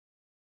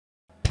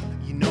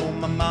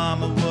my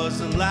mama was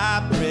a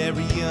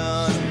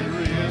librarian.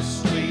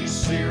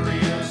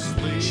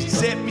 Seriously. She'd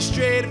set me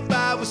straight if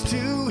I was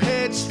too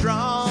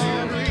headstrong.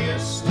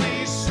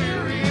 Seriously.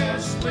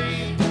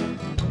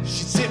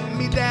 She'd sit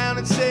me down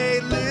and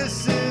say,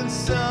 listen,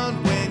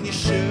 son, when you're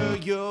sure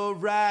you're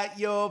right,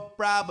 you're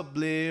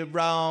probably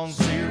wrong.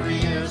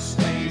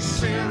 Seriously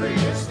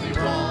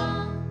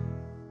wrong.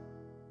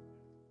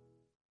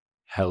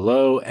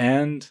 Hello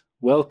and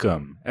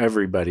welcome,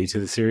 everybody,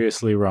 to the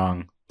Seriously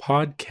Wrong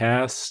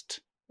podcast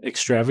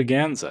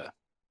extravaganza.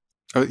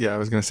 Oh, yeah, I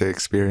was going to say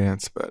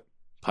experience, but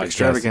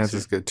extravaganza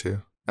is good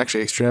too.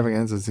 Actually,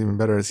 extravaganza is even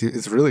better.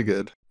 It's really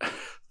good.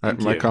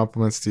 My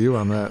compliments to you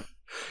on that.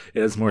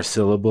 It has more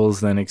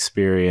syllables than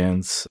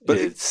experience. But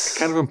it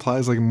kind of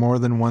implies like more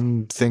than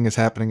one thing is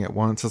happening at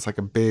once. It's like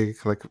a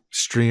big, like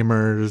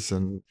streamers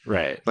and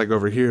right. Like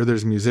over here,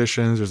 there's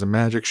musicians. There's a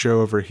magic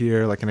show over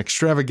here. Like an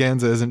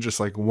extravaganza isn't just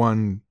like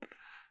one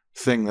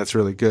thing that's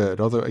really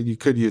good, although you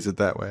could use it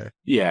that way.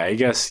 Yeah, I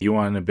guess you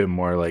want a bit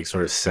more like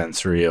sort of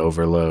sensory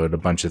overload, a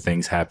bunch of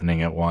things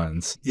happening at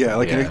once. Yeah,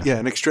 like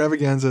an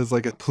extravaganza is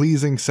like a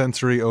pleasing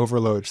sensory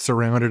overload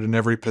surrounded in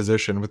every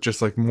position with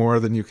just like more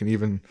than you can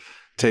even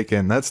take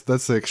in. That's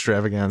the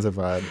extravaganza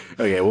vibe.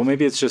 Okay, well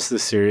maybe it's just the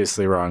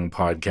Seriously Wrong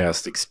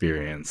podcast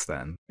experience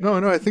then.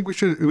 No, I think we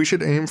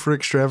should aim for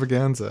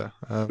extravaganza.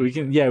 We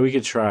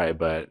could try,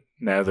 but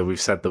now that we've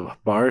set the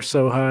bar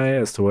so high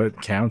as to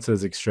what counts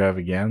as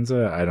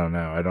extravaganza, I don't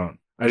know.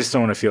 I just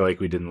don't want to feel like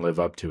we didn't live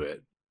up to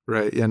it.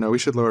 Right. Yeah, no, we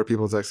should lower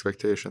people's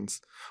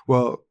expectations.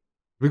 Well,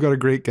 we've got a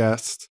great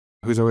guest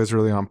who's always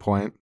really on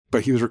point,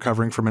 but he was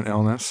recovering from an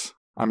illness.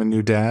 I'm a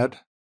new dad.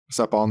 Was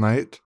up all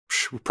night.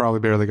 We probably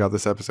barely got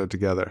this episode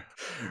together.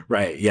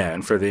 Right. Yeah.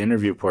 And for the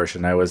interview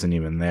portion, I wasn't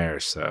even there.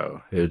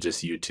 So it was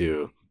just you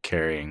two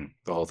carrying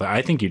the whole thing.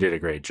 I think you did a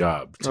great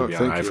job, to be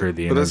honest. I've heard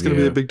the interview. But that's going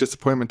to be a big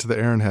disappointment to the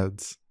Aaron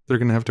heads. They're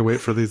going to have to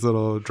wait for these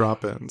little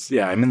drop-ins.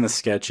 Yeah, I'm in the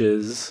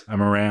sketches.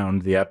 I'm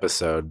around the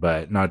episode,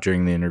 but not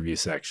during the interview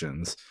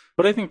sections.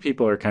 But I think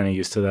people are kind of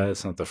used to that.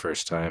 It's not the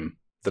first time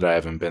that I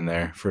haven't been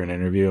there for an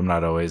interview. I'm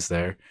not always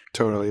there.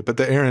 Totally. But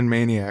the Aaron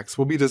maniacs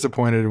will be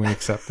disappointed when we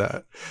accept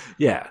that.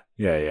 Yeah.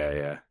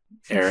 Aaronaniacs.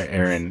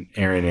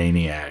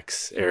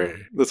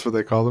 That's what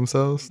they call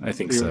themselves? I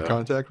think so. So. You in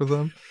contact with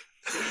them?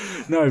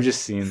 No, I've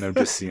just seen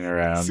around.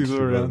 Seen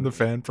around the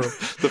fan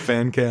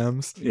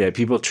cams. Yeah,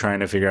 people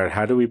trying to figure out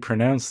how do we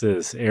pronounce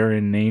this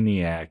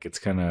Aaronaniac.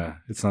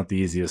 It's not the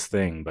easiest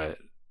thing, but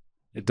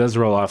it does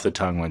roll off the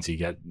tongue once you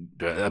get,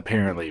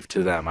 apparently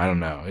to them. I don't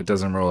know. It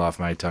doesn't roll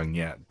off my tongue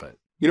yet, but.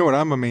 You know what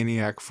I'm a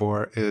maniac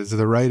for is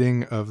the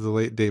writing of the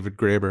late David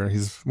Graeber.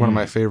 He's one of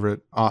my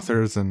favorite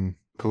authors and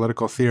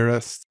political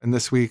theorists. And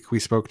this week we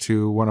spoke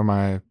to one of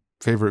my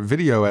favorite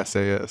video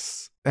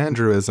essayists,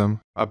 Andrewism,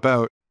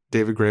 about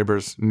David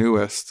Graeber's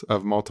newest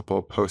of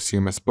multiple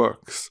posthumous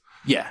books.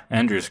 Yeah,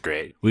 Andrew's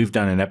great. We've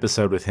done an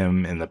episode with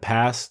him in the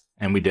past,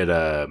 and we did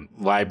a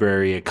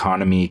library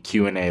economy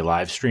Q&A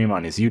live stream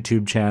on his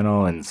YouTube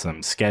channel and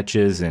some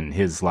sketches in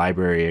his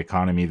library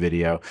economy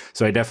video.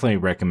 So I definitely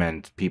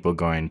recommend people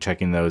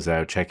checking those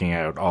out, checking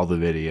out all the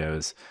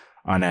videos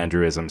on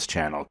Andrewism's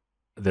channel.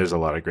 There's a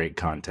lot of great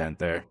content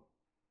there.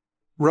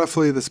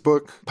 Roughly, this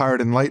book,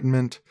 Pirate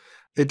Enlightenment,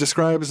 it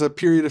describes a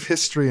period of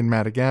history in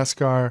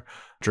Madagascar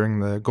during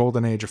the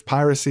golden age of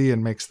piracy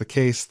and makes the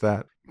case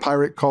that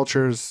pirate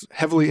cultures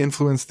heavily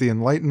influenced the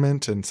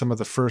Enlightenment, and some of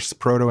the first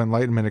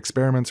proto-Enlightenment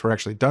experiments were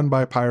actually done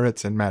by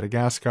pirates in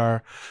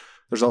Madagascar.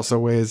 There's also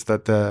ways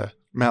that the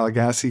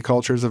Malagasy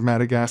cultures of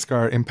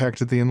Madagascar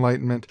impacted the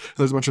Enlightenment.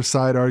 There's a bunch of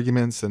side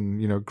arguments and,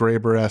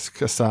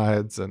 Greaber-esque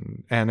asides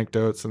and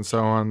anecdotes and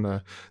so on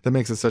that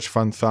makes it such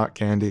fun thought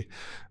candy.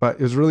 But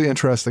it was a really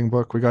interesting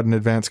book. We got an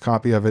advanced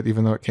copy of it,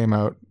 even though it came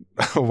out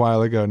a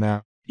while ago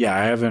now. Yeah,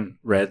 I haven't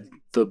read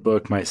the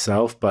book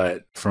myself,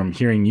 but from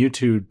hearing you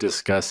two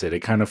discuss it,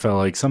 it kind of felt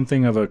like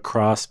something of a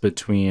cross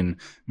between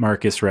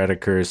Marcus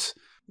Rediker's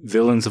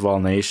Villains of All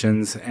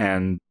Nations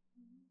and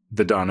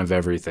The Dawn of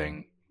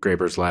Everything,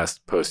 Graeber's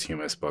last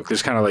posthumous book.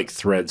 There's kind of like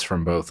threads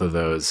from both of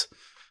those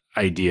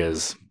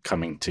ideas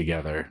coming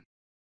together.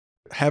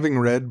 Having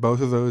read both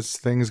of those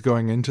things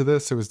going into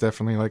this, it was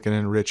definitely like an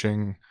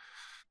enriching,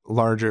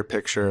 larger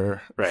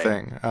picture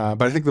thing.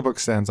 But I think the book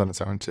stands on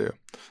its own too.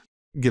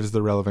 Gives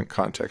the relevant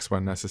context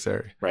when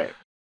necessary. Right.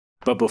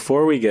 But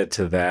before we get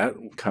to that,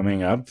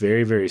 coming up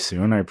very, very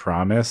soon, I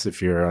promise,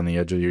 if you're on the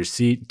edge of your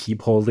seat,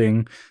 keep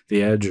holding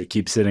the edge or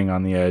keep sitting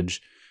on the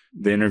edge.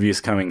 The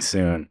interview's coming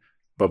soon.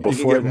 But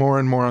before you can get more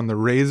and more on the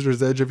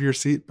razor's edge of your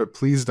seat, but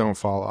please don't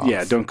fall off.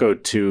 Yeah, don't go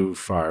too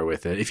far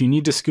with it. If you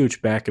need to scooch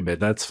back a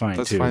bit, that's fine too.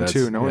 That's fine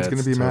too. No one's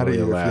going to be mad at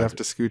you if you have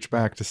to scooch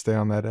back to stay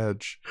on that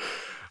edge.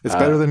 It's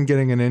better than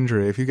getting an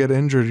injury. If you get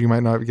injured, you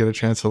might not get a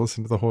chance to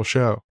listen to the whole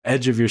show.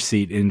 Edge of your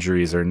seat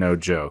injuries are no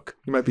joke.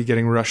 You might be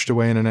getting rushed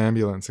away in an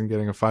ambulance and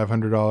getting a $500,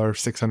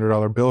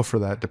 $600 bill for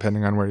that,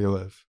 depending on where you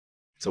live.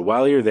 So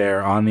while you're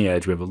there on the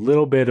edge, we have a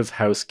little bit of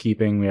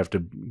housekeeping. We have to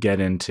get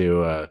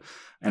into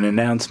an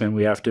announcement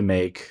we have to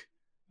make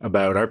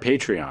about our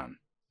Patreon,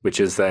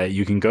 which is that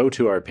you can go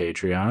to our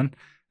Patreon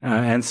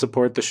and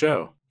support the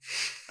show.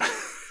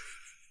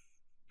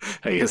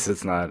 I guess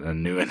it's not a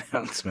new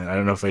announcement. I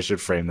don't know if I should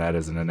frame that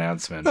as an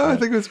announcement. No, I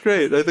think it's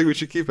great. I think we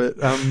should keep it.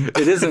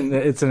 It isn't.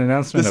 It's an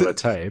announcement of a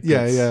type.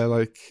 Yeah,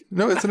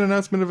 it's an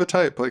announcement of a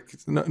type. Like,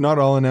 not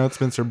all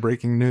announcements are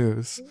breaking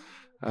news.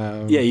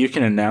 You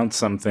can announce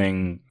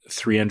something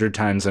 300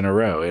 times in a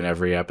row in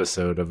every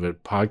episode of a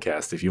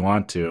podcast if you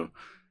want to,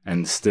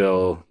 and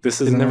still,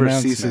 this is it an never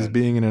announcement. ceases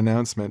being an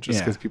announcement just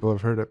because people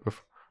have heard it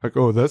before. Like,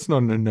 oh, that's not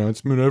an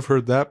announcement. I've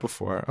heard that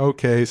before.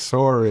 Okay,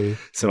 sorry.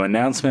 So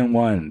announcement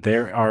 1,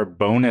 there are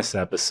bonus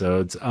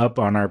episodes up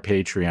on our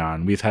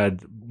Patreon. We've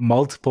had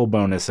multiple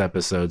bonus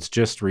episodes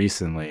just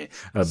recently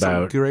about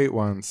some great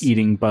ones.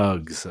 Eating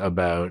bugs,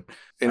 about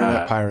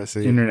Internet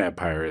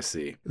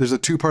piracy. There's a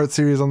 2-part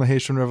series on the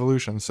Haitian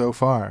Revolution so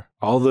far.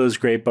 All those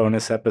great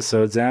bonus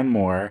episodes and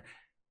more,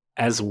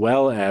 as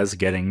well as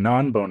getting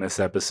non-bonus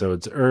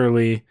episodes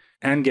early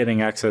and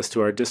getting access to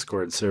our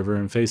Discord server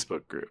and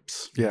Facebook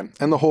groups. Yeah,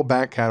 and the whole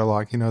back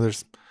catalog.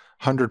 There's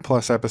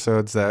 100+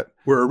 episodes that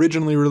were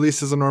originally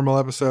released as a normal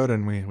episode,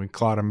 and we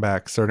clawed them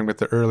back, starting with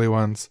the early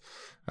ones,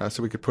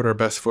 so we could put our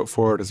best foot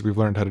forward as we've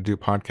learned how to do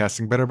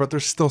podcasting better. But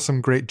there's still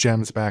some great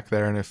gems back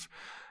there, and if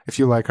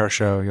you like our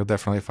show, you'll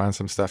definitely find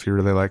some stuff you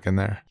really like in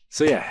there.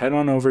 So yeah, head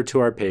on over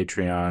to our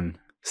Patreon,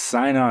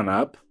 sign on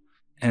up,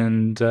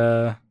 and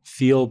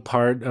feel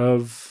part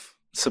of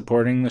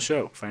supporting the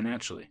show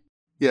financially.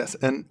 Yes,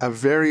 and a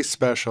very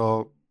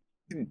special,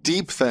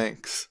 deep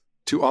thanks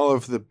to all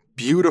of the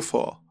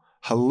beautiful,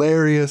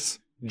 hilarious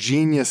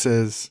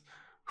geniuses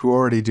who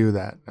already do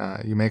that.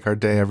 You make our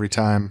day every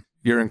time.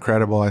 You're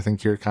incredible. I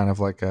think you're kind of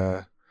like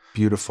a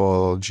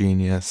beautiful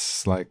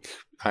genius, like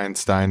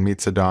Einstein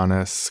meets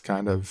Adonis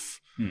kind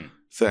of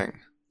thing.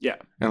 Yeah.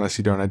 Unless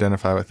you don't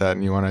identify with that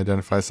and you want to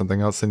identify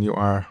something else, then you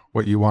are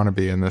what you want to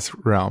be in this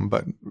realm.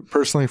 But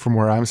personally, from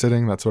where I'm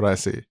sitting, that's what I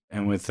see.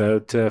 And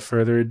without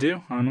further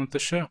ado, on with the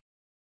show.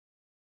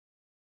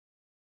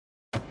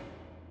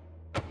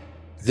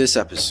 This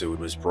episode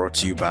was brought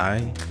to you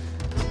by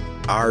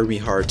Army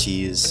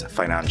Hearties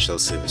Financial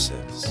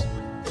Services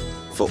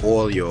for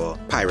all your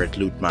pirate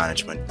loot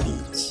management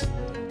needs.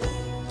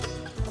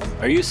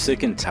 Are you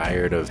sick and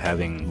tired of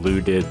having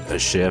looted a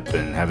ship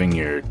and having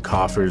your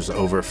coffers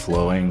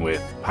overflowing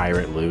with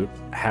pirate loot,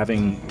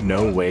 having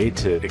no way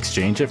to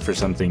exchange it for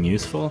something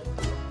useful?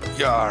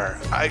 Yar,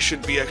 I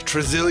should be a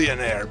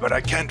trazillionaire, but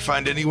I can't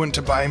find anyone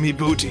to buy me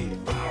booty.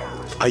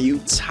 Are you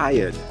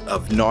tired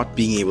of not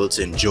being able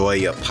to enjoy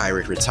your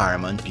pirate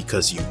retirement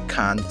because you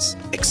can't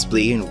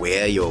explain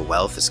where your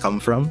wealth has come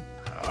from?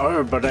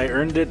 Oh, but I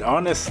earned it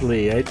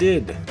honestly. I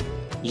did.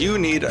 You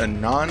need a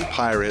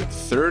non-pirate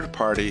third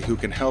party who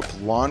can help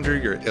launder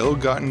your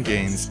ill-gotten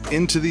gains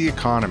into the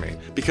economy.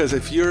 Because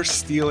if you're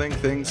stealing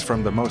things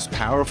from the most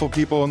powerful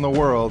people in the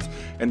world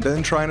and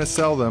then trying to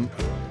sell them,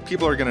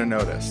 people are going to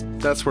notice.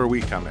 That's where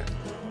we come in.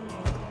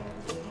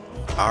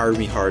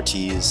 Army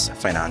Hearties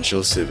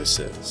Financial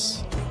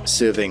Services,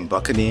 serving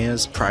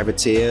buccaneers,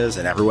 privateers,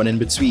 and everyone in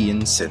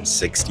between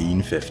since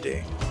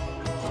 1650.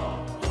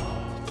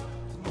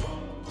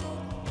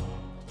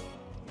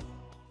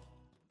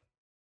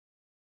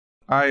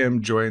 I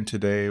am joined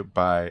today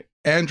by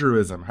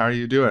Andrewism. How are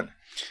you doing?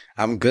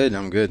 I'm good.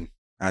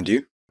 And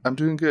you? I'm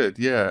doing good,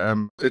 yeah.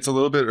 It's a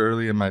little bit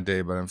early in my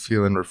day, but I'm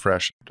feeling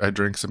refreshed. I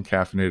drink some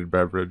caffeinated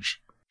beverage.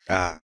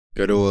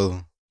 Good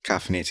old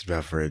caffeinated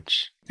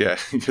beverage. Yeah,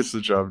 gets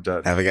the job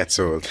done. Never gets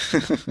old.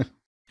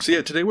 So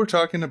yeah, today we're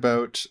talking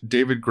about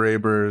David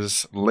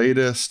Graeber's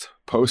latest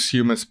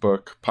posthumous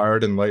book,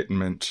 Pirate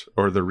Enlightenment,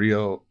 or The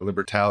Real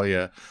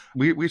Libertalia.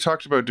 We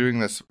talked about doing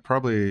this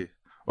probably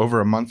over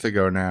a month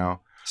ago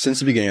now. Since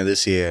the beginning of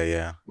this year,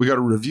 yeah. We got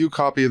a review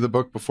copy of the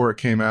book before it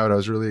came out. I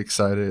was really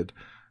excited.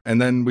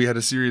 And then we had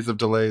a series of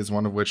delays,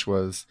 one of which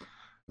was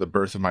the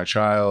birth of my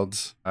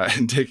child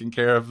and taking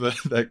care of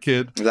that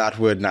kid. That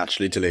would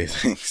naturally delay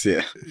things,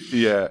 yeah.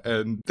 Yeah,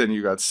 and then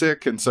you got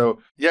sick. And so,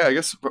 yeah, I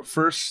guess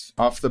first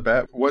off the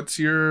bat, what's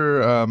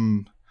your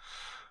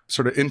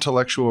sort of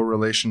intellectual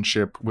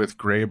relationship with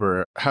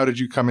Greaber? How did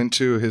you come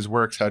into his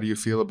works? How do you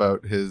feel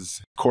about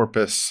his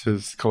corpus,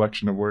 his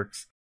collection of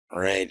works?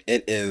 Right.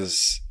 It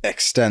is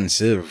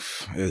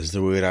extensive, is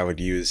the word I would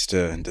use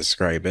to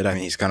describe it. I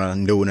mean, he's kind of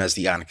known as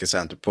the anarchist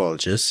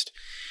anthropologist.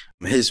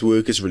 His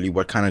work is really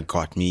what kind of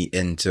got me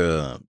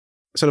into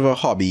sort of a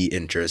hobby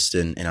interest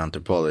in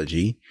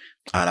anthropology.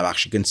 And I'm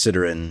actually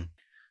considering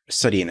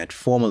studying it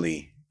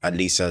formally, at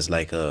least as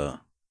like a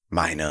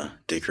minor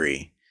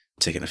degree,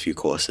 taking a few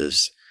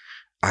courses.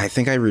 I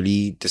think I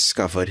really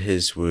discovered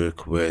his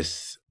work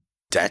with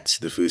Debt,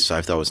 the first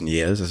 5,000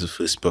 Years, as the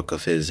first book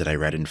of his that I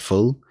read in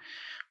full.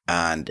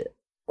 And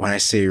when I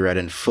say read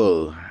in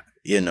full,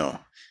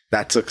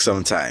 that took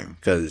some time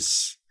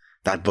because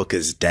that book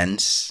is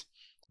dense.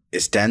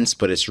 It's dense,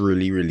 but it's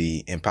really,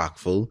 really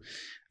impactful.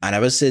 And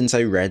ever since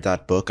I read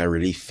that book, I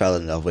really fell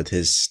in love with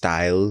his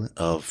style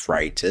of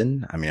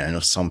writing. I mean, I know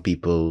some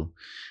people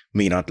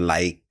may not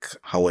like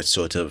how it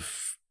sort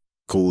of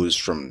goes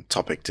from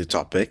topic to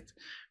topic,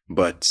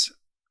 but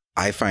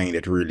I find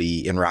it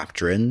really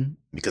enrapturing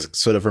because it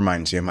sort of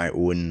reminds me of my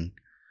own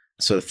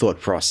sort of thought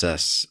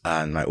process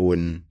and my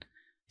own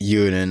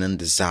yearning and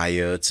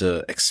desire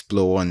to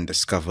explore and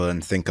discover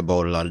and think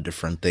about a lot of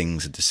different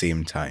things at the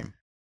same time.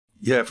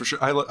 Yeah, for sure.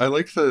 I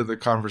like the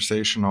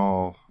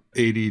conversational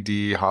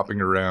ADD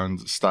hopping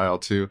around style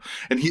too.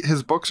 And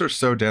his books are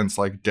so dense,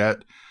 like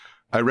Debt.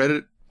 I read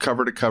it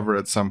cover to cover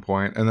at some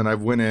point, and then I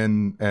went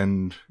in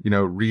and,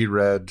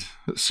 reread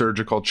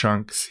surgical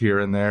chunks here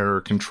and there,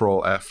 or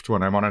Control F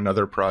when I'm on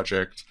another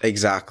project.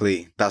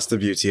 Exactly. That's the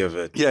beauty of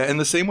it. Yeah, and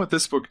the same with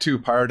this book too,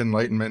 Pirate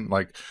Enlightenment.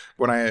 Like,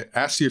 when I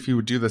asked you if you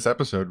would do this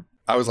episode,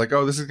 I was like,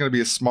 oh, this is going to be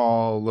a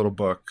small little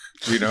book,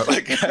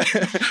 like.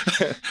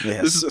 Yes,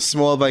 this is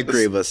small by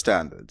Greaber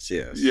standards,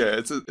 yes. Yeah,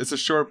 it's a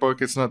short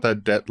book. It's not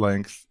that debt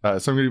length. So I'm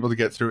going to be able to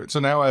get through it. So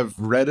now I've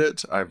read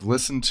it, I've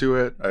listened to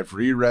it, I've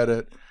reread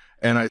it,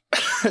 and I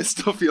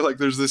still feel like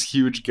there's this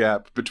huge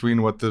gap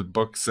between what the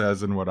book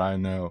says and what I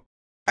know.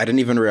 I didn't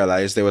even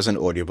realize there was an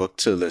audiobook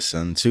to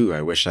listen to.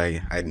 I wish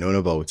I'd known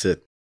about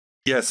it.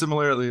 Yeah,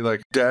 similarly,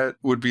 like Debt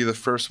would be the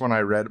first one I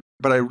read,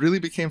 but I really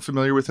became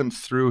familiar with him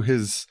through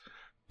his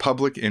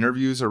public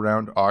interviews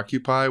around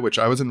Occupy, which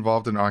I was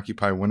involved in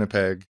Occupy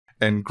Winnipeg.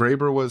 And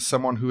Greaber was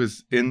someone who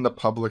is in the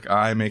public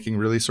eye, making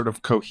really sort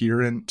of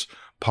coherent,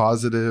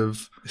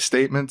 positive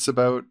statements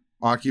about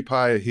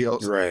Occupy.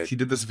 He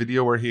did this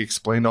video where he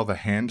explained all the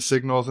hand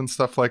signals and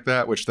stuff like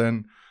that, which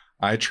then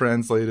I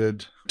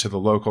translated to the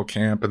local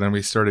camp, and then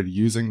we started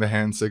using the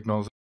hand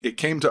signals. It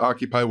came to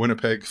Occupy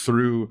Winnipeg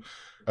through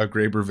a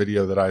Greaber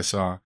video that I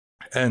saw.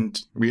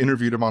 And we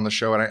interviewed him on the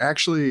show, and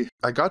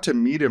I got to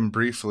meet him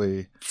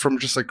briefly from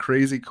just a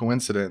crazy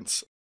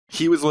coincidence.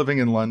 He was living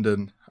in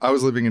London. I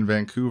was living in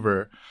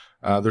Vancouver.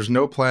 There's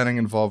no planning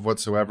involved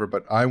whatsoever,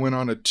 but I went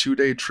on a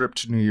 2-day trip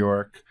to New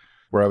York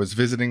where I was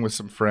visiting with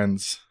some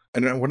friends.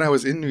 And when I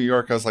was in New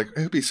York, I was like,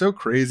 it'd be so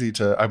crazy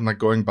I'm like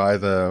going by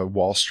the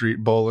Wall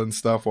Street Bull and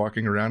stuff,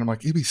 walking around. I'm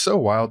like, it'd be so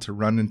wild to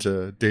run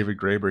into David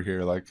Graeber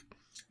here. Like,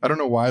 I don't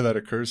know why that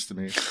occurs to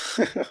me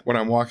when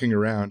I'm walking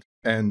around.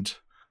 And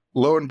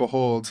lo and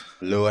behold,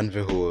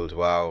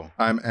 wow.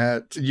 I'm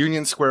at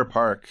Union Square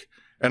Park,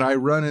 and I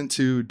run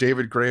into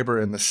David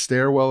Graeber in the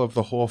stairwell of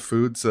the Whole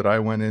Foods that I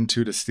went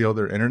into to steal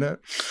their internet,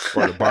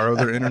 or to borrow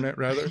their internet,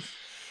 rather.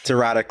 To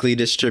radically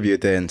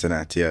distribute the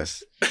internet,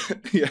 yes.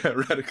 Yeah,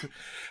 radically.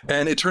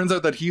 And it turns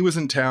out that he was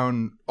in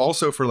town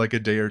also for like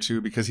a day or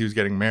two because he was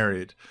getting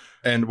married.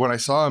 And when I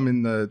saw him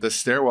in the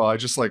stairwell, I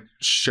just like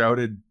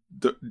shouted,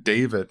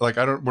 David. Like,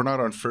 we're not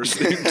on first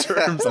name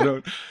terms.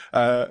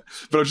 But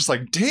I'm just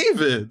like,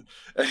 David.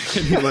 And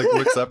he like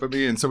looks up at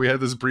me. And so we had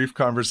this brief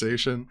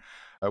conversation,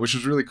 which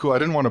was really cool. I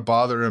didn't want to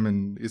bother him.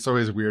 And it's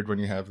always weird when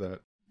you have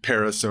that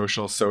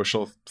parasocial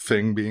social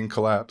thing being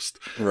collapsed.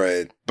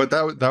 Right. But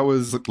that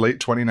was late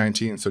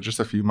 2019. So just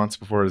a few months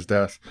before his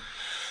death.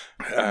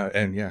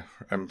 And yeah,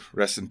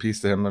 rest in peace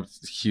to him. A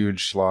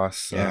huge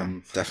loss. Yeah,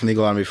 definitely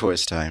gone before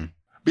his time.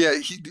 But yeah,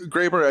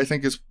 Greaber, I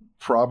think, is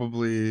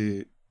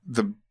probably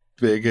the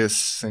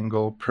biggest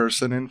single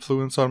person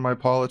influence on my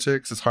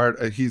politics. It's hard.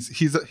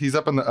 He's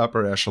up in the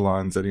upper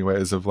echelons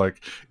anyways of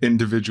like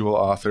individual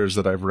authors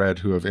that I've read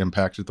who have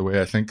impacted the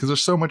way I think, because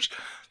there's so much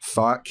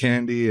thought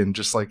candy and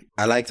just like,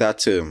 I like that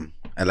too.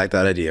 I like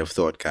that idea of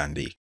thought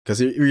candy,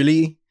 because it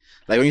really,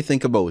 like, when you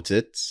think about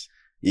it,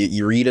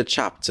 you read a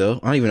chapter,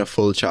 not even a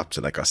full chapter,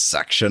 like a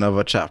section of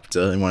a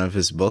chapter in one of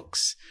his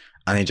books,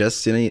 and it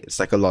just, it's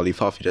like a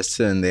lollipop. You're just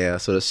sitting there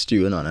sort of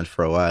stewing on it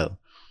for a while,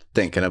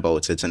 thinking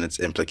about it and its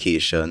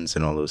implications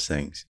and all those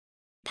things.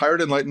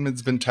 Pirate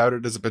Enlightenment's been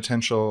touted as a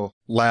potential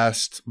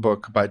last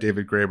book by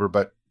David Graeber,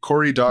 but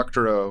Cory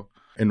Doctorow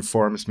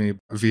informs me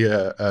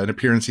via an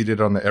appearance he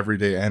did on the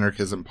Everyday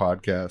Anarchism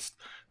podcast.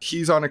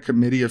 He's on a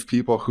committee of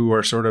people who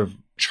are sort of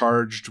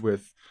charged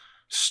with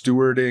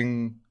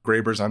stewarding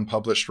Graeber's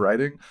unpublished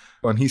writing.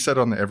 And he said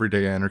on the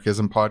Everyday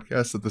Anarchism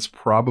podcast that this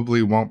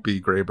probably won't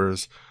be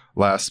Graeber's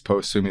last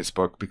posthumous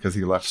book because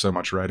he left so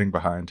much writing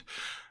behind.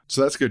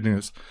 So that's good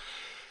news.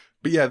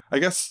 But yeah, I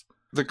guess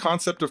the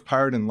concept of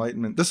Pirate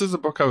Enlightenment, this is a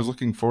book I was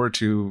looking forward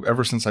to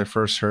ever since I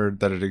first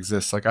heard that it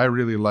exists. Like, I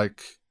really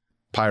like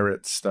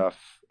pirate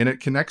stuff, and it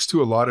connects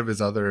to a lot of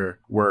his other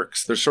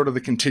works. There's sort of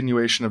the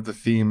continuation of the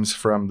themes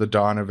from The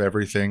Dawn of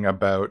Everything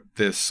about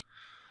this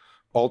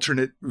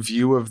alternate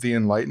view of the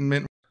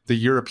Enlightenment. The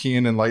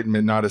European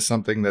Enlightenment not as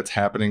something that's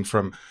happening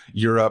from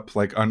Europe,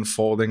 like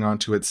unfolding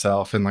onto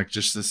itself and like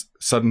just this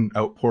sudden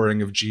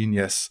outpouring of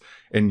genius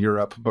in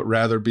Europe, but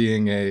rather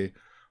being a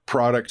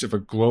product of a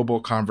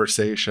global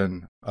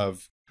conversation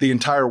of the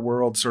entire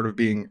world sort of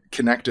being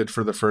connected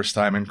for the first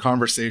time, and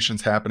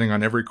conversations happening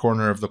on every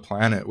corner of the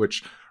planet,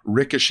 which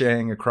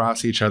ricocheting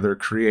across each other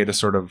create a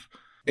sort of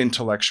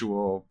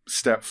intellectual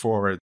step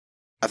forward.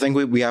 I think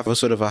we have a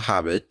sort of a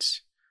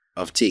habit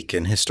of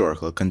taking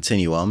historical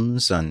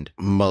continuums and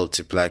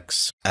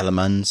multiplex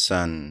elements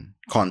and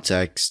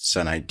contexts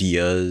and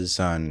ideas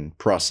and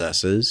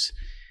processes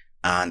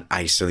and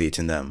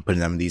isolating them,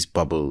 putting them in these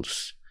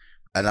bubbles.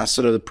 And that's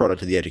sort of the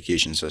product of the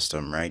education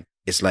system, right?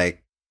 It's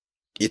like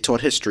you're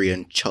taught history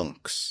in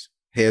chunks.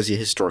 Here's your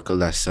historical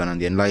lesson on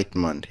the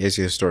Enlightenment. Here's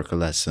your historical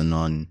lesson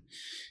on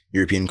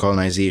European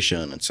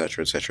colonization,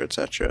 etc., etc.,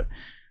 etc.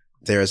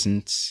 There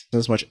isn't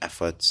as much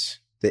effort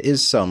There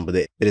is some, but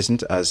it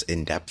isn't as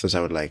in-depth as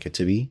I would like it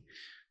to be,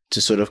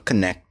 to sort of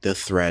connect the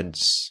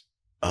threads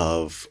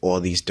of all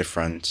these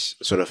different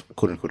sort of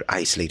quote-unquote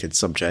isolated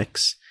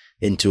subjects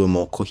into a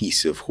more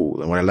cohesive whole.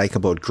 And what I like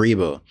about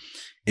Greaber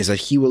is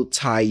that he will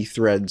tie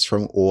threads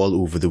from all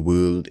over the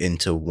world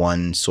into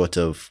one sort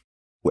of,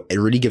 it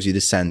really gives you the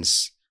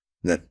sense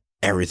that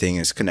everything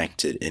is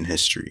connected in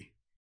history.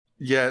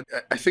 Yeah,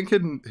 I think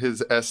in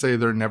his essay,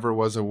 There Never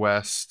Was a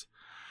West,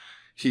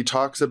 he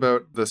talks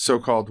about the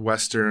so-called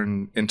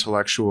Western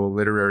intellectual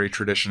literary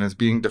tradition as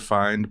being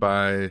defined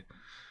by,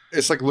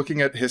 it's like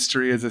looking at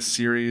history as a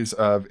series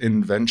of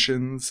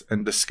inventions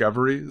and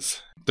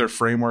discoveries. Their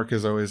framework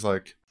is always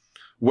like,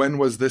 when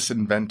was this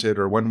invented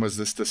or when was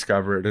this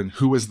discovered, and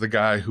who was the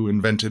guy who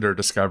invented or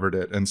discovered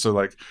it? And so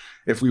like,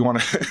 if we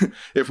want to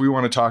if we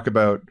want to talk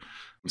about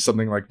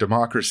something like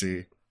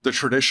democracy, the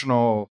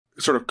traditional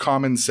sort of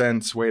common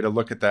sense way to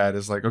look at that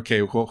is like,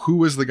 okay, well, who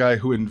was the guy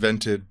who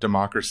invented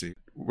democracy?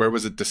 Where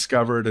was it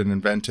discovered and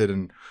invented,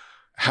 and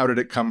how did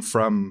it come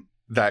from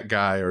that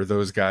guy or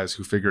those guys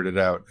who figured it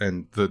out?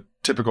 And the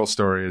typical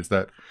story is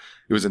that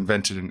it was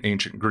invented in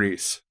ancient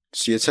Greece.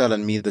 So you're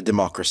telling me that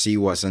democracy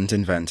wasn't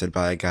invented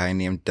by a guy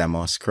named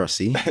Demos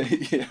Crusy?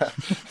 Yeah.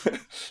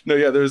 No,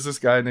 yeah, there's this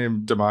guy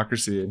named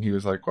Democracy, and he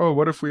was like, oh,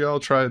 what if we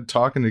all tried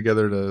talking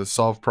together to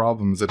solve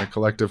problems in a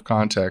collective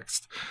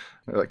context?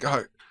 They're like,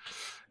 oh,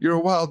 you're a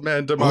wild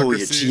man, Democracy.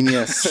 Oh, you're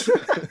genius.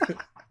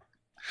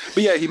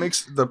 But yeah, he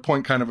makes the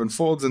point, kind of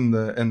unfolds in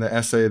the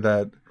essay,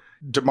 that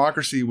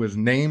democracy was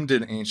named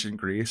in ancient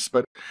Greece,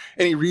 but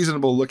any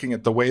reasonable looking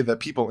at the way that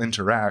people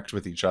interact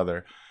with each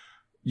other,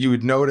 you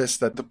would notice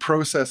that the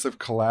process of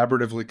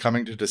collaboratively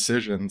coming to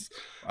decisions,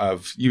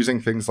 of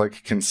using things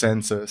like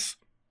consensus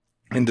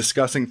and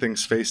discussing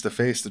things face to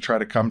face to try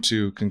to come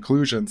to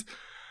conclusions,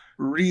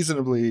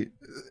 reasonably,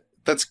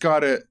 that's got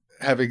to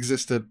have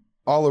existed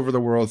all over the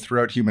world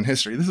throughout human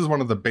history. This is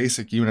one of the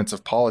basic units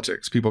of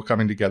politics, people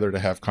coming together to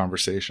have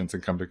conversations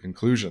and come to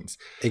conclusions.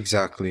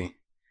 Exactly.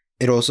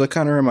 It also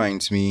kind of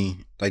reminds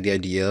me, like, the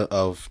idea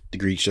of the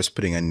Greeks just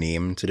putting a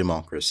name to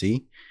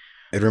democracy.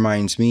 It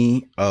reminds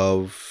me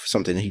of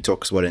something that he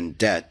talks about in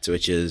Debt,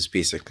 which is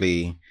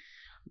basically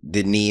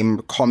the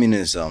name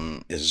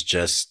communism is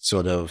just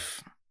sort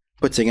of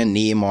putting a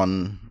name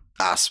on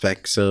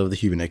aspects of the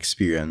human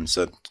experience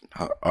that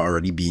are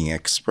already being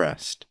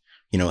expressed.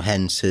 You know,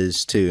 hence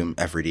his term,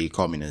 everyday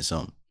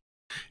communism.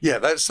 Yeah,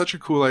 that's such a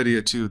cool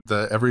idea too.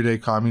 The everyday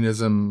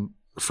communism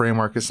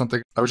framework is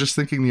something I was just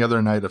thinking the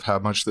other night of how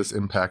much this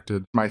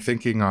impacted my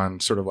thinking on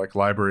sort of like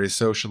library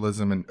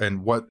socialism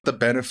and what the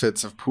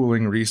benefits of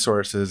pooling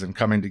resources and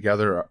coming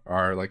together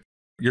are. Like,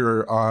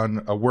 you're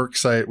on a work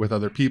site with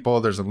other people,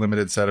 there's a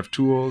limited set of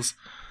tools.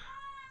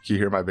 Can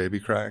you hear my baby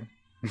crying?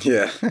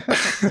 Yeah.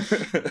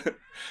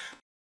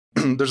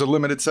 There's a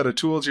limited set of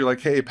tools. You're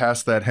like, hey,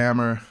 pass that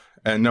hammer.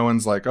 And no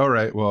one's like, all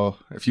right, well,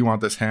 if you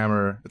want this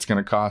hammer, it's going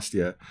to cost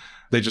you.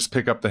 They just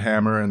pick up the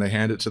hammer and they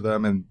hand it to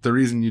them. And the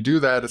reason you do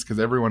that is because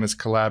everyone is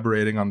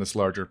collaborating on this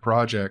larger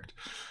project.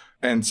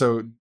 And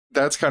so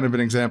that's kind of an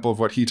example of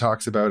what he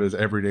talks about as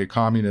everyday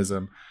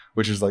communism,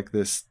 which is like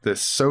this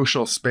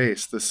social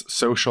space, this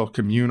social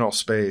communal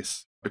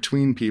space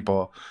between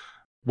people,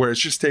 where it's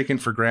just taken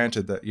for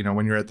granted that, you know,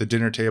 when you're at the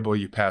dinner table,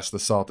 you pass the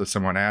salt if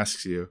someone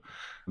asks you.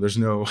 There's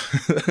no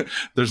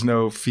there's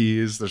no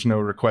fees, there's no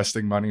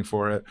requesting money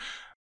for it.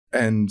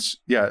 And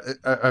yeah,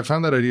 I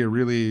found that idea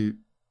really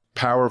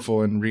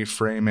powerful in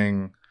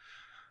reframing,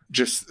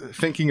 just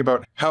thinking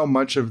about how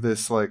much of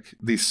this, like,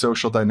 these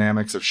social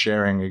dynamics of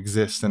sharing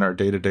exist in our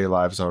day-to-day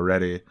lives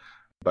already.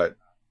 But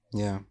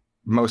yeah,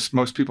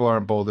 most people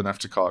aren't bold enough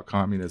to call it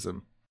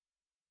communism.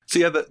 So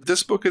yeah,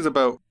 this book is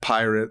about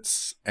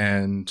pirates,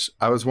 and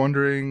I was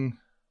wondering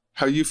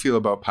how you feel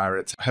about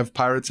pirates. Have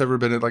pirates ever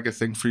been like a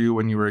thing for you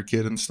when you were a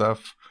kid and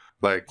stuff?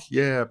 Like,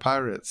 yeah,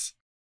 pirates.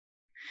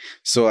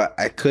 So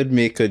I could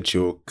make a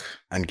joke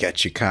and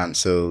get you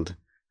cancelled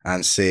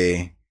and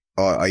say,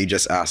 oh, are you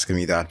just asking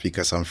me that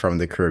because I'm from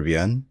the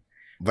Caribbean?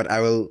 But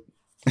I will,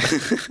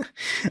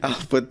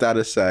 I'll put that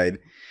aside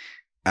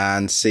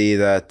and say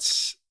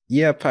that,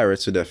 yeah,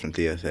 pirates were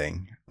definitely a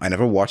thing. I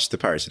never watched the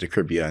Pirates of the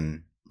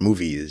Caribbean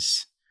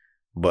movies,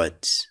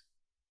 but,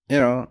 you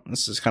know,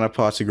 this is kind of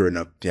part of growing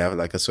up. You have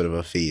like a sort of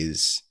a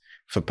phase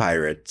for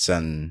pirates,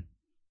 and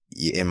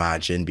you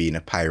imagine being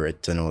a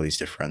pirate and all these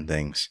different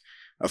things.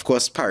 Of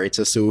course, pirates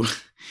are so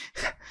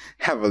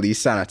heavily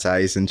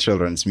sanitized in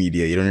children's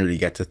media. You don't really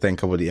get to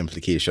think about the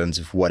implications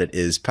of what it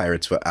is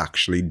pirates were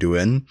actually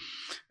doing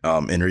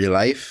in real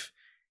life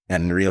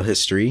and in real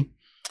history.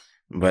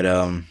 But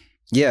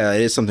yeah,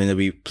 it is something that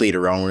we played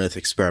around with,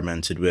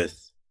 experimented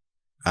with,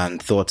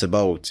 and thought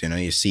about. You know,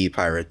 you see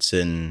pirates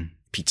in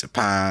Peter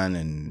Pan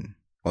and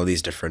all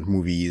these different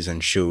movies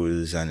and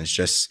shows, and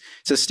it's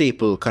a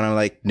staple, kind of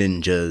like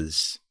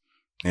ninjas.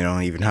 You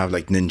know, even have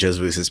like ninjas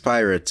versus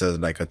pirates as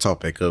like a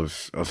topic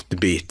of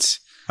debate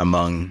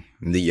among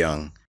the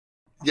young.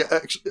 Yeah,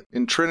 actually,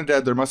 in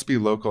Trinidad, there must be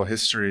local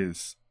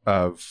histories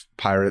of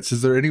pirates.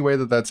 Is there any way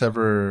that that's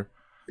ever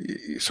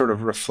sort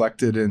of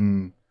reflected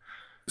in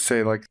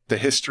say, like the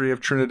history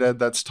of Trinidad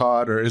that's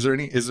taught, or is there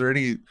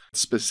any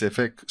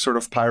specific sort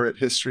of pirate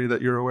history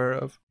that you're aware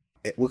of?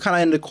 We're kind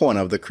of in the corner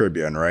of the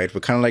Caribbean, right?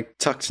 We're kind of like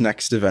tucked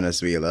next to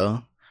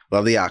Venezuela. A lot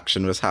of the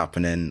action was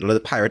happening, a lot of the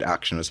pirate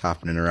action was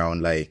happening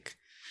around like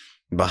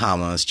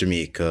Bahamas,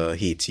 Jamaica,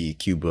 Haiti,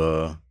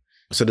 Cuba,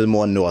 so the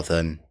more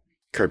northern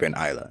Caribbean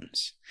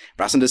islands.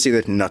 But that's not to say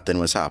that nothing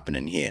was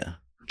happening here.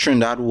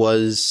 Trinidad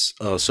was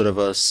sort of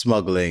a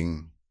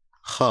smuggling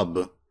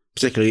hub,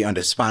 particularly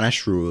under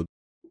Spanish rule.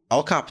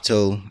 Our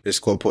capital is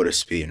called Port of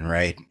Spain,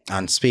 right?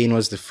 And Spain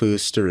was the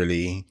first to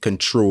really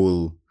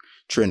control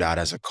Trinidad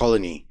as a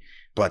colony.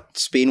 But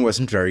Spain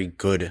wasn't very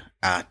good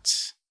at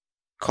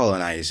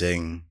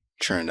colonizing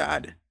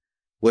Trinidad,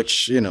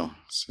 which, you know,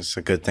 it's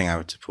a good thing, I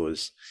would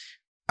suppose.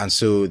 And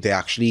so they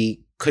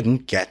actually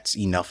couldn't get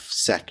enough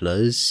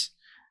settlers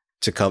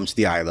to come to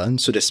the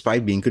island. So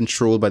despite being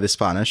controlled by the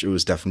Spanish, it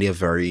was definitely a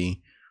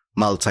very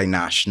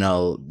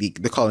multinational,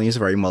 the colony is a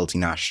very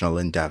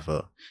multinational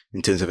endeavor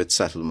in terms of its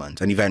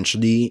settlement. And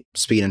eventually,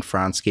 Spain and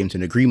France came to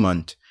an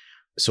agreement.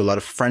 So a lot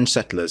of French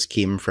settlers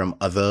came from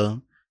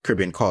other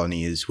Caribbean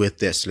colonies with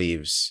their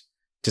slaves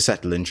to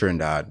settle in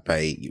Trinidad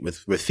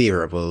with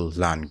favorable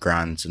land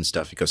grants and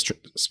stuff, because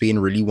Spain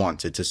really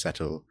wanted to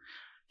settle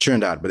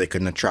Trinidad, but they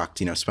couldn't attract,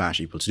 Spanish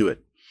people to do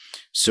it.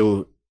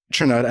 So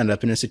Trinidad ended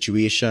up in a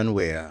situation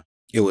where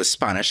it was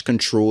Spanish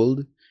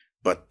controlled,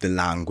 but the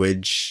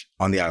language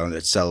on the island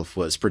itself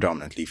was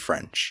predominantly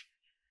French.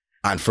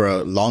 And for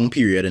a long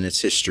period in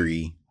its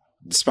history,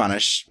 the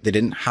Spanish, they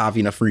didn't have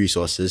enough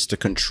resources to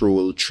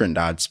control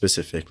Trinidad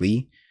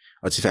specifically,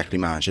 or to effectively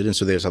manage it. And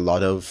so there's a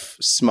lot of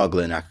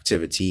smuggling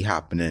activity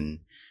happening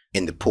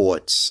in the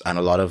ports, and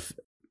a lot of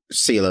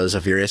sailors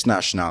of various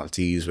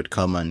nationalities would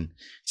come and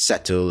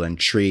settle and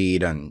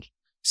trade and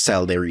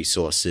sell their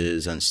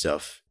resources and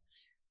stuff.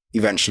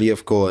 Eventually,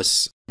 of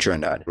course,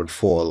 Trinidad would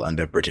fall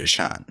under British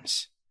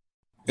hands.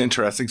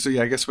 Interesting. So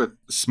yeah, I guess with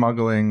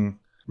smuggling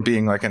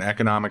being like an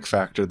economic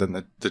factor,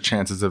 then the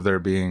chances of there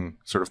being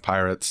sort of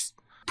pirates,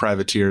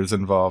 privateers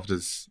involved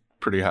is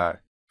pretty high.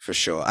 For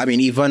sure. I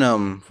mean, even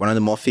one of the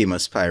more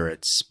famous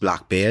pirates,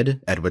 Blackbeard,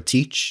 Edward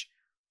Teach,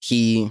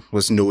 he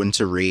was known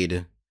to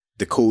raid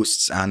the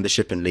coasts and the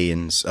shipping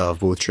lanes of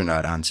both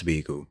Trinidad and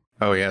Tobago.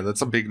 Oh yeah,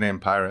 that's a big name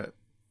pirate.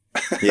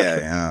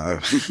 Yeah.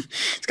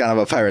 It's kind of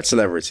a pirate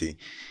celebrity.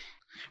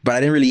 But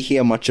I didn't really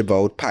hear much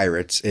about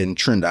pirates in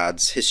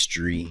Trinidad's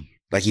history.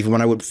 Like, even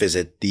when I would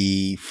visit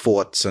the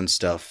forts and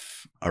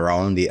stuff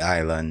around the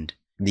island,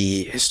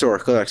 the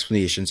historical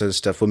explanations and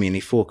stuff were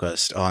mainly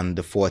focused on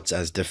the forts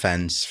as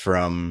defense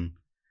from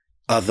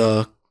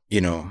other,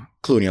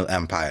 colonial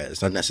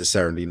empires, not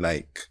necessarily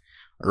like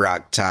a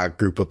ragtag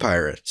group of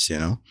pirates,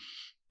 Oh,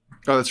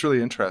 that's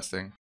really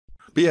interesting.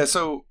 But yeah,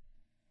 so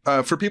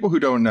for people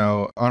who don't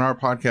know, on our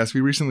podcast,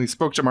 we recently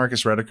spoke to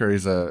Marcus Rediker.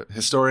 He's a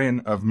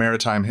historian of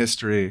maritime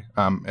history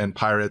and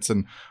pirates.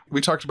 And we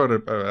talked about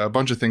a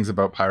bunch of things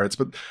about pirates.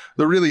 But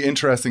the really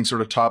interesting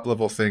sort of top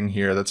level thing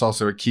here that's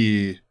also a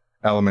key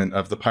element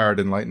of the Pirate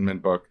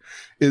Enlightenment book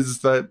is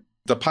that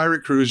the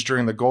pirate crews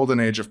during the golden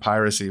age of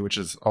piracy, which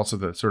is also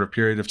the sort of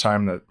period of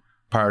time that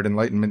Pirate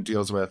Enlightenment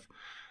deals with,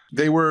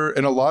 they were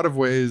in a lot of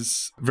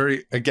ways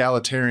very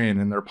egalitarian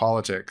in their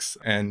politics.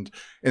 And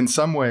in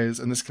some ways,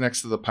 and this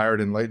connects to the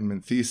Pirate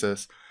Enlightenment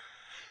thesis,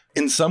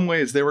 in some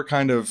ways they were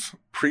kind of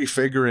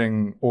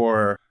prefiguring,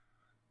 or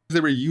they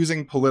were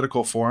using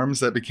political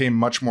forms that became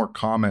much more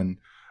common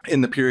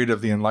in the period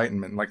of the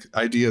Enlightenment, like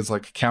ideas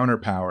like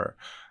counterpower,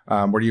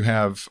 where you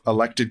have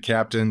elected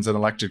captains and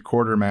elected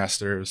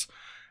quartermasters.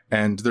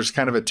 And there's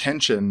kind of a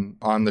tension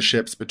on the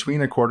ships between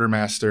a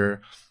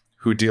quartermaster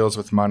who deals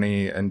with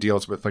money and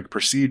deals with like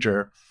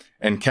procedure,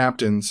 and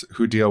captains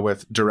who deal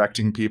with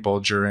directing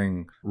people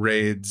during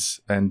raids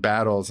and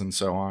battles and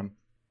so on.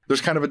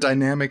 There's kind of a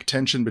dynamic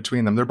tension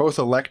between them. They're both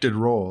elected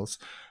roles,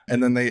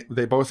 and then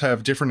they both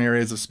have different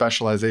areas of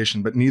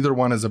specialization, but neither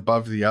one is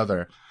above the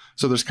other.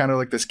 So there's kind of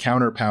like this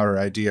counterpower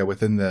idea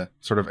within the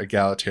sort of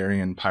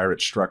egalitarian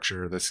pirate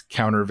structure, this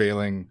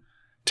countervailing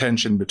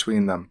tension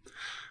between them.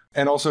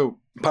 And also,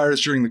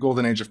 pirates during the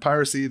golden age of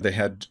piracy, they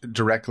had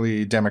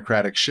directly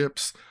democratic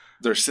ships.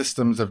 Their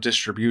systems of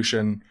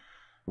distribution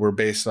were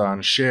based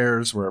on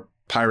shares, where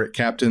pirate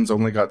captains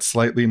only got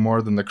slightly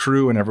more than the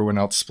crew and everyone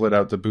else split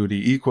out the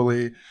booty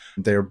equally.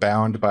 They're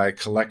bound by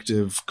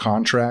collective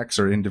contracts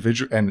or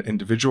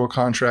individual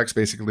contracts,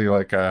 basically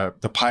like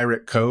the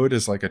pirate code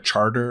is like a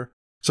charter.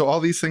 So all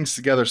these things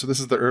together, so this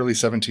is the early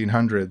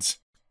 1700s,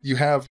 you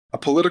have a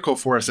political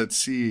force at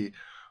sea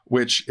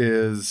which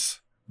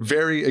is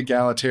very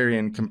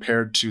egalitarian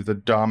compared to the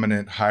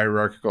dominant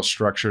hierarchical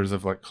structures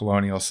of like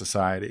colonial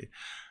society.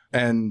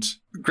 And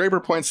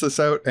Greaber points this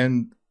out,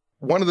 and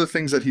one of the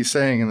things that he's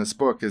saying in this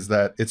book is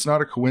that it's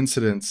not a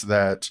coincidence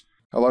that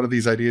a lot of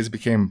these ideas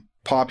became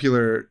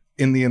popular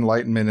in the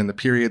Enlightenment, in the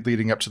period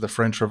leading up to the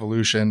French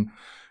Revolution,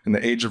 in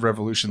the age of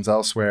revolutions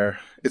elsewhere.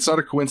 It's not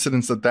a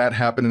coincidence that that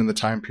happened in the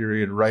time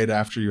period right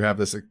after you have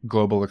this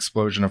global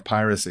explosion of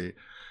piracy.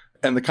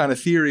 And the kind of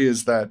theory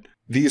is that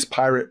these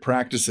pirate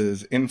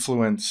practices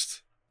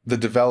influenced the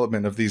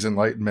development of these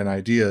Enlightenment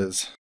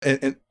ideas.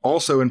 And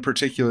also in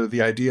particular,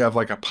 the idea of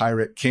like a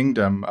pirate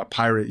kingdom, a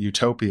pirate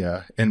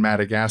utopia in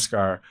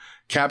Madagascar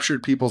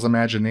captured people's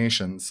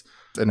imaginations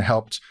and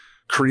helped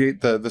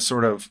create the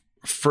sort of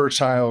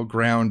fertile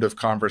ground of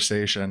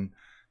conversation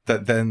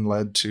that then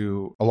led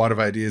to a lot of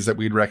ideas that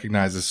we'd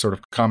recognize as sort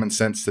of common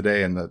sense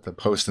today in the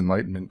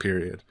post-Enlightenment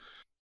period.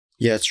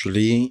 Yeah, it's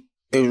really,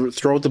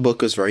 throughout the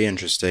book is very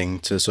interesting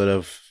to sort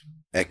of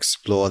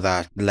explore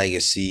that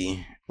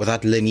legacy, or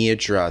that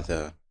lineage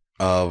rather,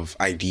 of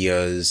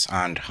ideas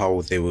and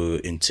how they were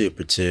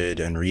interpreted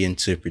and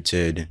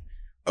reinterpreted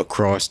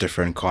across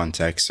different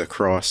contexts,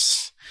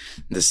 across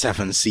the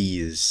seven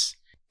seas,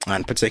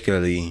 and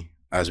particularly,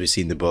 as we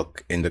see in the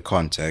book, in the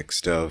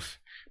context of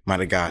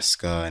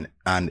Madagascar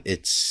and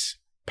its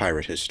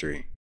pirate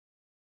history.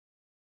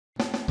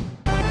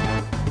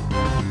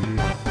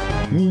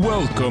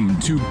 Welcome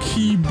to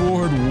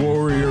Keyboard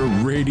Warrior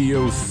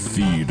Radio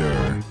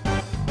Theater.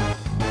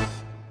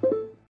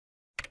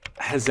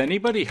 Has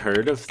anybody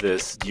heard of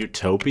this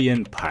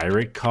utopian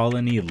pirate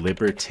colony,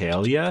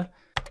 Libertalia?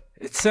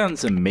 It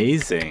sounds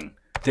amazing.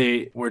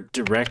 They were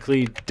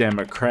directly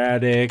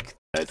democratic.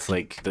 It's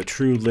like the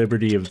true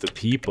liberty of the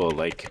people,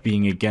 like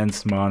being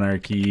against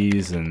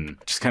monarchies and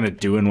just kind of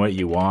doing what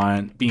you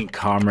want, being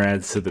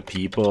comrades to the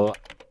people.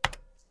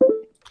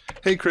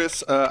 Hey,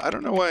 Chris, I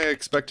don't know why I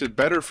expected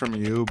better from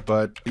you,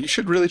 but you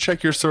should really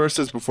check your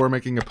sources before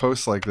making a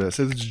post like this.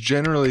 It's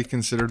generally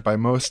considered by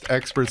most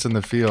experts in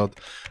the field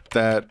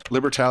that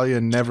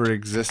Libertalia never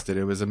existed.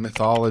 It was a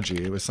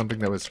mythology. It was something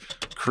that was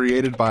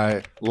created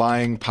by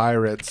lying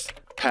pirates,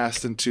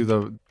 passed into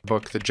the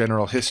book, The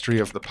General History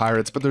of the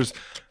Pirates, but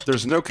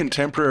there's no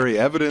contemporary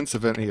evidence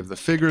of any of the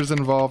figures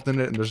involved in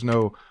it, and there's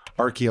no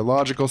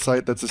archaeological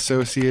site that's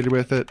associated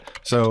with it.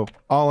 So,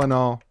 all in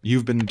all,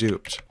 you've been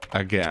duped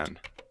again.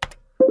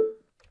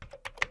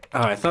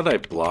 Oh, I thought I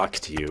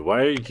blocked you.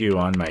 Why are you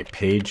on my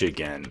page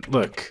again?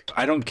 Look,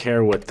 I don't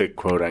care what the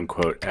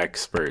quote-unquote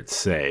experts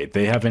say.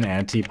 They have an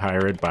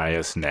anti-pirate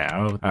bias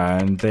now,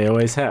 and they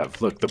always have.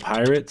 Look, the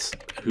pirates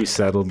who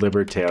settled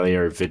Libertalia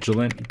are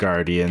vigilant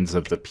guardians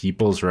of the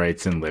people's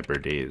rights and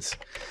liberties,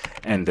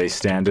 and they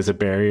stand as a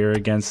barrier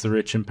against the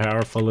rich and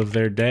powerful of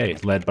their day,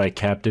 led by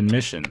Captain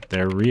Mission.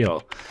 They're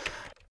real.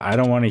 I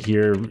don't want to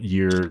hear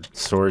your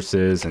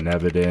sources and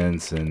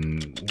evidence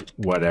and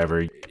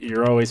whatever.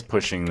 You're always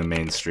pushing the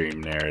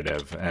mainstream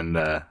narrative, and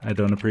I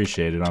don't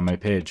appreciate it on my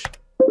page.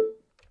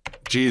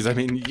 Geez, I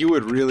mean, you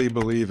would really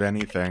believe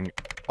anything.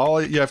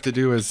 All you have to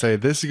do is say,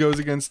 this goes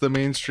against the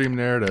mainstream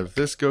narrative,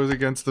 this goes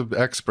against the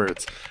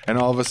experts, and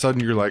all of a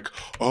sudden you're like,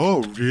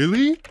 oh,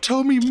 really?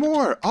 Tell me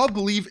more. I'll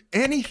believe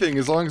anything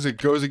as long as it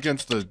goes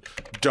against the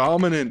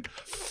dominant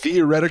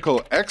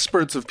theoretical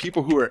experts of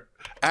people who are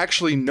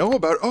actually know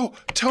about. Oh,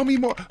 tell me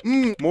more.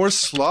 More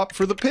slop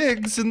for the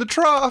pigs in the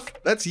trough.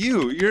 That's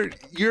you.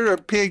 You're a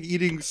pig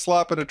eating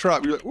slop in a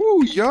trough. You're like,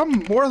 ooh,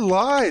 yum, more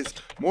lies,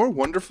 more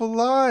wonderful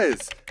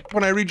lies.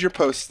 When I read your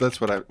posts,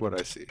 that's what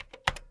I see.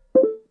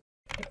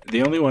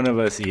 The only one of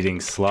us eating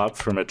slop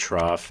from a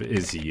trough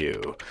is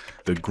you.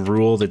 The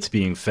gruel that's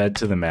being fed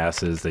to the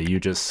masses that you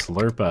just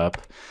slurp up,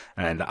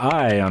 and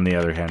I, on the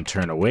other hand,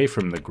 turn away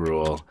from the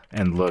gruel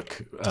and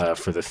look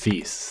for the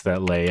feasts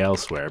that lay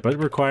elsewhere, but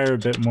require a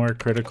bit more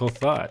critical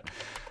thought.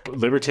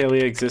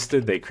 Libertalia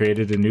existed, they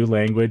created a new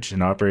language,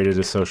 and operated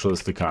a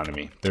socialist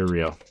economy. They're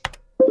real.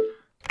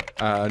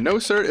 No,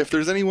 sir, if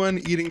there's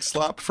anyone eating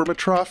slop from a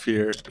trough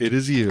here, it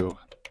is you.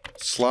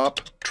 Slop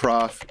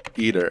Trough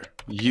Eater.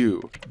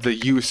 You. The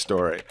you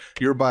story.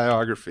 Your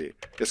biography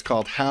is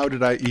called How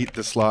Did I Eat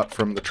the Slop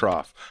from the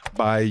Trough?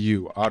 By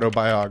you.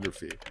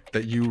 Autobiography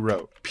that you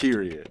wrote.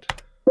 Period.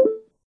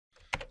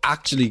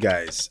 Actually,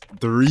 guys,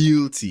 the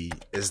real tea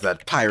is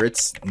that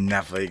pirates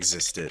never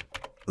existed.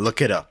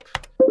 Look it up.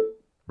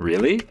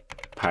 Really?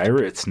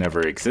 Pirates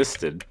never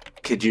existed?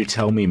 Could you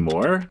tell me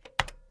more?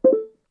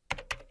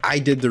 I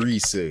did the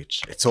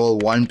research. It's all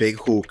one big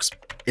hoax.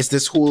 It's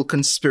this whole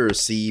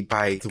conspiracy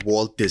by the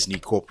Walt Disney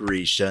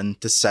Corporation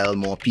to sell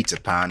more Peter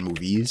Pan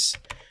movies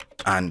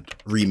and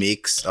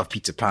remakes of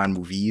Peter Pan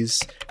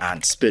movies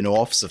and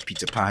spin-offs of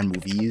Peter Pan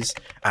movies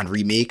and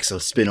remakes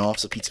of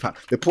spin-offs of Peter Pan.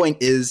 The point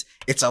is,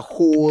 it's a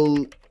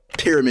whole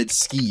pyramid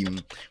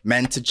scheme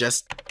meant to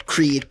just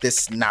create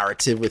this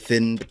narrative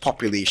within the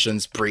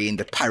population's brain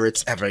that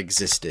pirates ever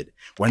existed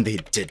when they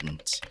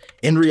didn't.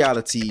 In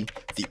reality,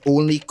 the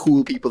only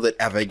cool people that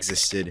ever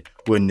existed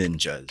were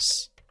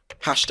ninjas.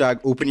 Hashtag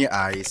open your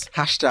eyes.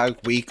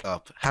 Hashtag wake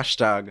up.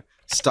 Hashtag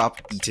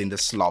stop eating the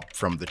slop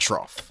from the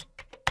trough.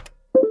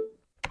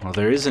 Well,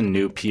 there is a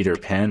new Peter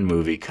Pan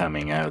movie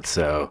coming out,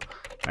 so,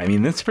 I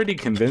mean, that's pretty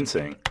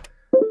convincing.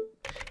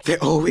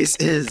 There always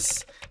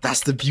is.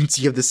 That's the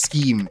beauty of the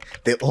scheme.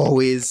 There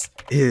always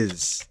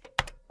is.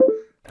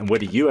 And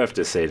what do you have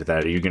to say to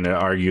that? Are you going to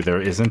argue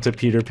there isn't a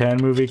Peter Pan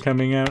movie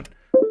coming out?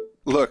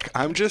 Look,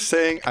 I'm just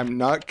saying I'm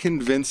not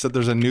convinced that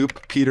there's a new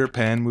Peter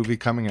Pan movie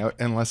coming out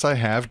unless I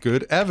have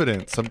good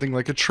evidence, something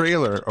like a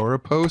trailer or a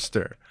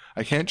poster.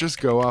 I can't just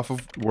go off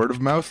of word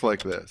of mouth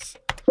like this.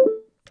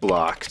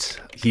 blocked.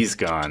 He's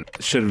gone.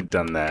 Should have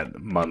done that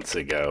months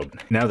ago.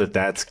 Now that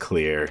that's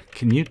clear,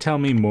 can you tell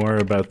me more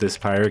about this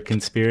pirate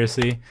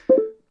conspiracy?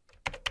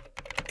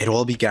 It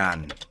all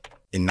began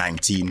in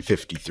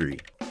 1953.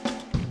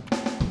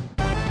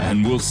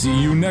 And we'll see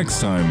you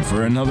next time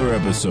for another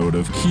episode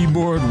of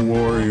Keyboard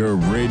Warrior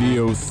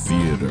Radio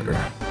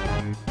Theater.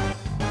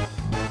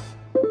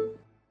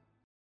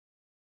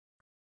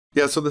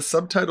 Yeah, so the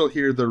subtitle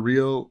here, The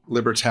Real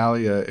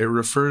Libertalia, it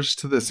refers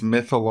to this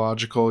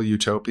mythological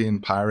utopian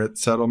pirate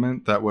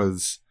settlement it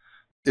was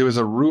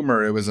a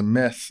rumor, it was a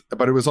myth,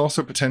 but it was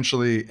also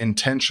potentially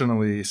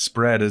intentionally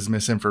spread as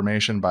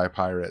misinformation by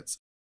pirates.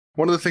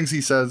 One of the things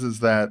he says is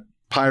that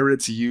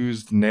pirates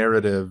used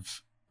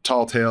narrative,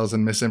 tall tales,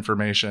 and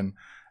misinformation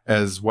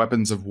as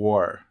weapons of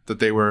war, that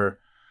they were,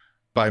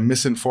 by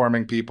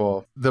misinforming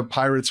people, the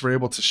pirates were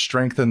able to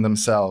strengthen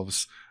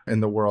themselves in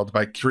the world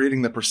by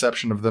creating the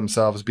perception of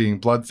themselves being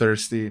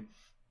bloodthirsty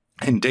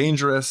and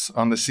dangerous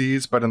on the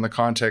seas, but in the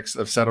context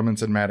of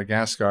settlements in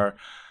Madagascar,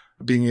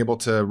 being able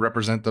to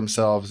represent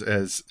themselves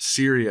as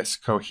serious,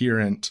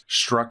 coherent,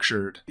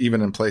 structured,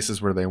 even in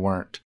places where they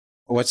weren't.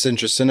 What's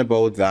interesting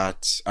about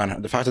that,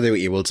 and the fact that they were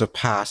able to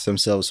pass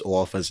themselves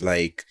off as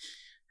like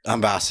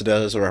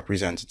ambassadors or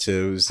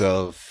representatives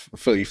of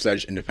fully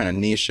fledged independent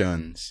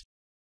nations,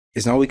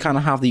 is now we kind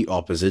of have the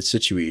opposite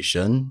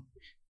situation,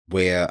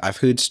 where I've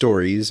heard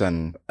stories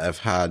and I've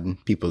had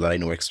people that I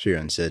know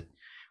experience it,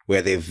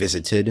 where they've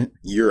visited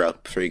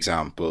Europe, for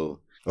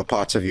example, or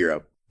parts of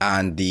Europe,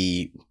 and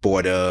the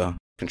border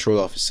control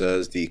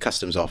officers, the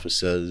customs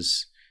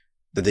officers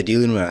that they're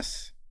dealing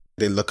with,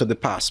 they look at the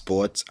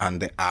passports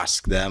and they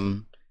ask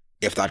them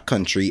if that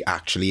country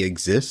actually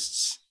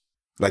exists.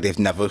 Like they've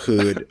never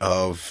heard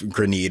of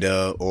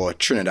Grenada or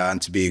Trinidad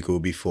and Tobago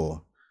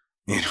before,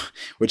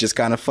 which is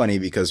kind of funny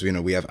because,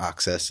 we have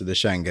access to the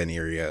Schengen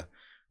area.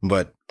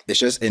 But it's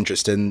just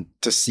interesting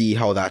to see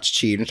how that's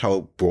changed,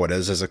 how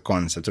borders as a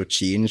concept have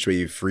changed, where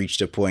you've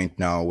reached a point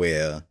now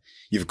where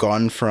you've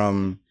gone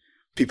from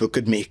people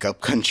could make up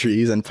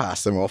countries and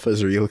pass them off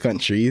as real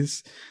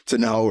countries to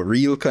now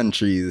real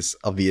countries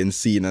are being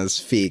seen as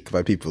fake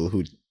by people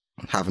who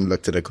haven't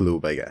looked at a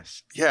globe, I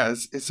guess. Yeah,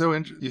 it's so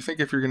interesting. You think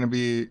if you're going to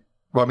be,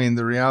 well, I mean,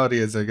 the reality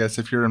is, I guess,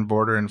 if you're in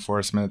border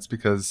enforcement, it's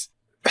because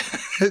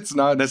it's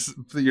not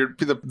necessarily,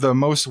 the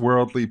most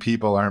worldly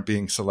people aren't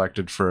being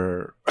selected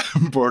for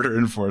border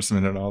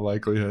enforcement in all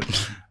likelihood.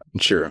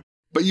 Sure.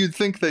 But you'd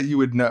think that you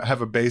would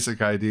have a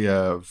basic idea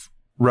of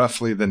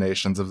roughly the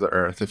nations of the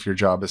earth if your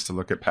job is to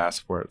look at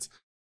passports.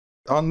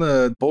 On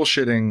the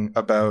bullshitting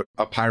about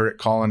a pirate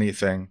colony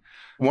thing,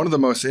 one of the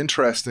most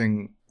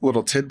interesting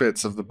little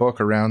tidbits of the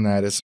book around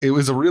that is it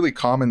was a really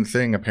common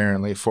thing,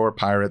 apparently, for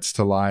pirates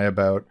to lie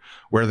about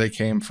where they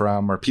came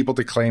from or people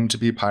to claim to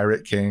be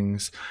pirate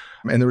kings.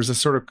 And there was a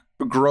sort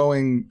of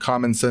growing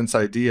common sense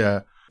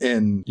idea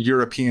in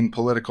European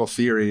political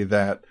theory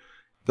that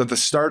the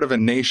start of a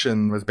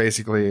nation was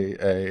basically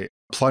a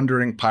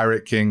plundering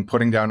pirate king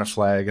putting down a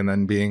flag and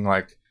then being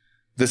like,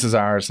 this is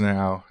ours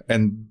now.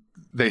 And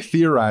they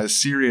theorized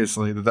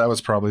seriously that was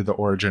probably the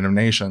origin of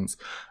nations.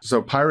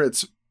 So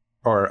pirates,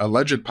 or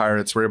alleged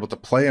pirates, were able to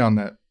play on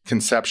that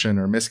conception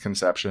or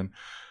misconception.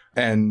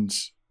 And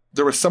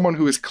there was someone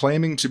who was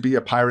claiming to be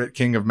a pirate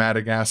king of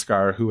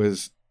Madagascar who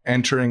was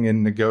entering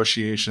in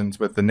negotiations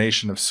with the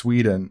nation of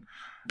Sweden,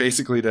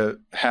 basically to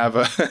have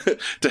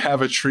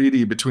a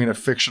treaty between a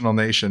fictional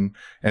nation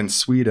and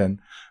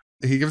Sweden.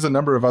 He gives a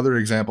number of other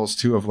examples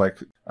too of like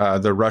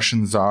the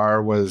Russian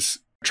Tsar was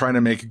trying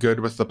to make good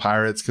with the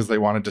pirates because they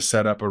wanted to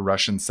set up a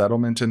Russian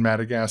settlement in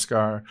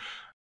Madagascar.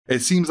 It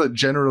seems that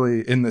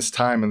generally in this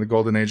time, in the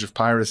golden age of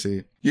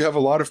piracy, you have a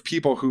lot of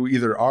people who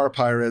either are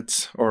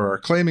pirates or are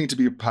claiming to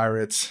be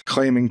pirates,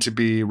 claiming to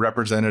be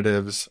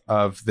representatives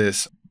of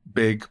this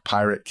big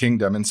pirate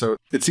kingdom. And so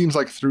it seems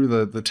like through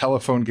the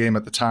telephone game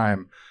at the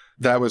time,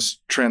 that was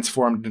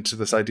transformed into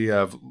this idea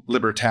of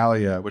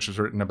libertalia, which was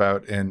written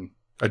about in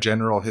A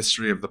General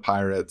History of the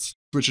Pirates,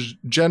 which is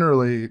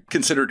generally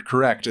considered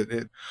correct.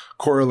 It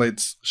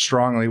correlates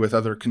strongly with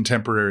other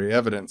contemporary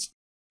evidence.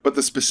 But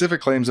the specific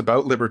claims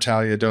about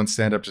libertalia don't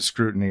stand up to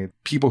scrutiny.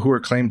 People who are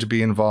claimed to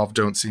be involved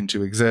don't seem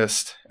to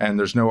exist, and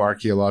there's no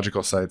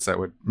archaeological sites that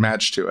would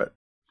match to it.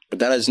 But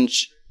that isn't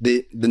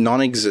the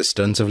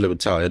non-existence of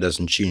libertalia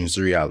doesn't change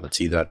the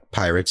reality that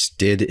pirates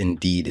did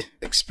indeed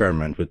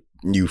experiment with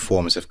new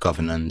forms of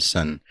governance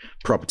and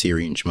property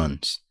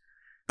arrangements.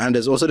 And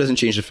it also doesn't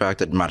change the fact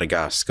that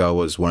Madagascar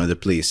was one of the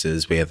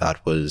places where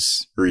that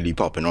was really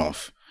popping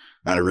off,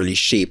 and it really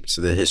shaped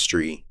the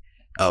history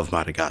of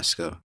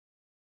Madagascar.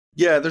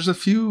 Yeah, there's a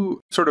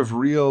few sort of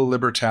real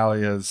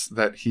libertalias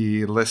that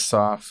he lists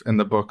off in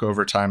the book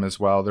over time as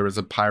well. There was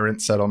a pirate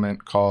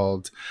settlement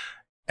called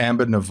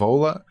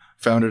Ambanivola,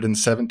 founded in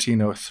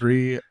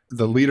 1703.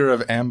 The leader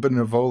of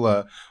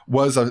Ambanivola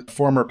was a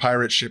former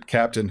pirate ship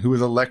captain who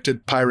was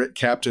elected pirate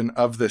captain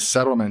of this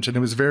settlement. And it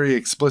was very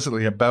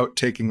explicitly about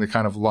taking the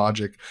kind of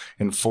logic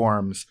and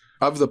forms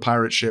of the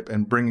pirate ship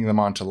and bringing them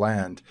onto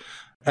land.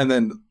 And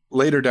then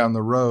later down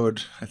the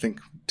road, I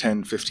think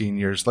 10, 15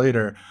 years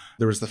later,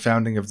 there was the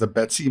founding of the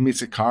Betsi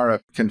Mitsikara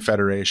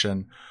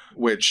Confederation,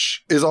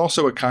 which is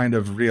also a kind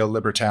of real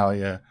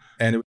libertalia.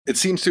 And it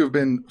seems to have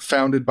been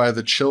founded by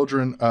the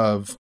children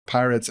of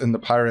pirates and the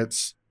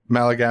pirates'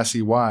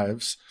 Malagasy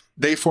wives.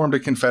 They formed a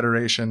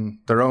confederation,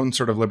 their own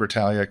sort of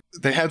libertalia.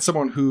 They had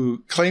someone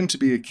who claimed to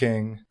be a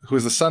king, who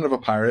was the son of a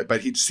pirate,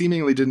 but he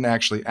seemingly didn't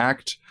actually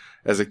act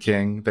as a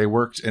king. They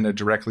worked in a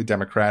directly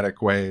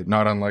democratic way,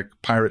 not unlike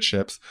pirate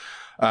ships.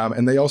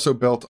 And they also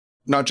built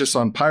not just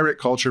on pirate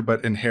culture,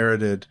 but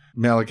inherited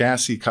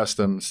Malagasy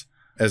customs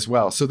as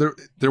well. So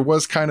there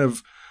was kind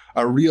of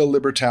a real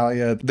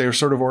libertalia. They were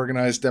sort of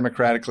organized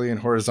democratically and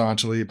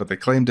horizontally, but they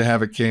claimed to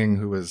have a king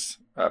who was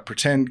a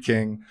pretend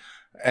king.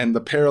 And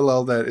the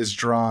parallel that is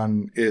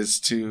drawn is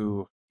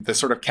to the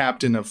sort of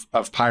captain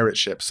of pirate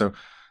ships. So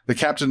the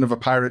captain of a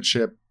pirate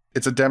ship,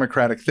 it's a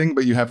democratic thing,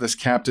 but you have this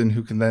captain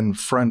who can then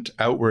front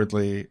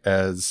outwardly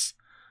as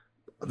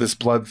this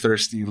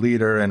bloodthirsty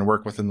leader and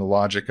work within the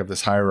logic of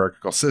this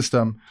hierarchical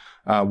system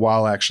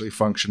while actually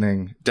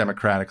functioning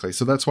democratically.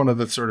 So that's one of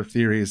the sort of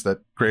theories that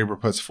Greaber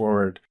puts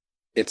forward.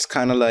 It's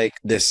kind of like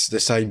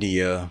this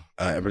idea,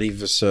 I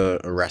believe it's a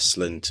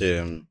wrestling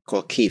term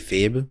called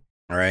kayfabe,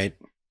 right?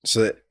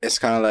 So it's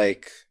kind of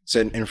like, so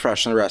in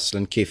professional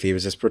wrestling, kayfabe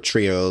is this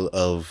portrayal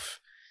of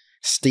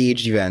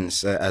staged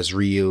events as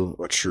real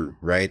or true,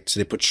 right? So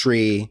they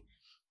portray,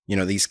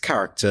 these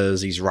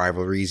characters, these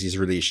rivalries, these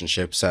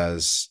relationships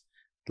as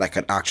like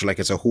an actual, like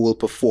it's a whole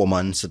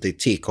performance that they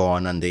take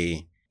on, and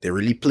they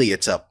really play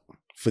it up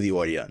for the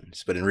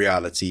audience. But in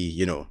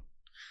reality,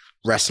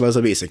 wrestlers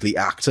are basically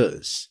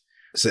actors.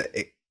 So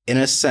in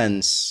a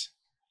sense,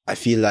 I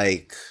feel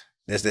like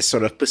there's this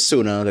sort of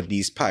persona that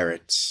these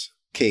pirates,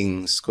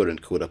 kings, quote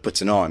unquote, are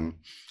putting on.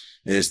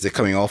 Is they're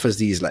coming off as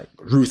these like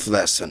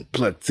ruthless and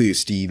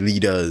bloodthirsty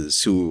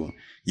leaders who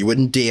you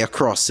wouldn't dare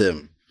cross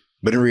him.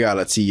 But in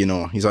reality,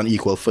 he's on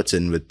equal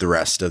footing with the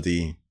rest of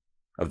the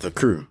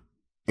crew.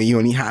 And he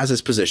only has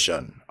his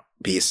position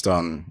based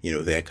on,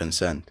 their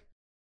consent.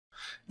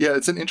 Yeah,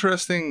 it's an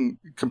interesting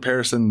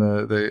comparison,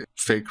 the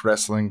fake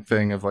wrestling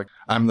thing of like,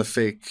 I'm the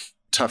fake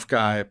tough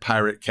guy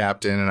pirate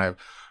captain and I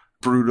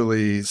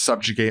brutally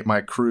subjugate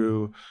my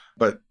crew,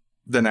 but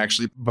then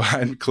actually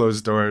behind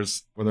closed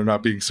doors, when they're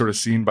not being sort of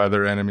seen by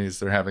their enemies,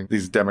 they're having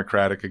these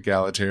democratic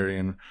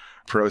egalitarian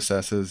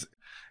processes.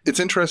 It's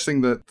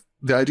interesting that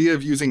the idea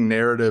of using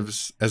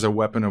narratives as a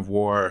weapon of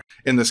war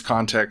in this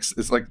context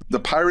is like the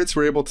pirates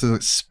were able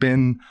to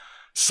spin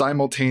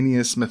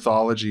simultaneous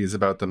mythologies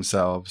about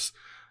themselves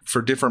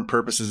for different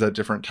purposes at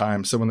different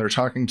times. So when they're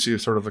talking to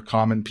sort of the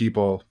common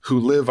people who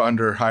live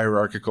under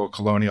hierarchical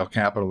colonial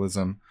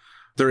capitalism,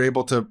 they're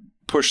able to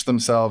push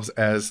themselves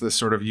as this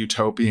sort of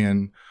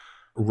utopian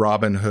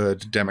Robin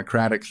Hood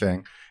democratic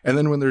thing. And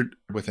then when they're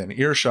within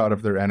earshot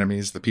of their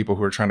enemies, the people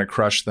who are trying to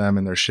crush them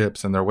and their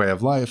ships and their way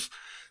of life,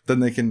 then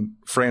they can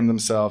frame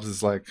themselves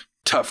as like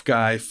tough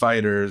guy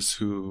fighters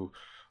who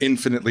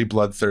infinitely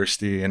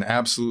bloodthirsty and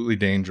absolutely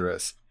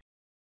dangerous.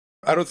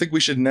 I don't think we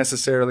should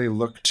necessarily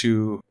look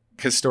to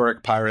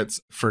historic pirates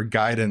for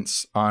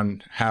guidance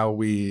on how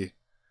we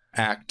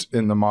act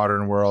in the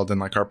modern world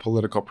and like our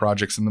political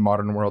projects in the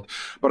modern world.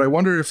 But I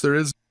wonder if there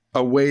is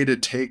a way to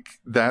take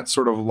that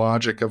sort of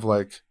logic of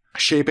like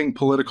shaping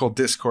political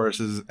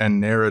discourses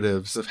and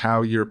narratives of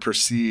how you're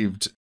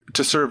perceived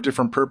to serve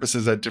different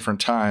purposes at different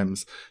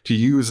times, to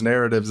use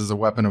narratives as a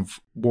weapon of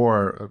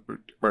war,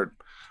 or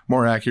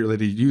more accurately,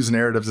 to use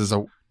narratives as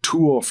a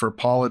tool for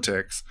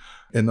politics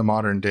in the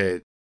modern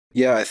day.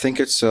 Yeah, I think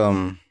it's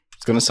going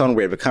to sound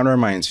weird, but it kind of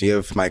reminds me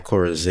of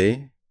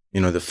mycorrhizae,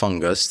 the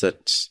fungus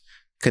that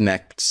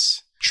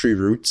connects tree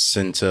roots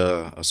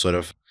into a sort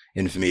of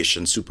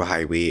information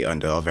superhighway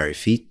under our very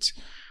feet.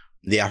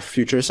 The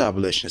Afrofuturist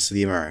abolitionists of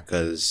the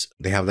Americas,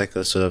 they have like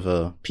a sort of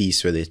a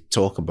piece where they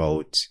talk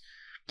about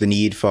the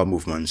need for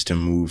movements to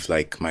move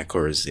like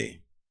mycorrhizae.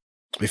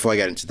 Before I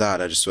get into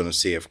that, I just want to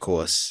say, of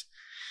course,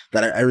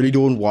 that I really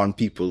don't want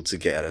people to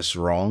get us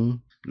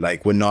wrong.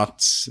 Like, we're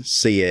not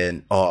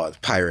saying, the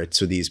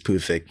pirates were these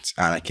perfect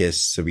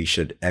anarchists that we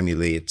should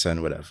emulate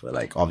and whatever.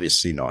 Like,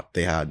 obviously not.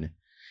 They had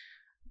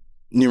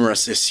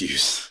numerous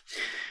issues.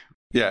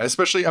 Yeah,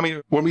 especially,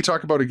 when we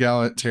talk about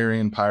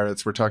egalitarian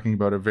pirates, we're talking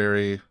about a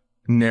very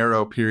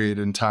narrow period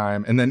in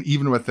time. And then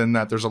even within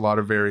that, there's a lot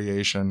of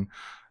variation.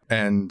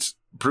 And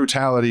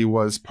brutality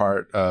was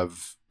part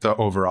of the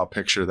overall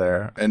picture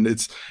there. And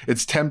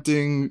it's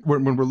tempting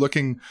when we're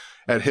looking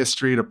at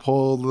history to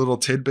pull little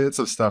tidbits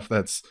of stuff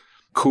that's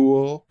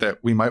cool that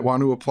we might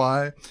want to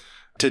apply,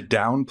 to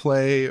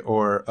downplay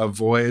or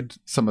avoid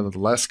some of the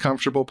less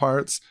comfortable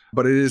parts.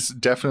 But it is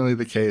definitely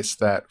the case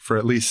that for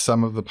at least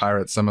some of the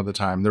pirates, some of the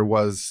time, there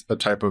was a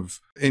type of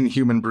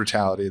inhuman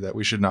brutality that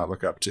we should not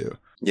look up to.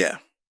 Yeah.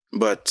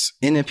 But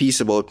in a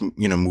piece about,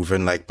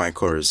 moving like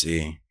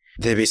mycorrhizae,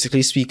 they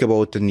basically speak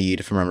about the need,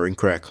 if I'm remembering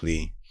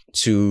correctly,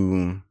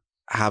 to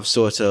have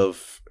sort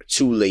of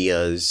two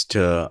layers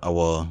to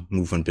our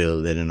movement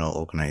building in our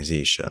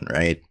organization,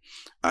 right?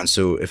 And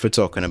so if we're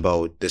talking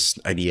about this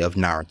idea of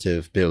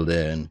narrative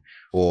building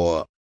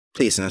or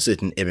placing a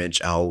certain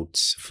image out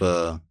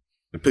for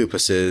the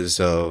purposes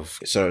of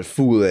sort of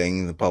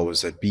fooling the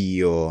powers that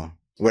be, or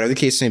whatever the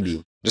case may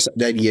be. Just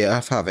the idea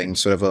of having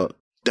sort of a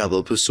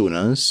double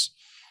personas.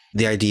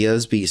 The idea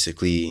is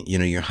basically,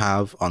 you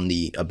have on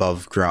the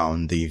above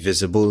ground, the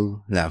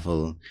visible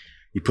level,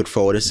 you put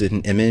forward a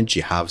certain image,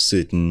 you have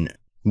certain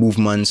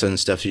movements and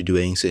stuff you're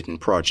doing, certain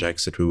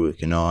projects that we're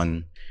working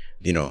on,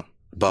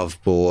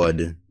 above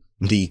board,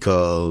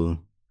 legal,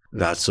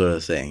 that sort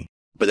of thing.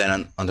 But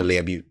then on the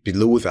layer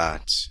below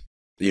that,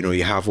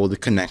 you have all the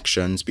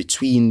connections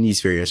between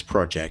these various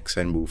projects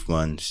and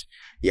movements.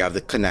 You have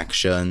the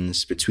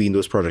connections between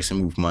those projects and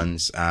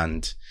movements,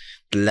 and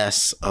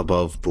less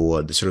above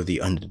board, the sort of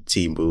the under the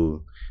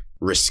table,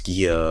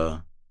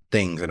 riskier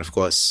things. And of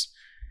course,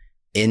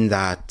 in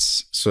that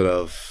sort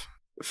of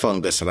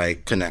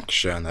fungus-like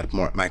connection, that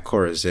more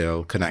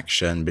mycorrhizal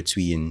connection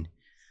between,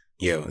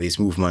 these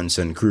movements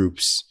and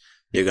groups,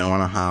 you're going to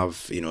want to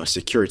have, a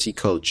security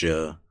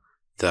culture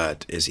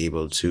that is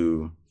able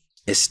to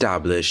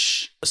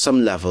establish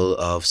some level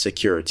of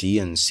security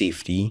and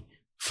safety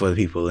for the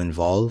people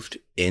involved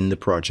in the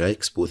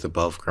projects, both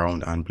above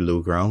ground and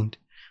below ground.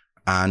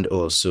 And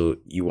also,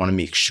 you want to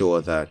make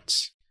sure that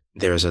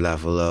there's a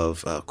level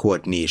of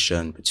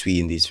coordination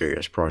between these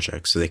various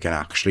projects so they can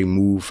actually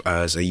move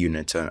as a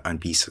unit and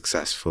be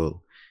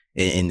successful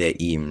in their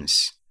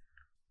aims.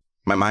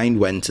 My mind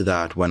went to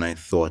that when I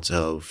thought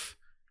of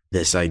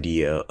this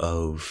idea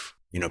of,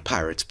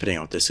 pirates putting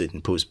out a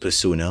certain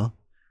persona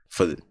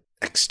for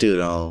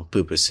external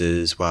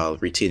purposes while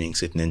retaining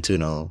certain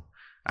internal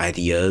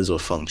ideas or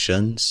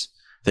functions.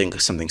 I think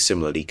something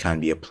similarly can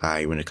be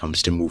applied when it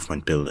comes to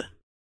movement building.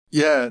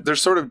 Yeah,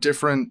 there's sort of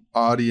different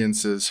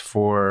audiences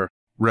for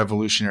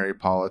revolutionary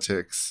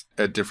politics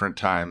at different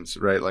times,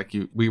 right? Like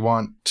we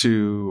want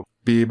to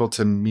be able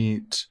to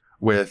meet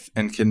with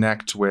and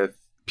connect with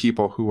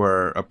people who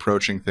are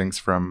approaching things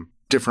from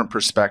different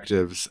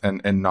perspectives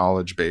and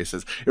knowledge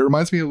bases. It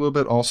reminds me a little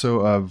bit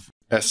also of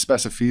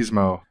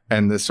Especificismo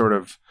and this sort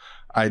of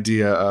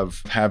idea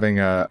of having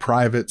a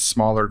private,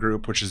 smaller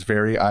group, which is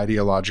very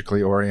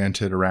ideologically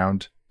oriented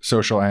around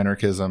social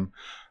anarchism.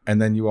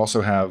 And then you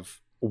also have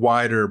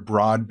wider,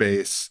 broad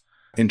base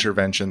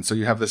intervention. So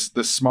you have this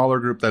smaller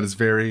group that is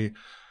very,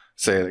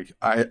 say, like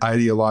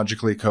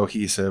ideologically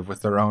cohesive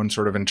with their own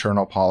sort of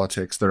internal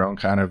politics, their own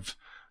kind of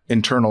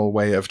internal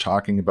way of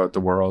talking about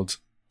the world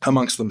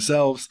amongst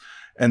themselves.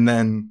 And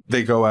then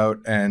they go out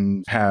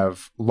and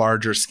have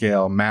larger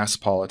scale mass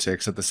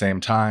politics at the same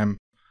time.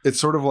 It's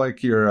sort of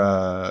like they're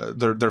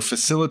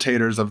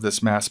facilitators of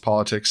this mass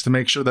politics to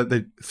make sure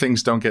that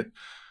things don't get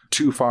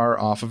too far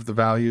off of the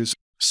values.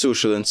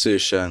 Social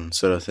insertion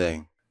sort of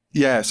thing.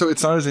 Yeah, so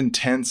it's not as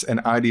intense and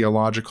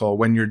ideological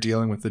when you're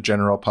dealing with the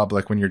general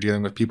public, when you're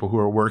dealing with people who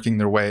are working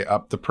their way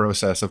up the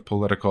process of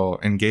political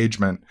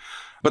engagement.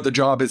 But the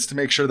job is to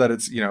make sure that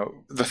it's,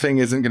 the thing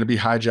isn't going to be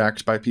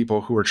hijacked by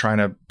people who are trying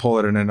to pull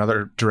it in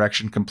another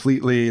direction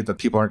completely, that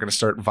people aren't going to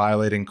start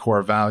violating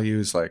core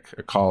values like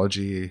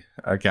ecology,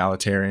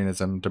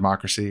 egalitarianism,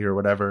 democracy, or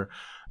whatever.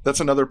 That's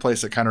another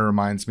place that kind of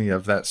reminds me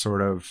of that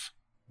sort of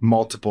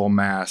multiple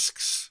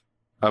masks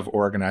of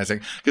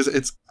organizing, because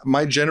it's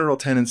my general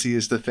tendency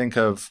is to think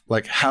of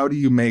like, how do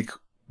you make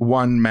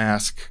one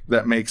mask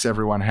that makes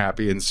everyone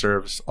happy and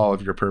serves all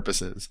of your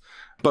purposes?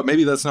 But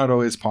maybe that's not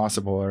always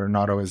possible or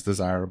not always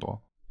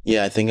desirable.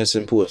 Yeah, I think it's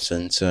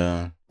important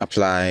to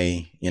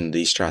apply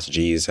these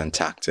strategies and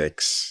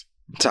tactics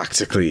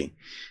tactically.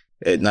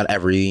 Not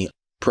every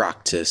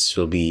practice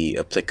will be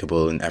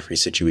applicable in every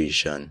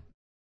situation.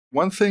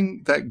 One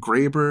thing that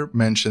Greaber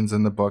mentions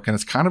in the book, and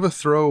it's kind of a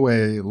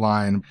throwaway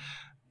line,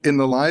 in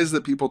the lies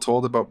that people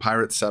told about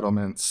pirate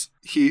settlements,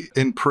 he,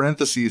 in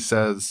parentheses,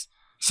 says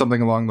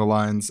something along the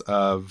lines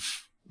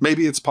of,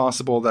 maybe it's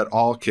possible that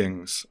all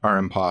kings are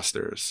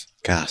imposters.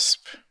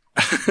 Gasp.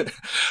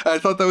 I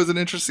thought that was an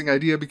interesting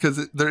idea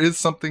because there is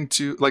something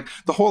to, like,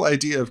 the whole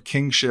idea of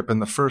kingship in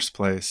the first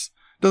place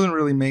doesn't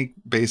really make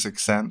basic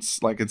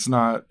sense. Like, it's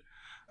not,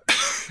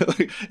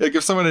 like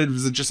if someone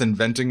was just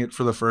inventing it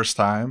for the first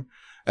time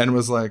and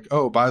was like,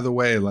 oh, by the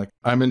way, like,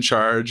 I'm in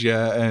charge,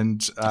 yeah,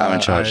 and I'm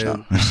in charge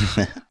now.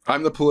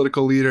 I'm the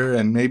political leader,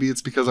 and maybe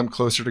it's because I'm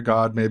closer to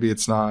God, maybe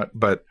it's not,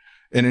 but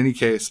in any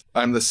case,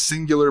 I'm the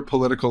singular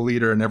political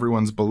leader and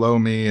everyone's below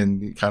me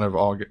and kind of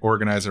all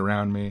organize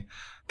around me.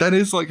 That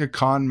is like a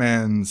con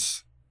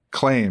man's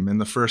claim in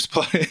the first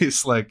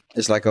place. Like,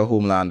 it's like a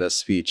Homelander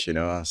speech,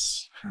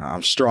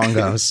 I'm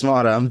stronger, I'm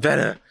smarter, I'm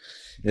better.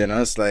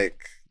 It's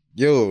like,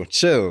 yo,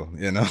 chill,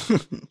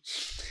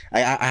 I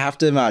have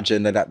to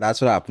imagine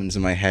that's what happens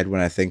in my head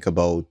when I think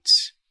about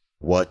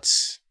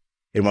what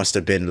it must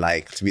have been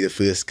like to be the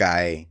first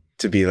guy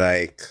to be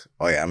like,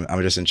 oh yeah,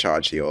 I'm just in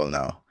charge of you all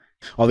now.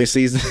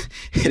 Obviously, it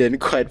didn't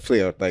quite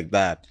play out like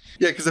that.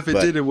 Yeah, because if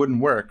it did, it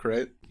wouldn't work,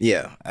 right?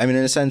 Yeah. I mean,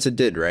 in a sense, it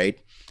did, right?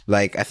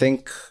 Like, I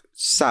think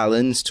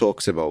Salins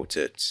talks about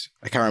it.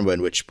 I can't remember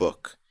in which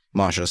book,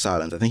 Marshall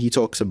Salins. I think he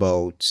talks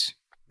about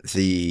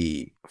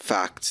the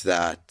fact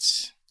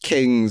that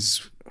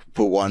kings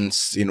were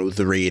once,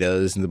 the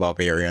raiders and the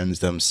barbarians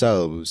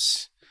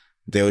themselves.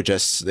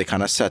 They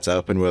kind of set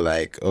up and were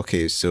like,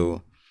 okay,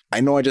 so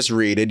I know I just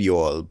raided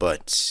y'all,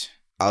 but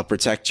I'll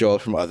protect y'all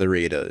from other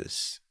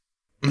raiders.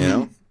 You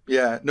know?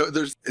 Yeah, no,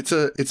 it's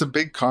a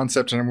big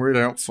concept, and I'm worried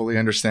I don't fully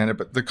understand it,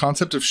 but the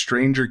concept of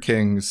stranger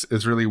kings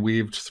is really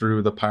weaved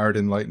through the Pirate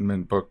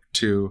Enlightenment book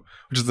too,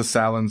 which is the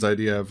Salon's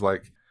idea of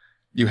like,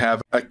 you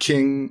have a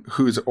king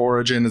whose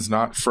origin is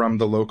not from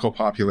the local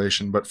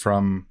population, but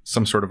from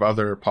some sort of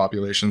other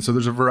population. So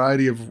there's a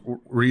variety of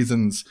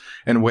reasons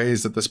and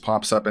ways that this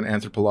pops up in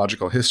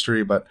anthropological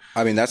history, but...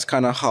 I mean, that's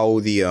kind of how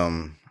the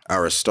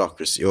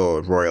aristocracy,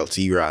 or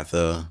royalty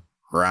rather,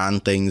 ran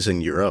things in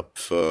Europe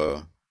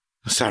for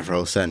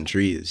several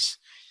centuries.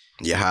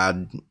 You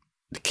had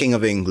the King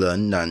of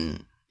England,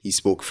 and he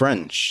spoke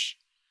French.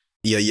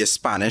 Your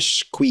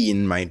Spanish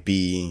queen might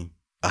be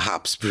a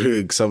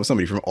Habsburg,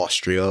 somebody from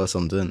Austria or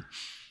something.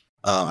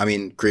 I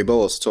mean, Greaber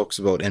also talks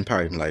about in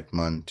Pirate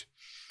Enlightenment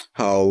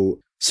how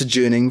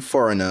sojourning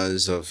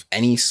foreigners of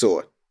any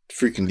sort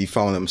frequently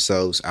found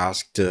themselves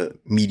asked to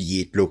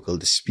mediate local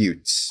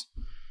disputes.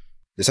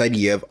 This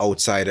idea of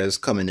outsiders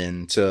coming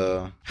in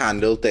to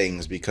handle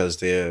things because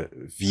they're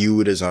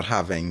viewed as not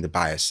having the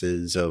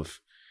biases of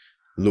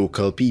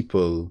local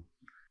people.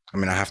 I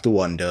mean, I have to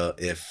wonder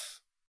if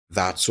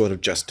that sort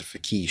of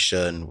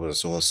justification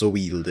was also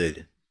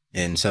wielded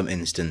in some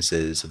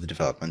instances of the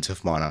development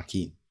of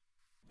monarchy.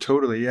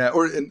 Totally, yeah.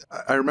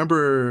 I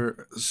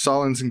remember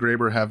Solons and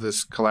Greaber have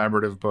this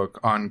collaborative book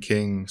on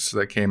kings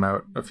that came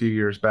out a few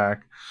years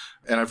back,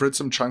 and I've read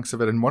some chunks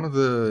of it, and one of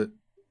the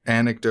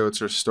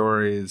anecdotes or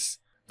stories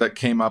that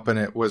came up in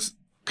it was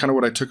kind of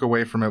what I took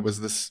away from it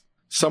was this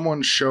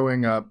someone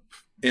showing up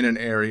in an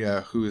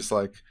area who's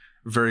like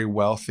very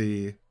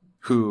wealthy,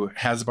 who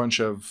has a bunch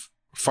of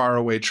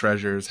faraway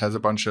treasures, has a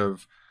bunch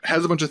of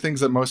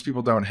things that most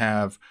people don't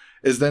have,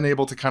 is then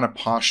able to kind of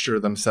posture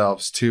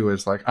themselves too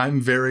as like,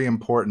 I'm very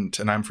important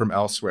and I'm from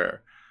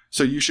elsewhere,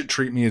 so you should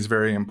treat me as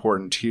very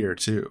important here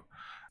too.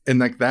 And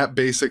like that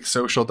basic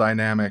social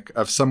dynamic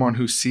of someone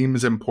who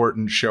seems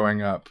important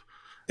showing up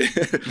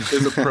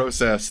is a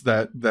process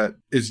that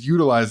is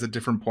utilized at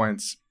different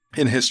points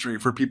in history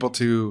for people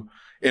to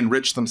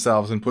enrich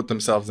themselves and put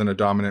themselves in a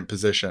dominant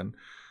position.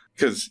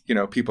 Because, you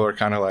know, people are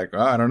kind of like,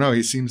 oh, I don't know,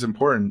 he seems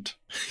important.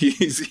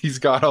 He's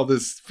got all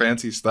this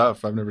fancy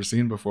stuff I've never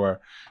seen before.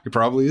 He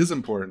probably is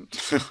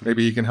important.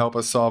 Maybe he can help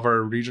us solve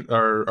our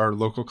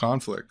local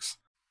conflicts.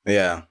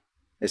 Yeah,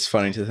 it's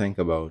funny to think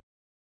about.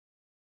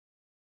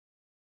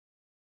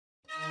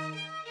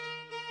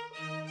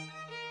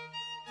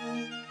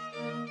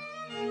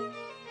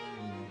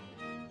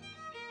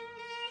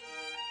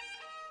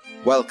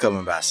 Welcome,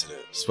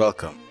 ambassadors.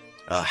 Welcome.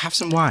 Have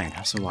some wine.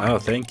 Oh,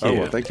 thank you. Oh,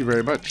 well, thank you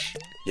very much.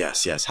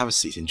 Yes. Have a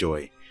seat.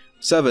 Enjoy.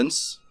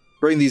 Servants,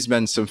 bring these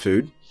men some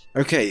food.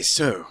 Okay,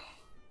 so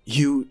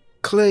you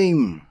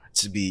claim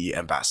to be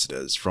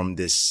ambassadors from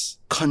this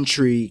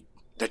country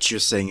that you're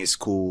saying is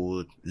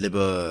called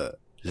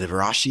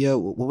Liberatia?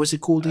 What was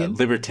it called again?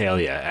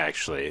 Libertalia,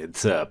 actually.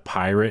 It's a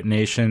pirate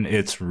nation.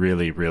 It's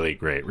really, really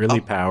great. Really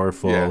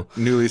powerful. Yeah,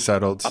 newly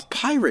settled. A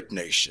pirate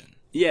nation?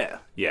 Yeah.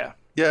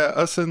 Yeah,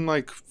 us and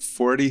like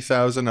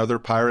 40,000 other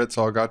pirates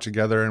all got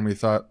together and we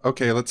thought,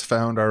 okay, let's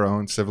found our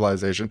own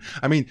civilization.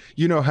 I mean,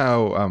 you know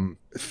how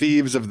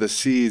thieves of the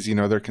seas, you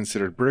know, they're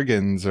considered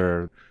brigands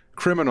or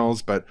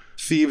criminals, but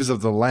thieves of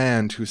the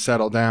land who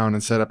settle down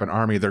and set up an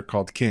army, they're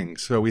called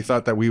kings. So we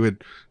thought that we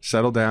would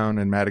settle down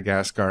in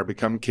Madagascar,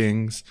 become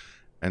kings,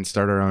 and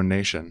start our own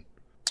nation.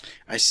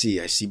 I see.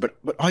 But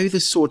are you the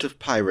sort of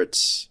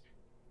pirates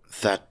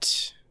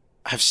that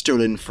have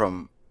stolen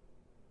from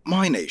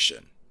my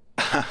nation?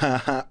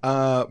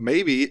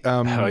 Maybe.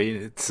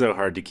 It's so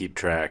hard to keep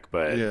track,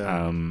 but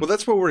yeah. Well,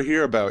 that's what we're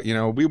here about. You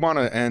know, we want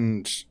to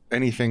end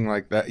anything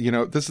like that. You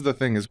know, this is the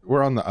thing is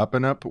we're on the up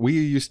and up. We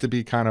used to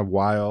be kind of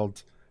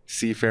wild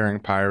seafaring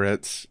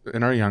pirates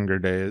in our younger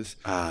days.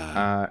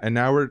 And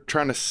now we're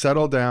trying to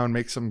settle down,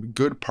 make some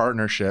good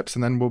partnerships.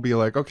 And then we'll be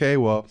like, okay,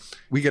 well,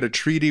 we get a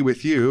treaty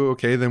with you.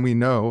 Okay, then we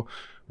know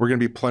we're going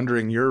to be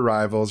plundering your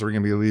rivals. We're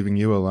going to be leaving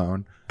you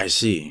alone. I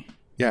see.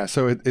 Yeah,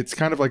 so it's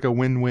kind of like a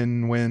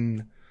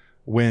win-win-win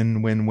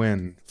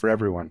for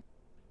everyone.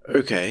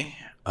 Okay.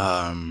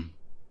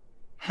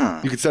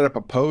 You could set up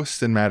a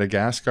post in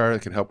Madagascar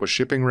that could help with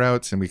shipping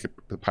routes, and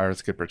the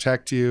pirates could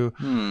protect you.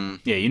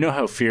 Yeah, you know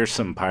how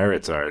fearsome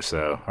pirates are,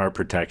 so our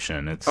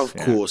protection. Of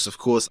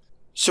course.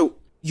 So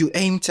you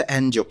aim to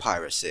end your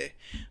piracy.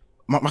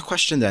 My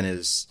question then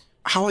is,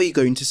 how are you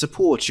going to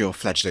support your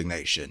fledgling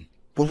nation?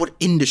 What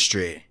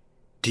industry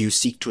do you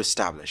seek to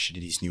establish in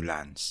these new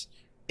lands?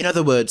 In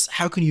other words,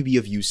 how can you be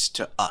of use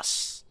to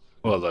us?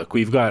 Well, look,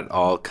 we've got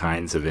all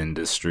kinds of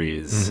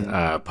industries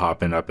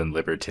popping up in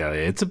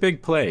Libertalia. It's a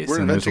big place,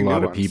 and there's a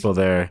lot of people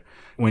there.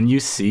 When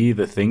you see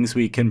the things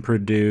we can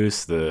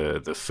produce,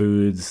 the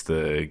foods,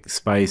 the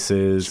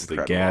spices, the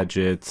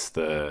gadgets,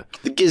 the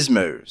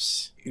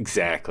gizmos.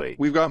 Exactly.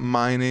 We've got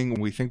mining.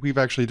 We think we've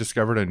actually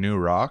discovered a new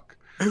rock.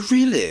 Oh,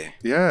 really?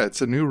 Yeah,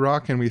 it's a new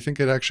rock, and we think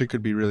it actually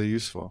could be really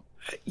useful.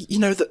 You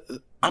know,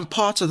 I'm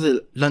part of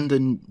the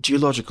London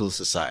Geological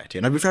Society,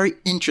 and I'd be very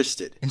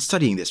interested in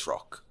studying this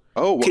rock.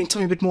 Oh, Can you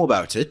tell me a bit more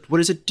about it? What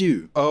does it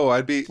do?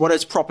 What are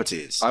its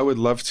properties? I would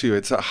love to.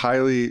 It's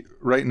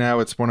right now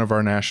it's one of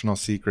our national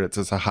secrets.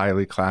 It's a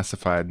highly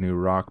classified new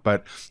rock.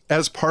 But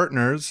as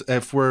partners,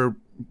 if we're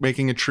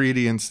making a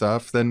treaty and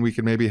stuff, then we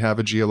could maybe have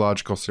a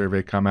geological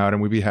survey come out,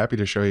 and we'd be happy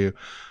to show you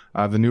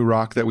the new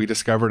rock that we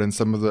discovered and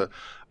some of the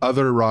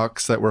other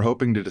rocks that we're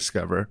hoping to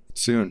discover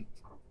soon.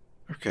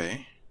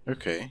 Okay.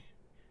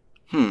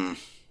 I'm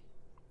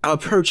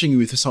approaching you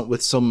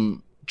with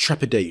some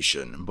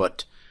trepidation,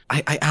 but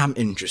I am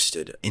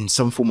interested in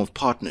some form of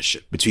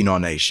partnership between our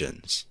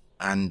nations.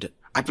 And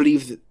I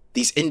believe that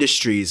these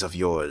industries of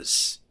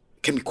yours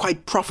can be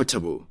quite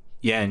profitable.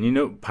 Yeah,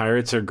 and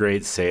pirates are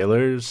great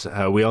sailors.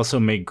 We also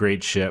make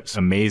great ships,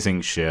 amazing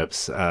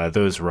ships.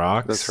 Those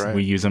rocks, that's right.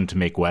 We use them to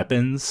make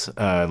weapons,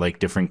 like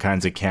different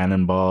kinds of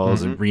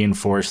cannonballs, and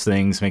reinforce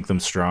things, make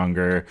them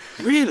stronger.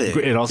 Really?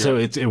 It also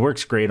it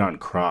works great on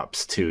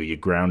crops too. You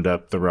ground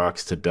up the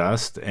rocks to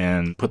dust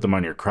and put them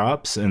on your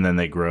crops, and then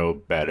they grow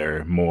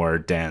better, more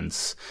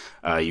dense.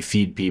 You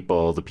feed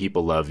people, the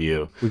people love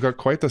you. We've got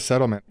quite the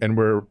settlement, and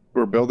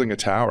we're building a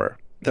tower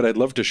that I'd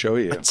love to show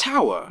you. A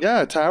tower?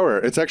 Yeah, a tower.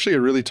 It's actually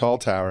a really tall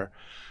tower,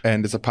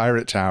 and it's a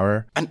pirate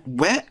tower. And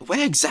where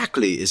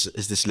exactly is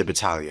this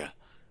Libertalia?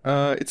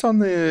 It's on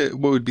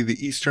what would be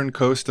the eastern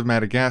coast of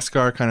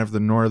Madagascar, kind of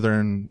the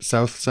northern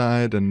south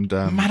side, and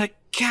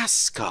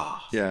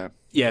Madagascar. Yeah.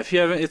 Yeah, if you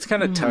haven't, it's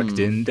kind of tucked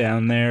in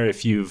down there.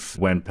 If you've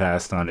went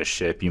past on a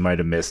ship, you might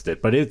have missed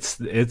it, but it's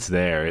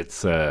there.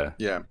 It's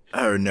yeah.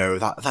 Oh no,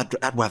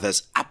 that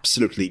weather's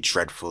absolutely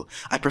dreadful.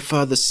 I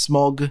prefer the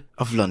smog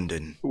of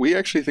London. We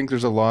actually think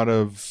there's a lot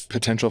of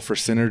potential for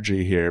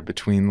synergy here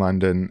between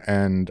London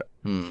and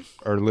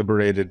our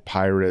liberated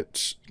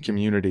pirate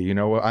community.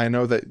 I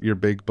know that you're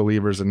big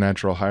believers in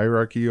natural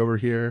hierarchy over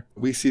here.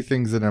 We see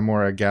things in a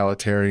more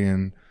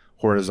egalitarian,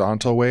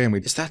 horizontal way, and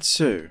Is that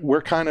so?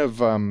 we're kind of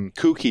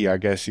kooky, I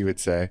guess you would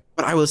say.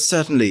 But I will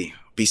certainly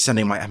be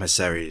sending my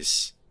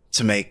emissaries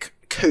to make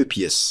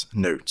copious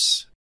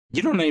notes.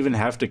 You don't even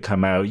have to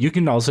come out. You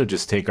can also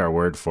just take our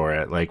word for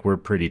it. Like, we're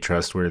pretty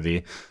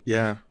trustworthy.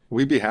 Yeah,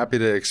 we'd be happy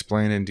to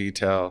explain in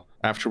detail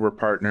after we're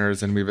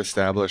partners and we've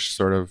established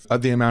sort of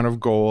the amount of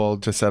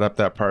gold to set up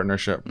that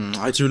partnership.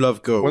 I do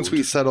love gold. Once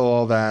we settle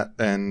all that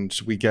and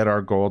we get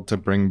our gold to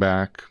bring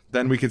back,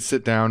 then we could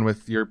sit down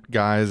with your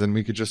guys and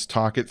we could just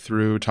talk it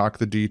through, talk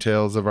the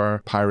details of our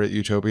pirate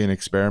utopian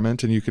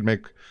experiment, and you could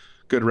make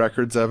good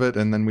records of it,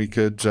 and then we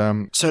could...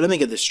 So let me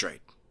get this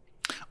straight.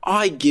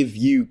 I give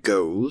you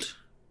gold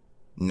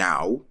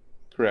now.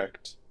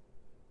 Correct.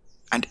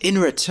 And in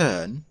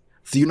return,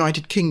 the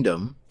United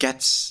Kingdom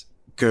gets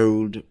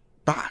gold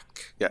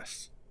back.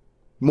 Yes.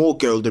 More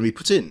gold than we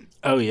put in.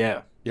 Oh,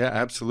 yeah. Yeah,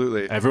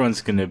 absolutely.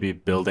 Everyone's going to be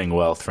building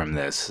wealth from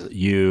this.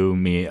 You,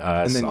 me,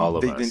 us, all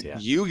of us. Yeah.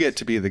 You get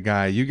to be the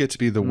guy. You get to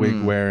be the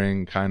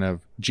wig-wearing kind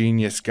of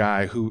genius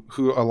guy who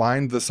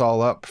aligned this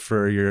all up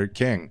for your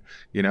king,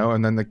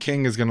 And then the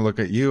king is going to look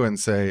at you and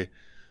say,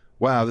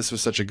 wow, this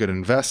was such a good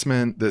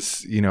investment.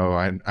 This,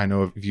 I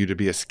know of you to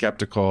be a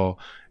skeptical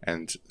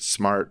and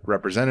smart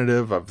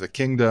representative of the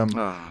kingdom.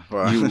 Oh,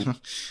 well,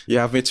 you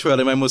have me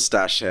twirling my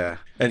mustache here.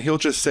 And he'll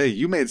just say,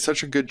 you made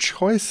such a good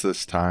choice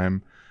this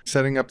time,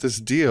 setting up this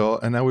deal,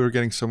 and now we were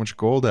getting so much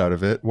gold out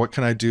of it. What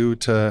can I do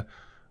to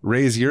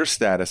raise your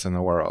status in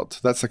the world?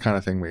 That's the kind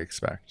of thing we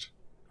expect.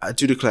 I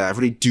do declare, I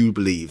really do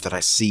believe that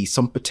I see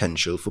some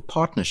potential for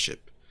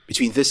partnership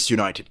between this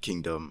United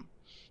Kingdom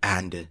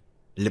and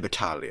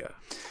Libertalia.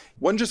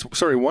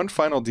 One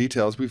final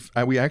detail is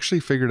we actually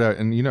figured out,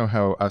 and you know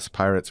how us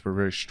pirates were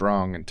very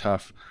strong and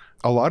tough.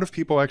 A lot of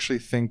people actually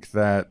think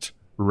that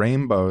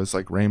rainbows,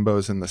 like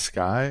rainbows in the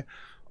sky,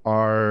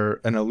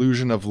 are an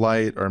illusion of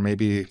light or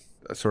maybe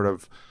a sort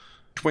of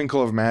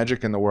twinkle of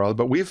magic in the world.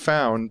 But we've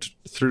found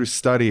through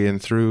study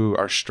and through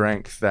our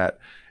strength that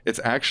it's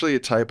actually a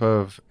type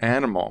of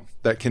animal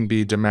that can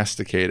be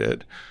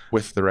domesticated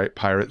with the right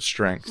pirate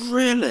strength.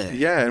 Really?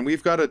 Yeah, and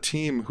we've got a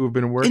team who've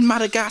been working... In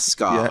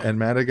Madagascar? Yeah, in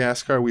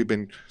Madagascar, we've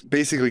been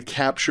basically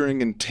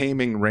capturing and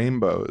taming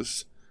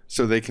rainbows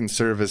so they can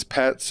serve as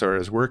pets or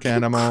as work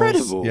animals.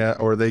 Incredible. Yeah,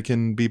 or they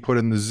can be put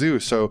in the zoo.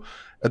 So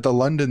at the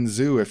London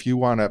Zoo, if you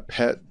want a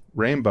pet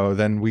rainbow,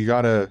 then we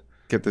got to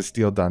get this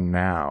deal done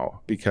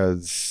now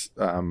because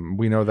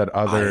we know that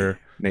other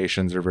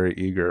nations are very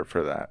eager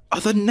for that.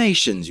 Other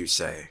nations, you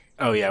say?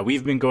 Oh, yeah.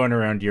 We've been going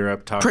around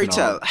Europe talking. Pray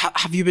tell,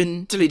 have you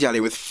been dilly-dally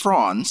with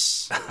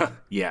France?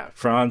 Yeah,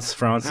 France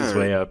is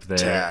way up there.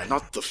 Dear,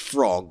 not the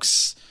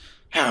frogs.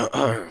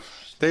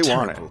 They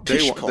want it.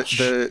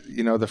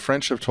 The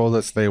French have told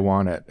us they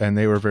want it, and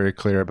they were very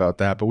clear about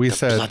that. But we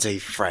said, bloody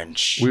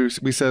French.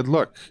 We said,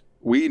 look,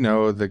 we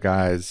know the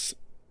guys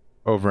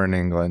over in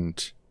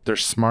England. They're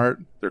smart.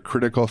 They're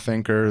critical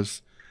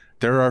thinkers.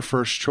 They're our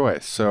first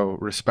choice. So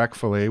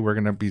respectfully, we're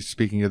going to be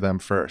speaking to them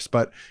first.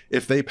 But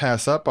if they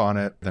pass up on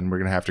it, then we're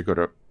going to have to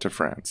go to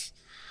France.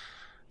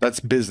 That's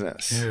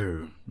business.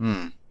 Oh.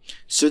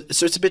 So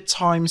it's a bit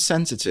time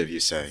sensitive, you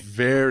say?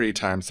 Very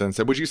time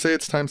sensitive. Would you say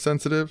it's time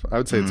sensitive? I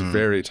would say it's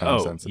very time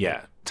sensitive.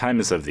 Yeah. time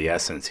is of the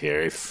essence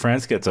here. If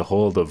France gets a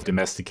hold of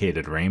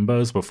domesticated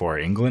rainbows before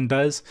England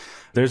does,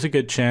 there's a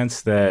good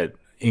chance that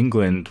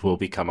England will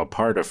become a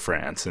part of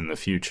France in the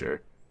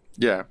future.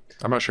 Yeah,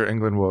 I'm not sure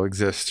England will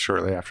exist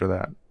shortly after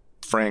that,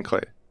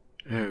 frankly.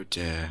 Oh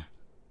dear.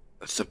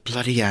 The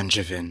bloody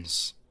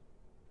Angevins.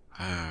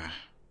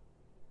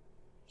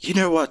 You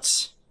know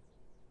what?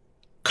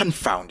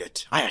 Confound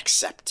it. I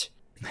accept.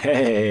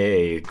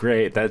 Hey,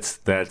 great.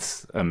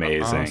 That's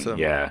amazing. Awesome.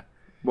 Yeah.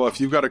 Well, if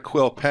you've got a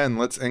quill pen,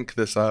 let's ink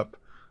this up.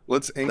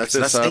 Let's ink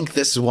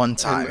this one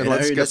time. And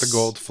let's get the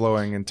gold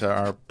flowing into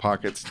our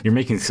pockets. You're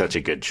making such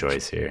a good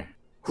choice here.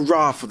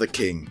 Hurrah for the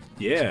king.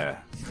 Yeah.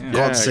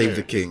 God save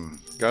the king.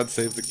 God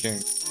save the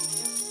king.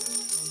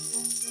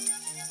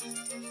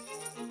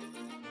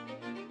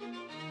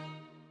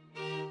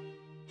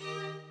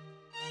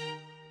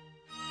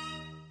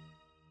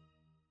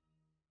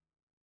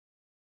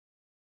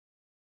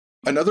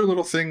 Another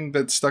little thing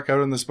that stuck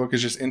out in this book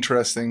is just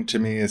interesting to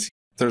me is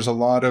there's a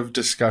lot of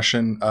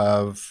discussion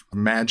of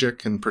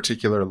magic, in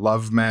particular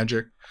love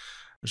magic,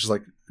 which is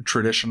like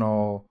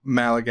traditional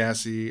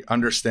Malagasy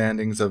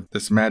understandings of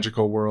this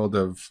magical world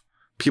of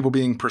people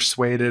being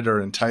persuaded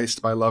or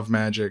enticed by love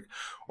magic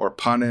or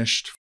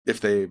punished if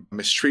they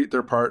mistreat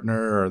their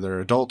partner or they're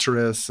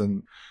adulterous.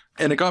 And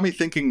it got me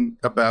thinking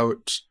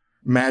about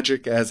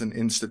magic as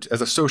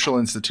as a social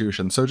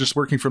institution. So just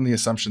working from the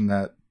assumption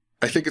that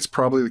I think it's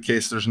probably the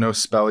case there's no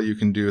spell you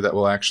can do that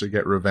will actually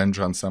get revenge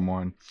on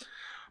someone.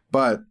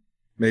 But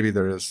maybe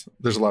there is.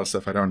 There's a lot of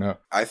stuff I don't know.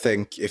 I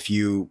think if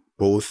you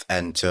both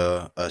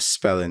enter a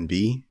spelling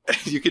bee,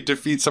 you could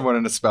defeat someone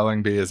in a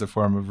spelling bee as a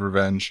form of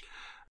revenge.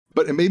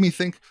 But it made me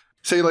think,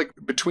 say like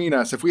between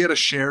us, if we had a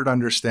shared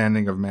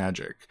understanding of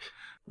magic,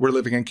 we're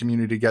living in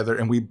community together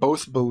and we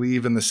both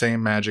believe in the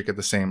same magic at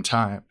the same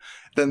time,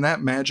 then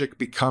that magic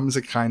becomes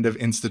a kind of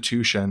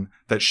institution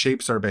that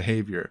shapes our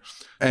behavior.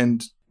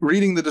 And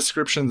reading the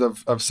descriptions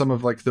of some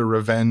of like the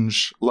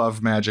revenge,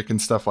 love magic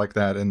and stuff like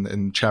that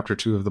in chapter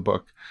 2 of the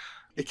book,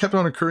 it kept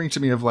on occurring to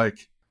me of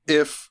like,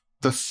 if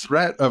the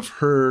threat of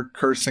her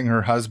cursing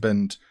her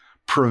husband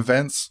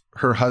prevents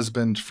her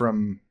husband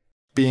from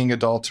being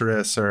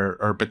adulterous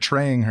or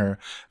betraying her.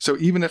 So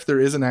even if there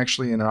isn't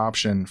actually an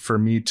option for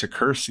me to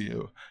curse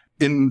you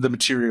in the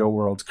material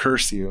world,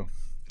 curse you,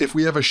 if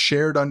we have a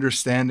shared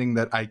understanding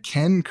that I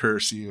can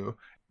curse you,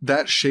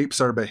 that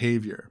shapes our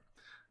behavior.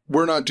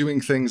 We're not doing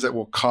things that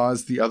will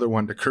cause the other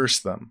one to curse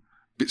them.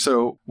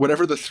 So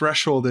whatever the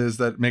threshold is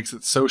that makes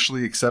it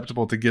socially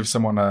acceptable to give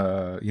someone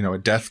a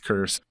death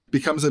curse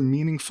becomes a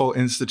meaningful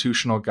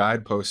institutional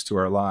guidepost to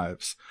our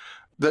lives.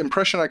 The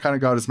impression I kind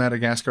of got is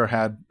Madagascar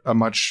had a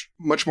much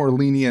more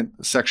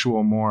lenient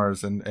sexual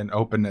mores and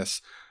openness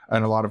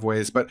in a lot of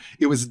ways, but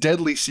it was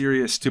deadly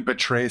serious to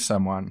betray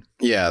someone.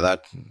 Yeah,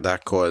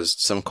 that caused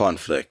some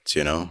conflict,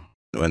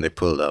 when they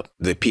pulled up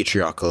the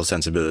patriarchal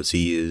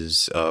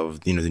sensibilities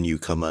of, the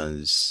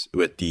newcomers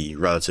with the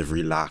relative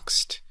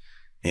relaxed,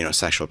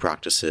 sexual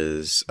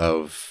practices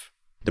of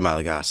the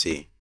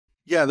Malagasy.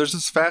 Yeah, there's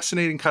this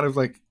fascinating kind of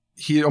like,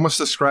 he almost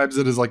describes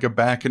it as like a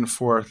back and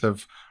forth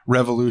of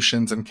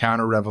revolutions and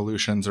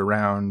counter-revolutions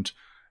around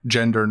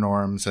gender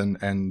norms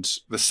and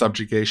the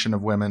subjugation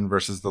of women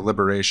versus the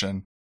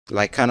liberation.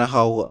 Like kind of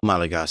how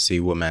Malagasy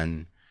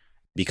women,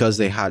 because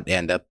they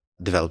end up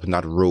developing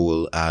that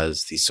role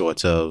as the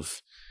sort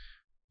of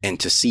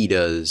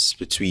interceders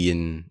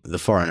between the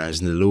foreigners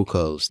and the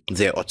locals,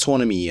 their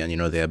autonomy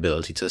and, their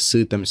ability to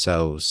assert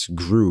themselves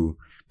grew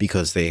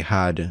because they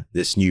had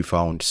this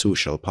newfound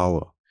social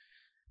power.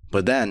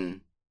 But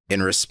then,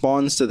 in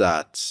response to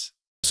that,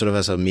 sort of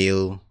as a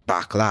male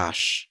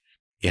backlash,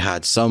 you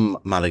had some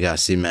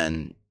Malagasy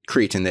men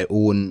creating their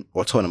own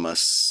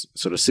autonomous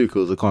sort of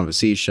circles of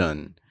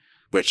conversation,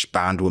 which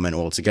banned women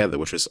altogether,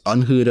 which was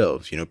unheard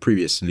of.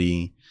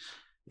 Previously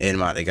in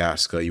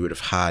Madagascar, you would have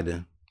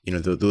had,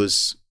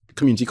 those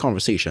community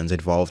conversations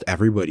involved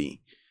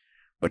everybody.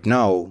 But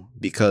now,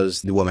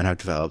 because the women have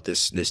developed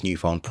this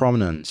newfound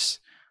prominence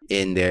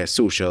in their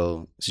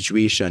social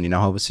situation, you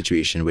now have a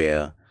situation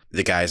where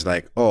the guy's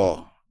like,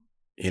 oh,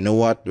 you know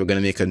what? We're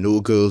going to make a no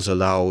girls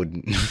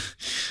allowed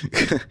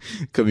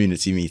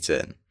community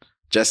meeting.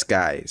 Just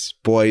guys,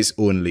 boys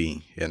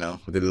only,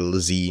 with a little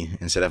Z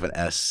instead of an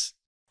S.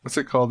 What's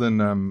it called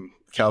in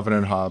Calvin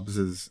and Hobbes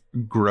is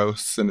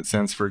gross, and it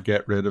stands for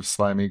get rid of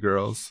slimy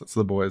girls. It's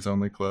the boys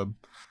only club.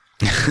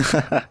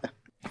 But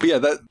yeah,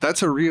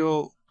 that's a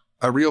real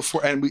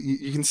and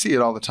you can see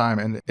it all the time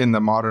and in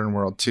the modern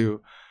world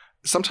too.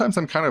 Sometimes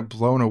I'm kind of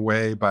blown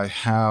away by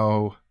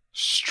how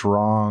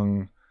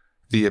strong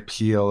the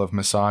appeal of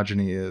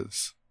misogyny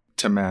is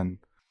to men.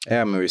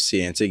 Yeah, we're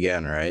seeing it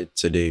again, right?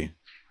 Today.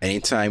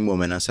 Anytime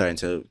women are starting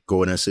to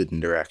go in a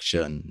certain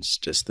direction, it's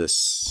just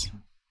this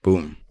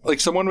boom. Like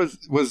someone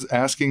was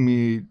asking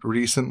me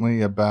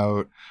recently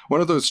about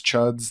one of those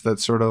chuds that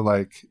sort of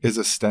like is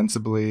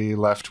ostensibly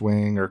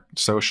left-wing or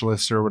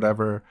socialist or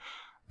whatever,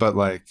 but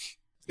like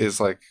is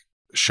like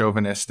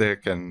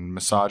chauvinistic and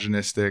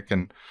misogynistic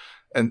and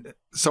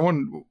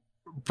someone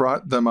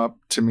brought them up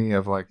to me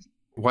of like,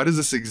 why does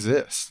this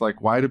exist?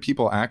 Like, why do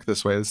people act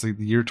this way? This is like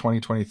the year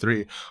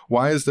 2023.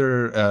 Why is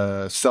there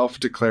a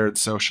self-declared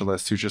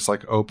socialist who's just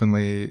like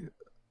openly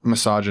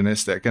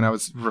misogynistic? And I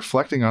was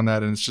reflecting on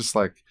that, and it's just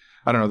like,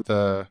 I don't know,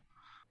 the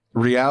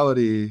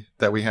reality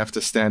that we have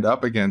to stand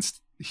up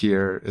against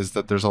here is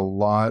that there's a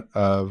lot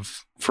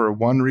of, for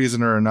one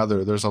reason or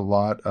another, there's a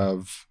lot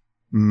of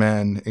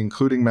men,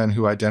 including men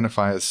who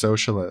identify as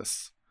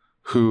socialists,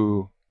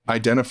 who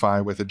identify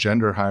with a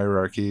gender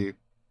hierarchy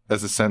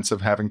as a sense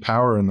of having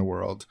power in the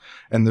world.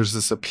 And there's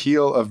this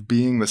appeal of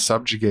being the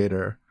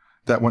subjugator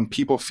that when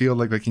people feel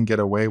like they can get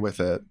away with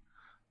it,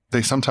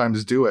 they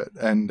sometimes do it.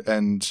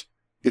 And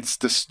it's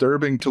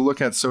disturbing to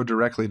look at so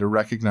directly, to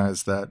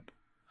recognize that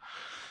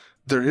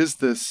there is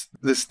this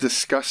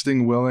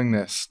disgusting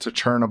willingness to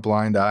turn a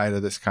blind eye to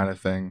this kind of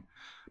thing,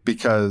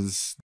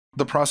 because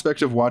the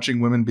prospect of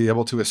watching women be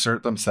able to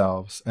assert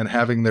themselves and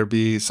having there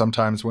be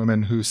sometimes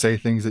women who say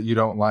things that you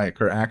don't like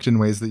or act in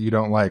ways that you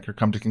don't like or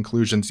come to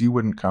conclusions you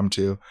wouldn't come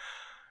to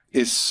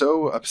is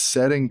so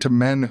upsetting to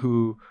men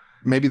who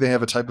maybe they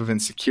have a type of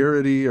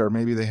insecurity, or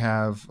maybe they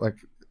have like,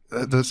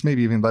 that's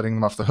maybe even letting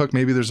them off the hook.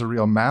 Maybe there's a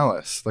real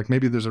malice, like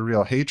maybe there's a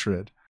real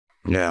hatred.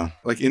 Yeah.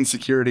 Like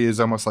insecurity is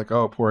almost like,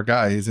 oh, poor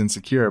guy, he's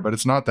insecure. But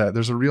it's not that.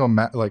 There's a real,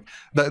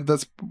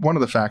 that's one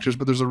of the factors,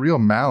 but there's a real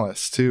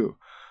malice too.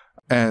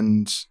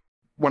 And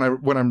when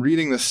I'm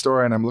reading this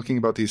story and I'm looking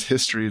about these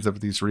histories of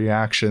these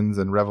reactions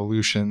and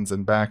revolutions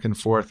and back and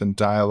forth and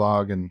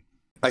dialogue, and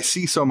I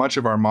see so much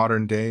of our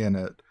modern day in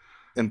it,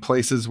 in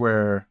places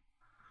where,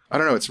 I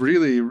don't know,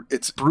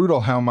 it's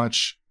brutal how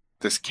much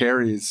this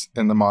carries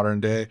in the modern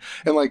day.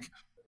 And like,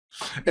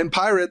 in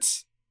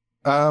pirates,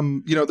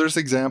 there's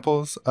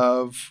examples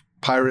of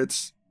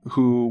pirates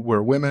who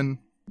were women,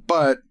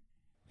 but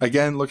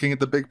again, looking at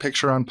the big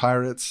picture on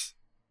pirates,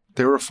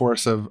 they were a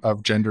force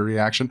of gender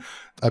reaction.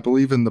 I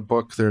believe in the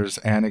book there's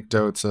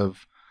anecdotes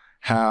of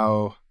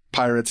how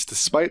pirates,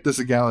 despite this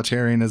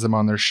egalitarianism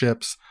on their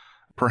ships,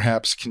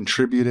 perhaps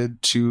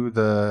contributed to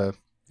the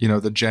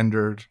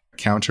gendered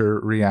counter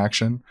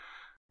reaction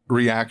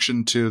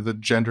to the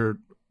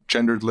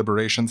gendered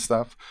liberation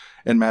stuff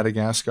in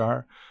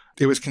Madagascar.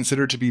 It was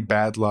considered to be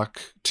bad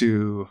luck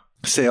to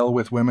sail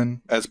with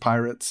women as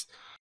pirates.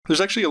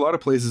 There's actually a lot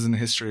of places in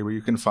history where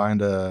you can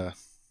find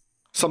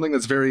something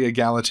that's very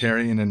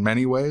egalitarian in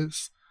many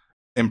ways,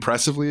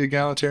 impressively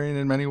egalitarian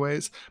in many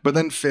ways, but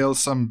then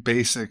fails some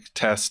basic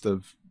test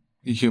of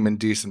human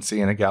decency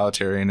and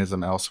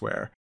egalitarianism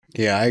elsewhere.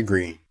 Yeah, I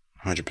agree.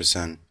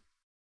 100%.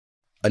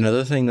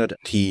 Another thing that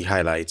he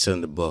highlights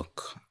in the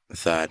book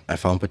that I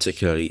found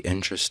particularly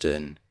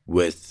interesting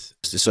with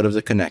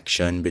the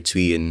connection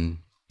between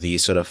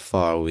these sort of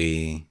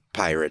faraway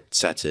pirate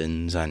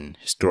settings and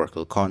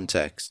historical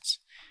contexts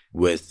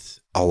with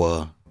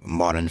our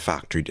modern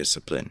factory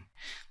discipline.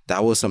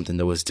 That was something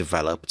that was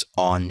developed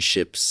on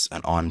ships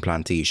and on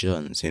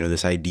plantations.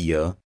 This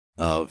idea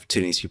of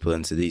turning these people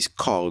into these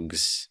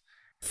cogs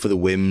for the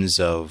whims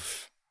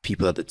of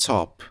people at the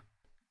top.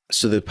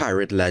 So the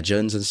pirate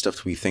legends and stuff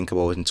that we think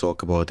about and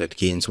talk about that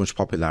gained so much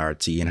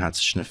popularity and had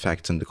such an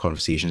effect on the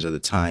conversations at the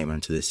time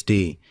and to this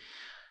day,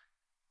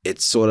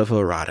 it's sort of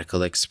a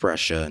radical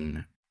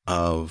expression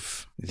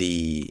of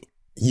the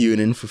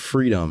yearning for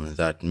freedom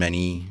that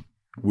many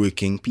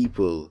working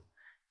people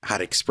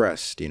had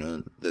expressed.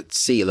 The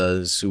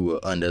sailors who were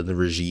under the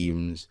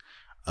regimes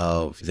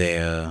of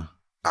their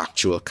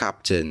actual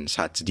captains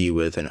had to deal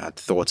with and had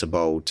thought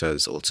about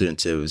as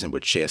alternatives and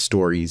would share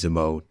stories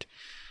about.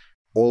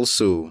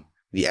 Also,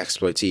 the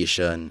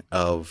exploitation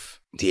of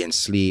the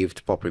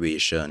enslaved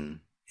population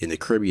in the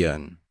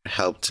Caribbean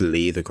helped to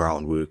lay the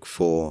groundwork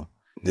for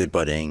the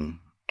budding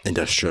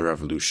Industrial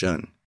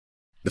Revolution.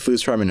 The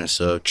first Prime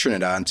Minister of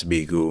Trinidad and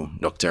Tobago,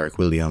 Dr. Eric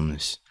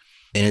Williams,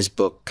 in his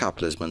book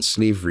Capitalism and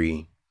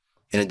Slavery,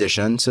 in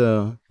addition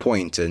to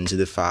pointing to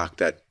the fact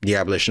that the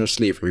abolition of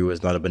slavery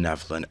was not a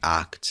benevolent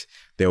act,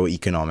 there were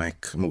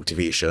economic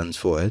motivations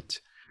for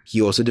it,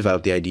 he also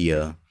developed the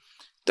idea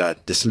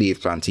that the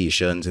slave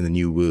plantations in the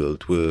New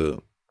World were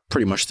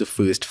pretty much the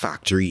first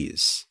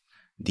factories.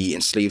 The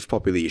enslaved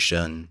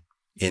population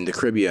in the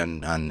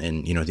Caribbean and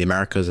in the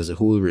Americas as a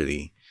whole,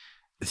 really,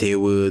 they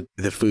were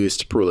the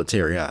first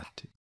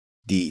proletariat.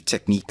 The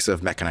techniques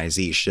of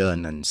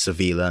mechanization and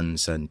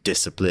surveillance and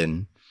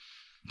discipline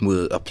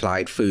were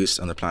applied first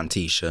on the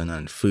plantation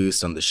and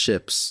first on the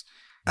ships,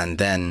 and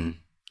then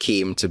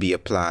came to be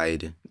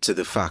applied to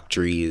the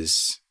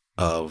factories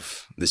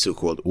of the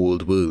so-called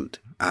Old World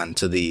and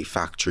to the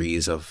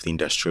factories of the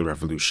Industrial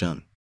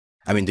Revolution.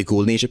 I mean, the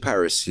golden age of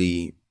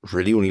piracy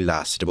really only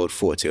lasted about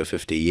 40 or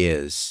 50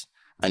 years,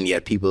 and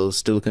yet people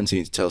still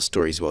continue to tell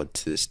stories about it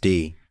to this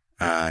day.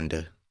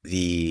 And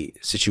the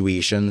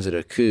situations that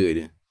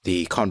occurred,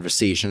 the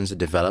conversations that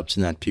developed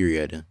in that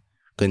period,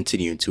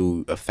 continue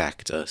to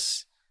affect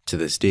us to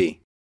this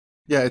day.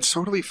 Yeah, it's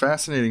totally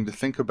fascinating to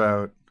think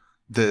about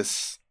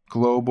this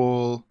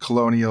global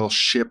colonial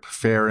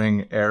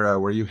ship-faring era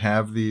where you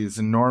have these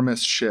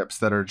enormous ships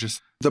that are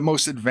just the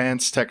most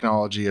advanced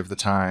technology of the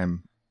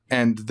time.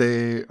 And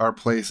they are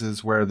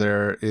places where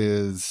there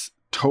is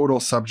total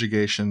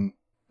subjugation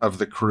of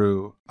the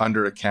crew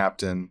under a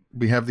captain.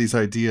 We have these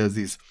ideas,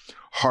 these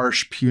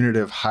harsh,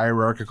 punitive,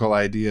 hierarchical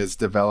ideas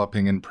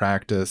developing in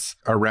practice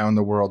around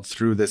the world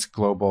through this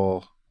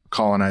global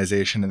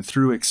colonization and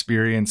through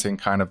experiencing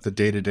kind of the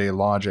day-to-day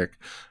logic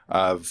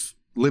of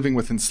living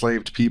with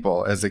enslaved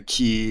people as a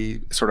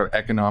key sort of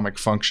economic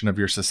function of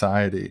your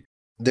society.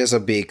 There's a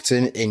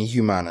baked-in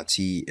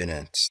inhumanity in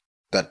it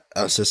that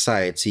a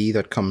society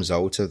that comes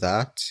out of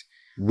that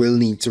will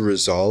need to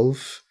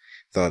resolve,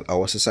 that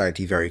our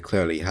society very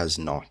clearly has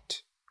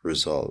not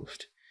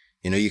resolved.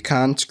 You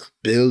can't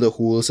build a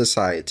whole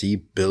society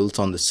built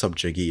on the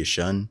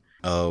subjugation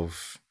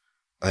of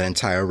an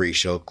entire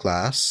racial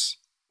class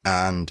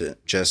and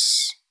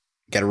just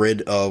get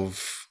rid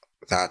of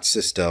that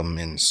system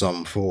in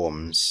some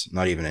forms,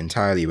 not even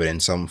entirely, but in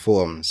some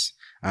forms,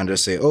 and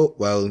just say, oh,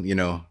 well,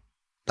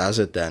 that's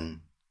it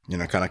then.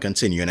 Kind of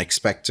continue and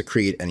expect to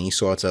create any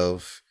sort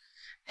of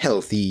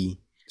healthy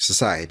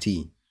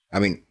society. I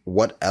mean,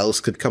 what else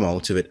could come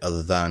out of it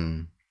other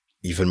than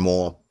even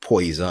more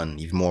poison,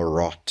 even more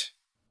rot?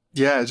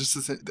 Yeah,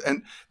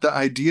 and the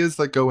ideas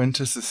that go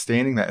into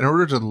sustaining that, in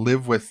order to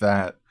live with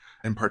that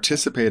and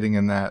participating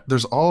in that,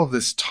 there's all of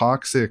this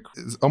toxic,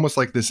 almost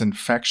like this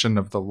infection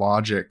of the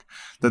logic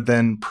that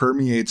then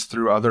permeates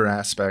through other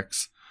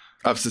aspects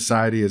of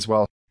society as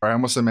well. I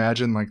almost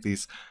imagine like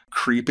these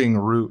creeping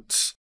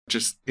roots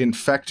just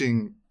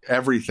infecting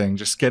everything,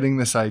 just getting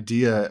this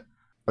idea,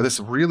 or this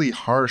really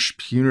harsh,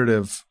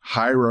 punitive,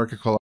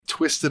 hierarchical,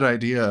 twisted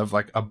idea of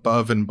like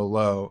above and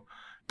below,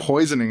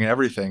 poisoning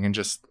everything and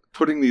just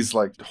putting these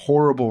like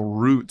horrible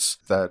roots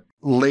that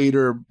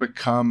later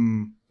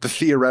become the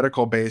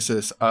theoretical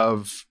basis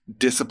of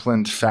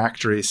disciplined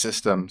factory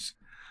systems.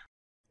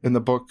 In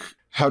the book,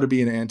 How to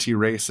Be an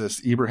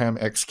Anti-Racist, Ibrahim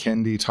X.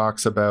 Kendi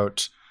talks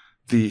about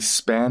the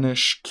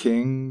Spanish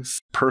king's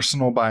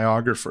personal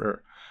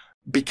biographer.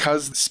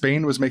 Because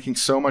Spain was making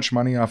so much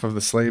money off of the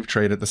slave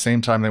trade at the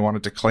same time they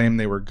wanted to claim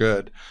they were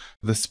good,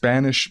 the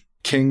Spanish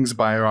king's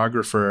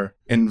biographer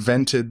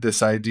invented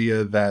this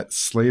idea that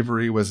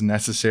slavery was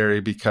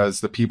necessary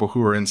because the people who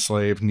were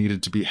enslaved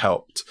needed to be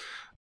helped,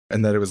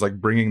 and that it was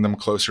like bringing them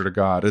closer to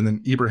God. And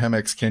then Ibrahim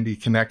X.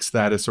 Kendi connects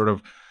that as sort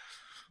of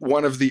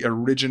one of the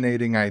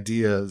originating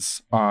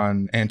ideas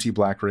on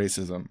anti-Black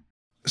racism.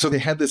 So they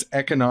had this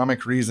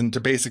economic reason to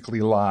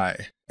basically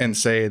lie and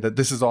say that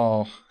this is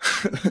all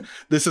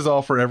this is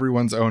all for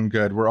everyone's own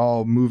good. We're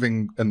all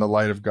moving in the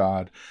light of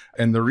God.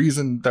 And the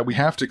reason that we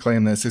have to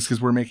claim this is because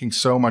we're making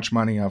so much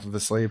money off of the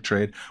slave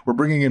trade. We're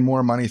bringing in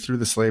more money through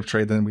the slave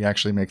trade than we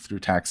actually make through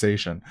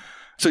taxation.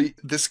 So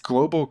this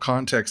global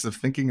context of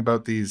thinking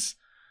about these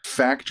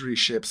factory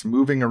ships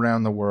moving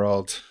around the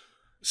world,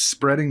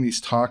 spreading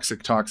these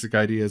toxic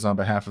ideas on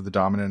behalf of the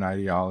dominant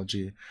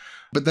ideology,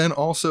 but then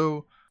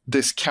also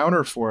this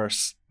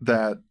counterforce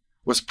that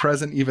was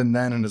present even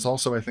then and is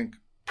also, I think,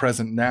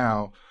 present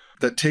now,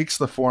 that takes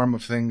the form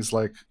of things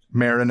like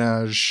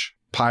marinage,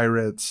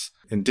 pirates,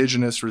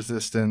 indigenous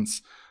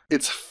resistance.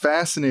 It's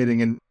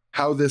fascinating in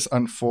how this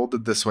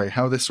unfolded this way,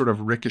 how this sort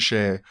of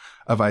ricochet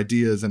of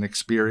ideas and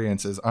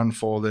experiences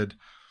unfolded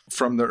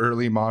from the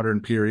early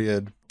modern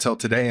period till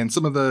today, and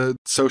some of the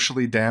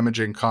socially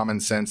damaging common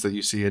sense that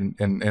you see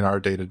in our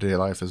day-to-day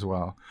life as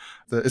well.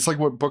 It's like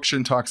what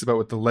Bookchin talks about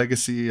with the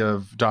legacy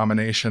of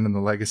domination and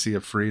the legacy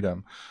of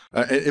freedom.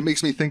 It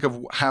makes me think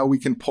of how we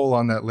can pull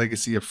on that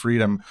legacy of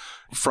freedom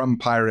from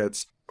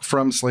pirates,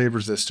 from slave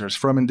resistors,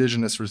 from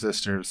indigenous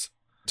resistors,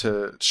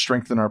 to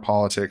strengthen our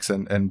politics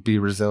and be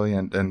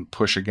resilient and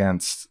push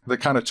against the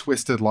kind of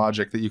twisted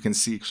logic that you can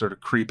see sort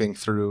of creeping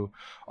through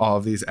all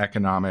of these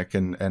economic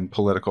and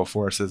political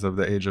forces of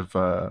the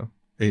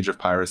age of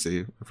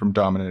piracy from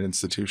dominant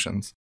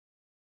institutions.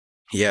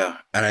 Yeah,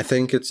 and I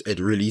think it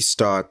really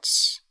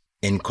starts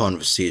in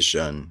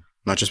conversation,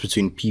 not just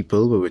between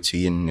people, but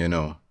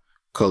between,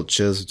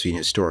 cultures, between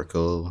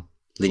historical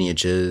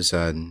lineages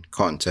and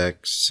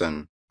contexts,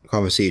 and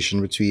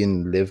conversation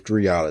between lived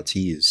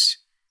realities.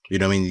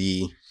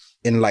 The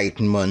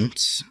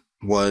Enlightenment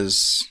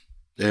was,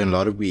 in a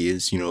lot of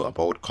ways,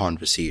 about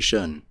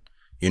conversation,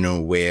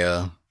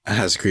 where,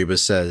 as Greaber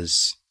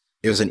says,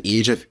 it was an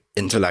age of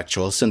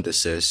intellectual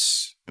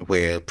synthesis,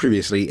 where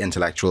previously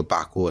intellectual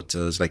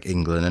backwaters like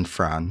England and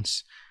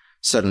France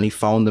suddenly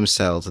found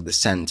themselves at the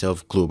center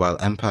of global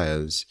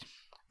empires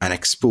and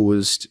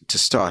exposed to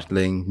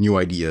startling new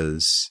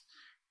ideas,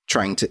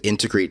 trying to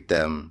integrate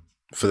them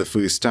for the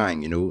first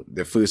time,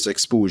 their first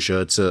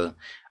exposure to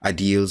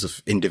ideals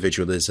of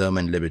individualism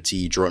and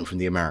liberty drawn from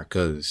the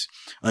Americas,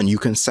 a new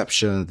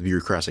conception of the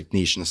bureaucratic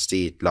nation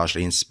state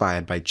largely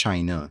inspired by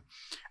China,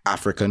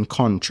 African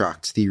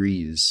contract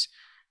theories,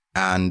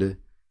 and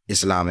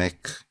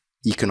Islamic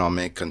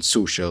economic and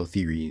social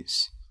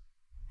theories.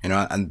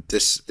 And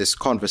this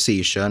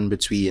conversation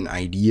between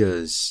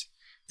ideas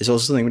is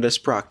also something that's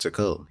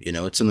practical.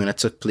 It's something that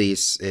took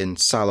place in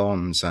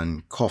salons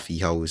and coffee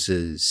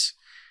houses.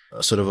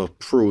 Sort of a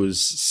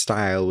prose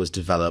style was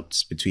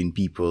developed between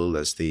people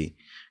as they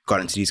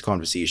got into these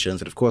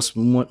conversations. And of course,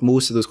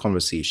 most of those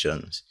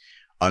conversations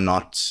are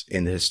not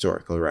in the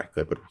historical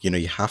record. But,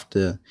 you have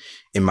to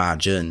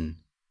imagine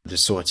the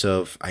sorts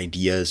of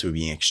ideas were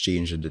being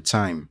exchanged at the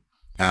time,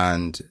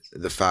 and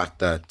the fact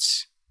that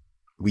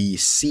we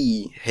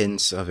see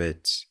hints of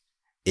it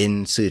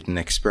in certain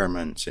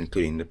experiments,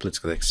 including the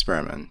political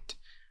experiment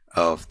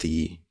of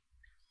the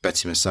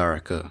Betsy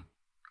Massarica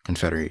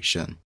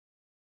Confederation.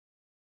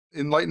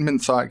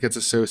 Enlightenment thought gets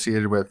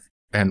associated with,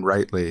 and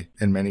rightly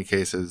in many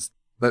cases,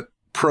 that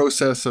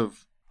process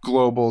of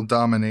global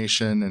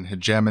domination and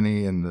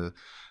hegemony and the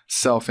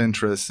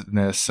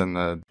self-interestedness and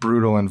the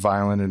brutal and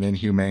violent and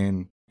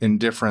inhumane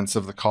indifference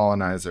of the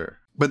colonizer.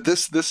 But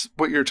this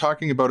what you're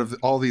talking about of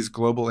all these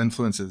global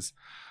influences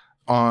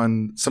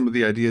on some of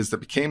the ideas that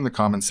became the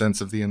common sense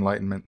of the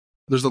Enlightenment,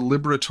 there's a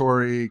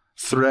liberatory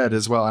thread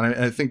as well. And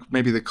I think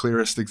maybe the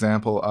clearest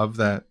example of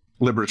that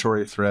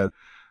liberatory thread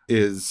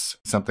is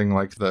something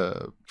like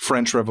the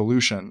French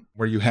Revolution,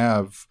 where you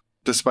have,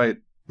 despite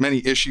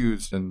many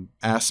issues and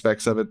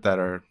aspects of it that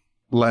are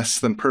less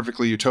than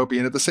perfectly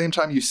utopian, at the same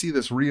time, you see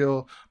this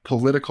real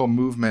political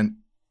movement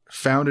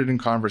founded in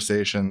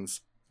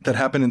conversations that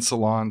happened in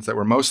salons that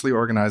were mostly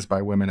organized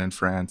by women in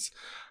France,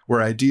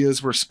 where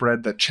ideas were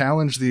spread that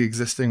challenged the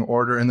existing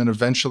order and then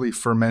eventually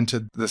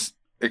fermented this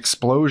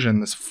explosion,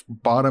 this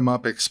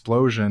bottom-up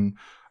explosion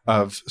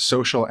of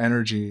social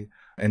energy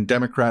and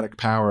democratic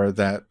power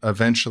that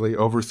eventually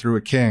overthrew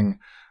a king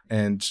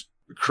and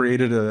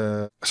created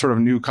a sort of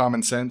new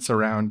common sense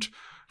around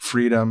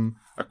freedom,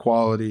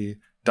 equality,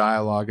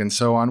 dialogue, and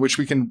so on, which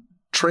we can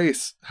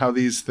trace how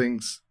these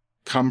things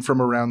come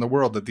from around the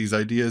world, that these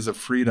ideas of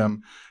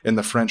freedom in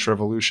the French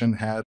Revolution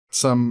had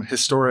some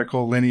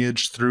historical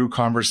lineage through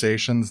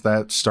conversations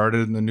that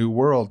started in the New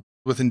World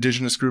with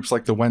indigenous groups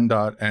like the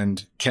Wendat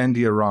and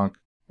Kandiaronk,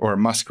 or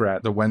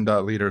Muskrat, the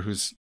Wendat leader,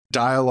 whose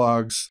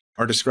dialogues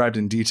are described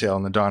in detail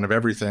in The Dawn of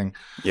Everything.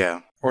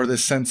 Yeah. Or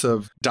this sense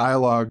of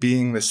dialogue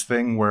being this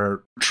thing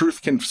where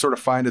truth can sort of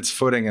find its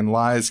footing and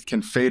lies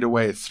can fade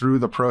away through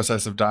the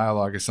process of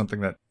dialogue is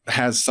something that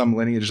has some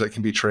lineage that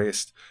can be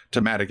traced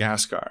to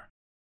Madagascar.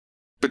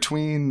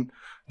 Between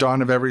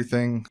Dawn of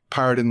Everything,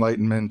 Pirate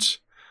Enlightenment,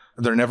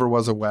 There Never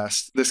Was a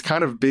West, this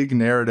kind of big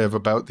narrative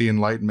about the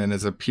Enlightenment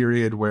is a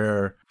period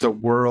where the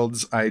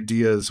world's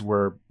ideas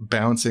were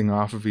bouncing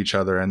off of each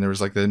other and there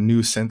was like the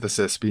new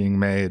synthesis being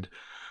made.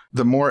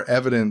 The more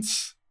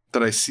evidence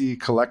that I see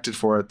collected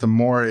for it, the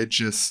more it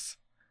just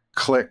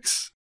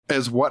clicks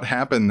as what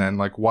happened then.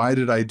 Like, why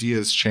did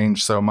ideas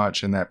change so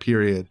much in that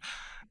period?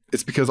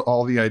 It's because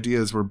all the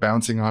ideas were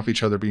bouncing off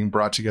each other, being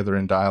brought together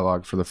in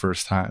dialogue for the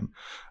first time.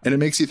 And it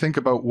makes you think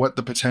about what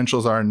the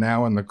potentials are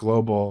now in the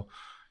global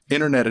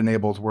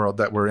internet-enabled world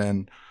that we're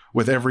in,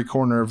 with every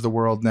corner of the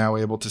world now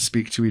able to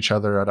speak to each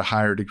other at a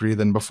higher degree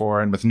than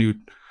before, and with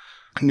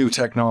new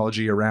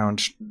technology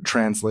around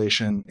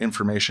translation,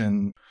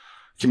 information,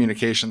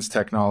 communications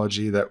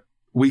technology that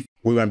we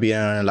want to be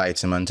an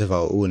enlightenment of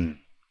our own,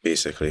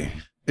 basically.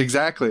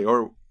 Exactly.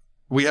 Or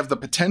we have the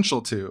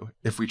potential to,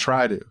 if we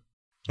try to.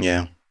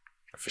 Yeah,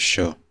 for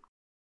sure.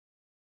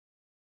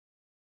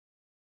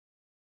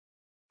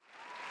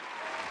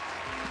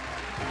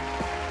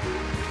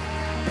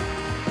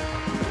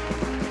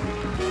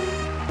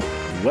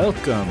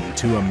 Welcome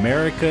to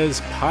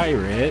America's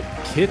Pirate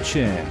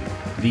Kitchen,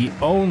 the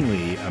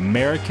only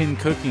American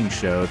cooking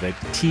show that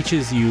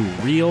teaches you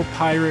real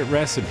pirate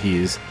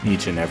recipes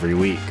each and every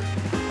week.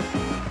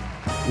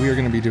 We are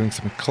going to be doing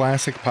some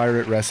classic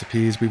pirate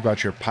recipes. We've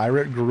got your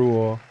pirate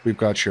gruel, we've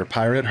got your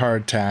pirate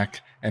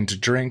hardtack, and to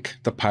drink,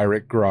 the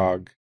pirate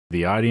grog.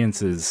 The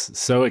audience is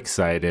so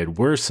excited.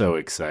 We're so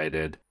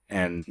excited.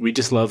 And we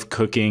just love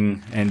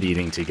cooking and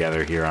eating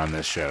together here on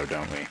this show,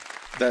 don't we?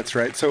 That's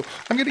right. So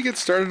I'm going to get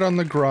started on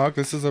the grog.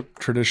 This is a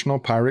traditional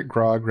pirate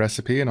grog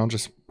recipe, and I'll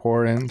just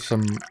pour in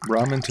some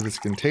rum into this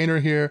container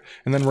here,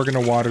 and then we're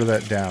going to water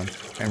that down.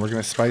 And we're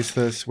going to spice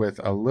this with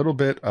a little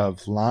bit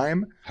of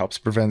lime, helps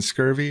prevent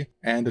scurvy,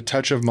 and a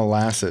touch of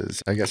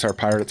molasses. I guess our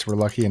pirates were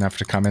lucky enough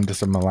to come into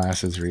some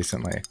molasses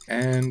recently.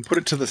 And put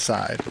it to the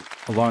side.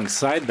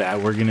 Alongside that,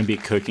 we're going to be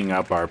cooking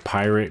up our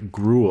pirate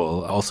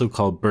gruel, also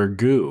called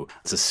burgoo.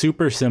 It's a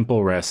super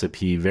simple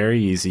recipe,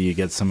 very easy. You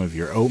get some of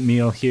your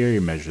oatmeal here,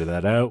 you measure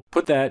that out.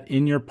 Put that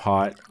in your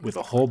pot with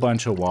a whole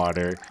bunch of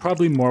water,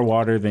 probably more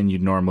water than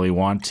you'd normally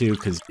want to,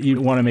 because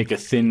you want to make a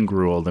thin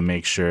gruel to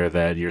make sure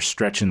that you're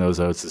stretching those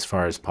oats as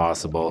far as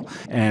possible.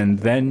 And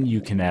then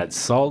you can add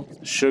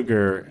salt,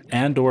 sugar,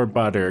 and or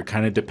butter,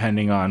 kind of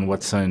depending on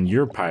what's on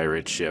your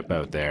pirate ship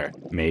out there,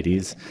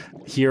 mateys.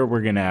 Here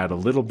we're going to add a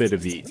little bit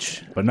of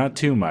each, but not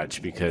too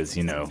much because,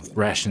 you know,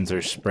 rations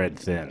are spread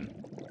thin.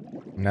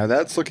 Now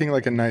that's looking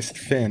like a nice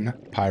thin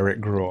pirate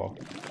gruel.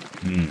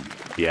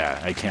 Yeah,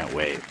 I can't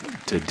wait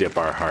to dip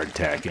our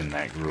hardtack in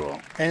that gruel.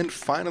 And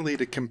finally,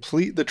 to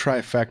complete the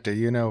trifecta,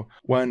 you know,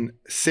 when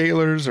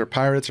sailors or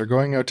pirates are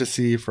going out to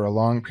sea for a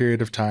long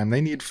period of time,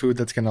 they need food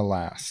that's going to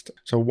last.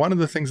 So one of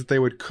the things that they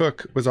would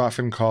cook was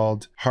often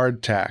called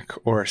hardtack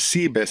or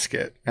sea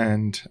biscuit.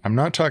 And I'm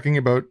not talking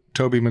about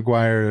Tobey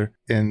Maguire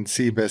in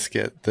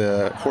Seabiscuit,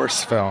 the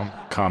horse film.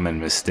 Common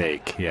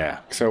mistake, yeah.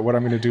 So what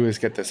I'm going to do is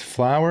get this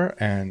flour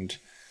and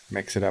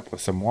mix it up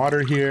with some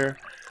water here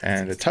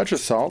and a touch of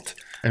salt.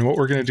 And what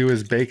we're going to do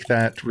is bake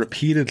that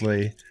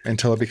repeatedly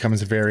until it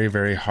becomes very,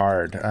 very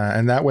hard.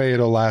 And that way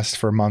it'll last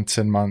for months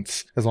and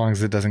months as long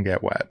as it doesn't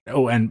get wet.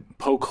 Oh, and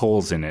poke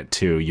holes in it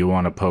too. You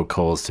want to poke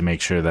holes to make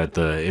sure that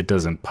it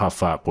doesn't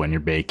puff up when you're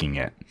baking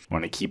it. You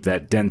want to keep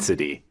that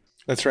density.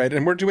 That's right.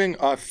 And we're doing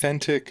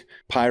authentic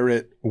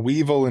pirate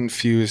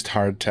weevil-infused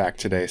hardtack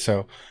today.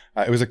 So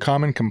it was a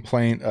common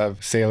complaint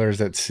of sailors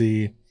at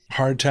sea.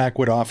 Hardtack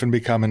would often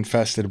become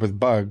infested with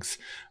bugs.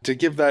 To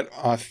give that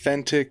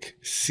authentic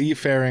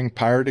seafaring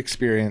pirate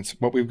experience,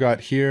 what we've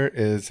got here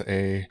is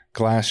a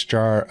glass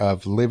jar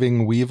of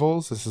living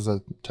weevils. This is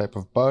a type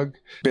of bug.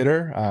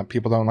 Bitter.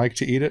 People don't like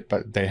to eat it,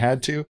 but they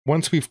had to.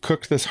 Once we've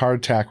cooked this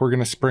hardtack, we're going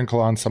to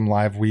sprinkle on some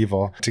live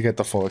weevil to get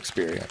the full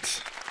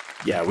experience.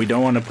 Yeah, we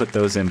don't want to put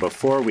those in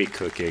before we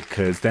cook it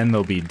because then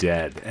they'll be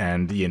dead.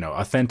 And,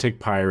 authentic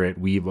pirate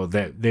weevil,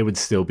 they would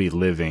still be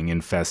living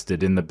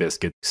infested in the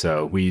biscuit.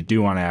 So we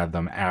do want to add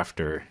them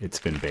after it's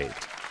been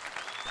baked.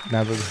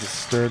 Now that this is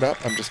stirred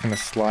up, I'm just going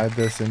to slide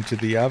this into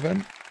the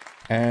oven.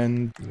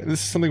 And this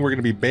is something we're going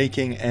to be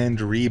baking and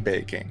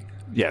rebaking.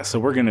 Yeah, so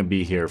we're going to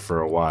be here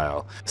for a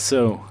while.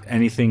 So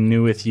anything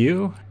new with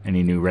you?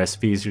 Any new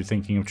recipes you're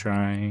thinking of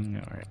trying?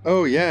 Or...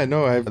 Oh, yeah,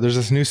 no, there's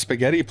this new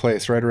spaghetti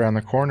place right around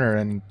the corner,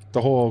 and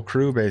the whole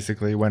crew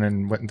basically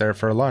went there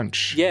for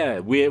lunch. Yeah,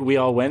 we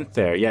all went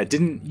there. Yeah,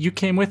 you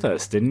came with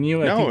us, didn't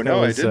you? I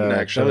didn't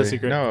actually.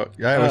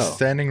 I was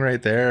standing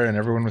right there, and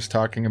everyone was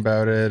talking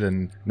about it,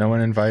 and no one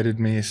invited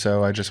me,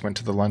 so I just went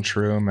to the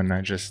lunchroom, and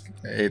I just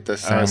ate the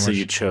sandwich. So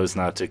you chose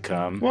not to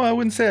come? Well, I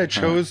wouldn't say I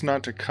chose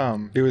not to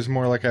come. It was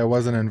more like I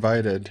wasn't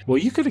invited. Well,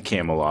 you could have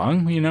came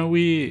along.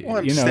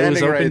 I'm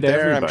standing right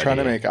there. I'm trying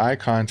to make eye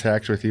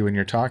contact with you when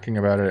you're talking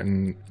about it,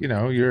 and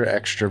you're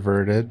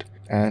extroverted,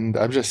 and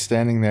I'm just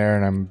standing there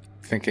and I'm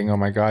thinking, oh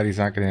my God, he's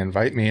not going to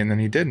invite me, and then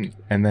he didn't,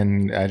 and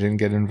then I didn't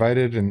get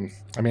invited, and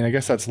I mean, I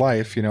guess that's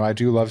life. I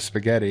do love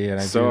spaghetti, and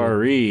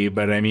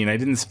but I mean, I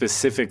didn't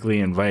specifically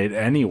invite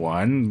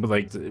anyone.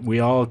 Like, we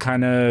all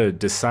kind of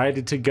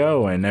decided to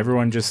go, and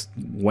everyone just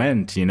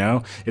went.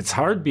 It's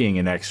hard being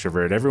an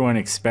extrovert. Everyone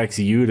expects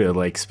you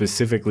to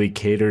specifically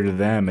cater to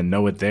them and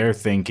know what they're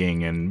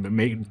thinking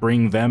and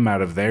bring them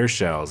out of their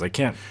shells. I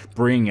can't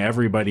bring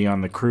everybody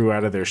on the crew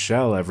out of their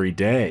shell every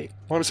day.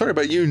 Well, I'm sorry,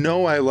 but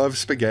I love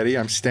spaghetti.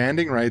 I'm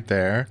standing right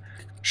there.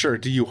 Sure,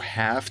 do you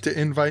have to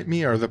invite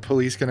me? Are the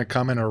police going to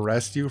come and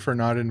arrest you for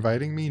not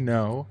inviting me?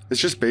 No. It's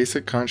just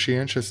basic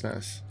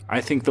conscientiousness. I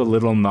think the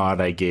little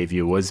nod I gave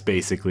you was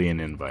basically an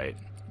invite.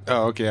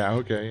 Oh,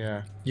 okay,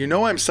 yeah.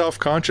 I'm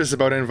self-conscious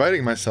about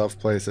inviting myself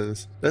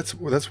places. That's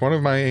one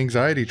of my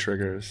anxiety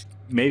triggers.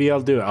 Maybe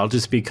I'll do it. I'll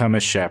just become a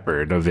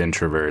shepherd of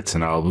introverts,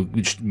 and I'll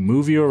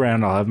move you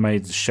around. I'll have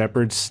my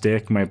shepherd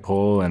stick, my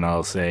pole, and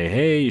I'll say,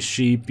 hey,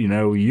 sheep,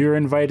 you're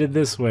invited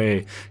this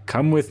way.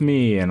 Come with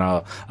me, and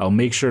I'll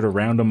make sure to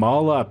round them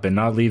all up and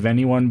not leave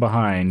anyone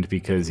behind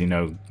because,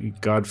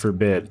 God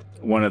forbid,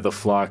 one of the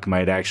flock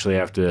might actually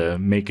have to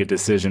make a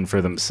decision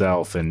for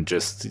themselves and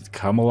just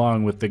come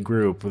along with the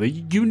group.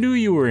 You knew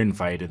you were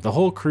invited. The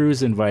whole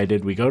crew's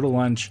invited. We go to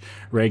lunch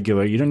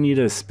regular. You don't need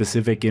a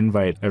specific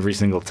invite every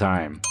single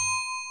time.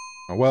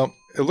 Well,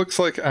 it looks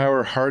like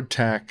our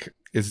hardtack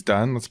is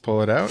done. Let's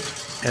pull it out.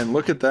 And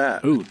look at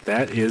that. Ooh,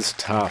 that is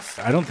tough.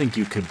 I don't think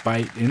you could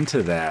bite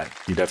into that.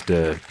 You'd have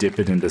to dip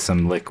it into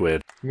some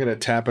liquid. I'm going to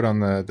tap it on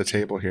the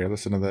table here.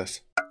 Listen to this.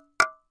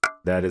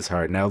 That is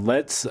hard. Now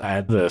let's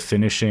add the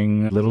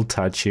finishing little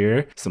touch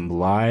here. Some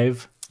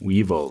live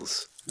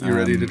weevils. You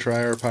ready to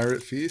try our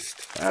pirate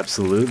feast?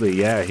 Absolutely,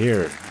 yeah.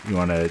 Here, you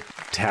want to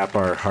tap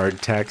our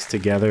hardtacks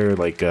together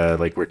like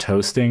we're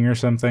toasting or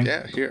something?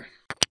 Yeah, here.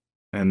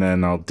 And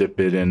then I'll dip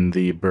it in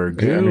the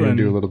burgoo. Yeah, I'm going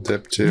to do a little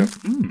dip too.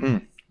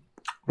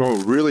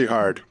 Oh, really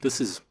hard.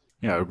 This is,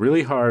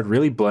 really hard,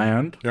 really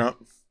bland. Yeah,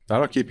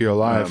 that'll keep you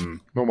alive.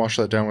 Don't wash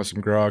that down with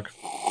some grog.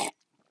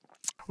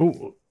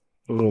 Oh,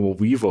 a little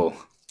weevil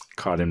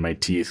caught in my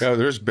teeth. Yeah,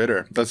 there's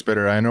bitter. That's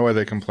bitter. I know why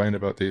they complained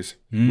about these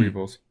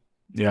weevils.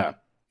 Yeah.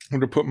 I'm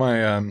going to put my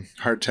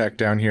hardtack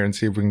down here and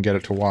see if we can get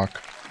it to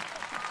walk.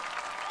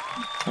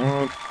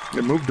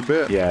 It moved a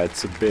bit. Yeah,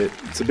 it's a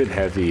bit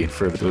heavy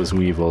for those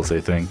weevils, I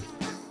think.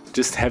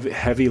 Just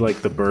heavy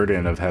like the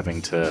burden of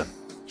having to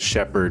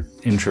shepherd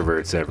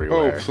introverts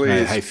everywhere. Oh,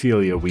 please. I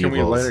feel you, weevils. Can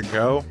we let it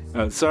go?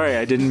 Sorry,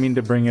 I didn't mean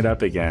to bring it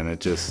up again.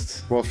 It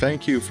just... Well,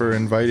 thank you for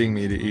inviting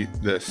me to eat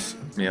this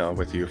meal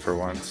with you for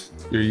once.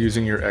 You're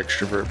using your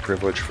extrovert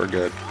privilege for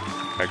good.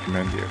 I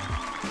commend you.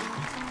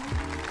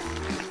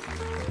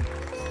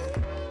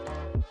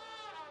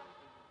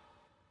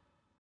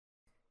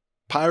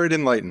 Pirate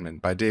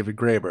Enlightenment by David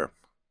Graeber.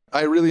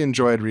 I really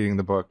enjoyed reading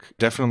the book.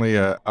 Definitely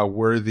a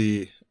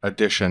worthy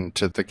addition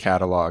to the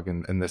catalog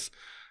and this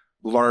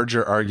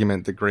larger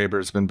argument that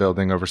Graeber's been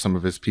building over some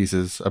of his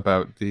pieces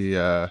about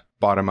the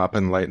bottom-up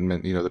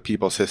Enlightenment, the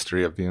people's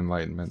history of the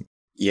Enlightenment.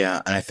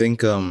 Yeah, and I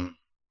think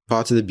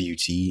part of the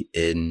beauty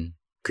in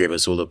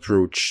Graeber's whole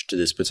approach to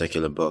this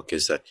particular book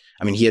is that,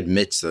 he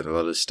admits that a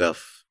lot of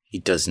stuff, he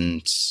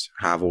doesn't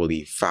have all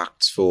the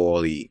facts for,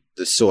 all the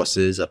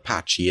sources are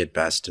patchy at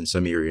best in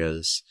some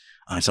areas,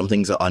 and some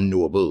things are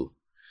unknowable.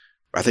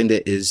 I think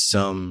there is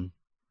some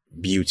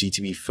beauty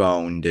to be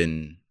found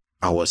in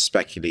our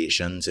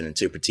speculations and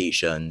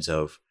interpretations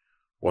of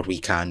what we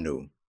can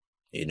know,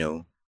 you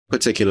know,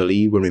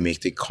 particularly when we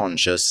make the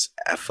conscious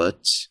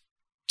effort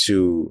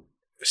to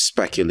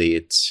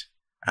speculate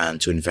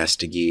and to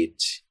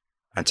investigate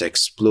and to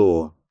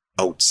explore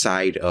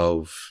outside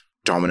of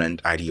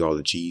dominant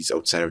ideologies,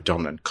 outside of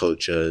dominant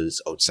cultures,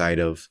 outside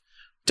of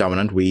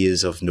dominant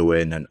ways of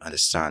knowing and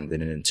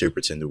understanding and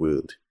interpreting the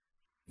world.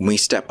 When we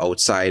step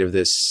outside of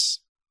this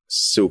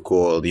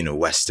so-called, you know,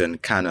 Western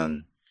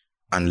canon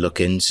and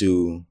look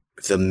into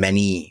the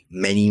many,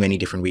 many, many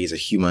different ways that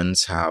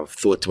humans have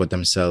thought about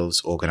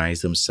themselves,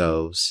 organized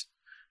themselves,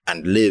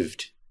 and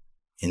lived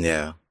in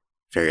their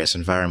various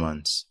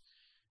environments,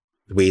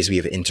 the ways we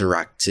have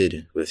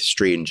interacted with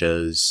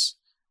strangers,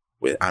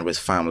 with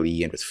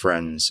family and with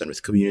friends and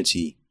with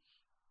community,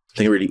 I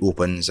think it really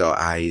opens our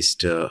eyes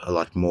to a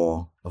lot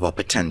more of our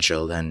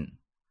potential than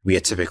we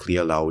are typically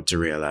allowed to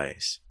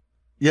realize.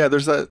 Yeah,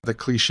 there's the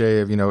cliche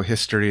of, you know,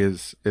 history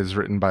is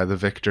written by the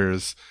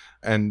victors.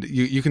 And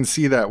you can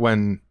see that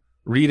when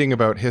reading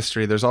about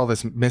history, there's all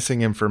this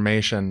missing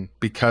information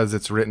because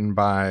it's written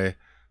by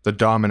the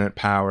dominant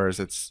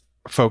powers. It's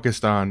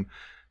focused on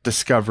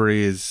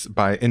discoveries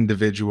by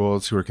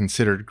individuals who are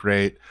considered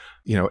great,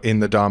 you know, in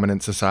the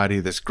dominant society.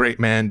 This great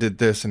man did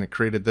this and it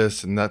created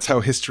this. And that's how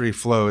history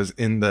flows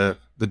in the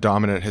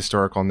dominant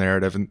historical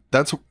narrative. And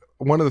that's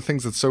one of the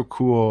things that's so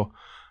cool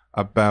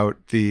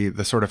about the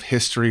sort of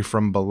history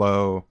from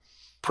below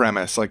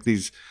premise. Like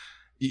these,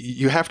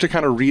 you have to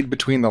kind of read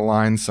between the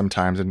lines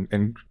sometimes,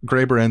 and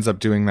Greaber ends up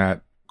doing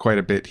that quite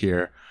a bit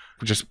here,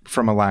 just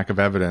from a lack of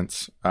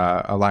evidence,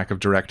 a lack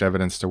of direct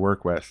evidence to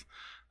work with.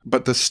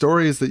 But the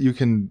stories that you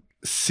can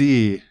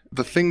see,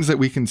 the things that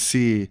we can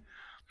see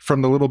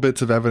from the little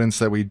bits of evidence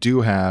that we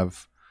do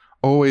have,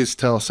 always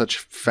tell such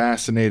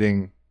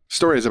fascinating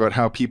stories about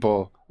how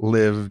people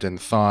lived and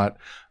thought.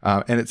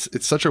 And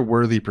it's such a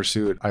worthy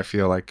pursuit. I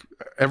feel like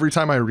every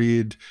time I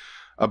read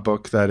a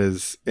book that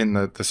is in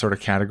the sort of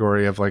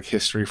category of like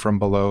history from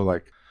below,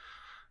 like,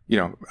 you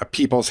know, a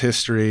people's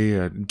history,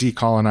 a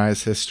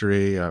decolonized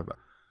history, a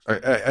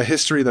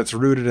history that's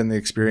rooted in the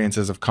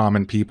experiences of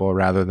common people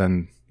rather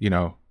than, you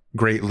know,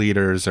 great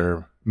leaders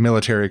or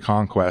military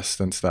conquest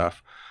and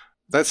stuff.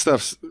 That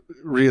stuff's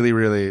really,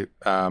 really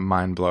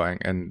mind-blowing.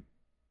 And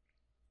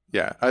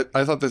yeah,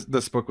 I thought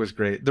this book was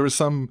great. There was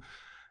some,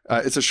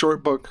 it's a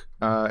short book.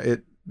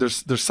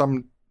 There's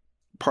some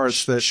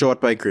parts that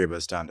short by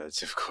Greaber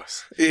standards, of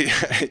course.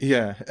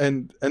 Yeah,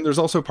 and there's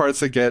also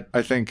parts that get,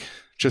 I think,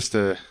 just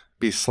to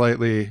be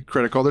slightly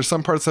critical, there's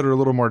some parts that are a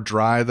little more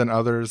dry than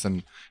others,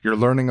 and you're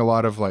learning a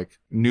lot of like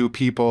new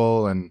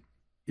people, and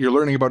you're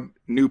learning about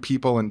new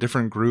people in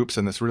different groups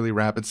in this really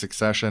rapid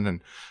succession.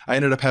 And I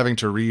ended up having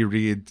to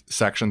reread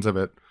sections of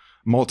it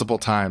multiple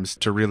times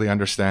to really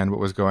understand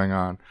what was going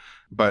on.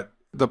 But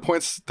the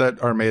points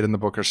that are made in the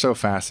book are so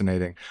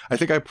fascinating. I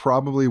think I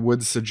probably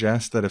would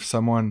suggest that if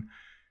someone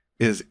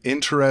is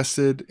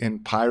interested in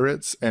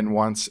pirates and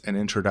wants an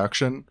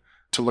introduction,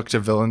 to look to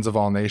Villains of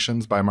All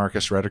Nations by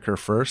Marcus Rediker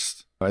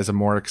first as a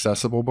more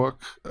accessible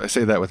book. I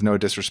say that with no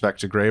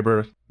disrespect to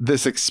Greaber.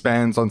 This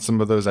expands on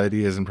some of those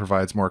ideas and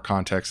provides more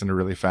context in a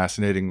really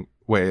fascinating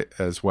way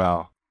as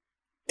well.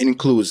 In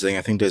closing,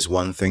 I think there's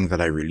one thing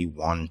that I really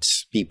want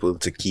people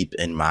to keep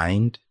in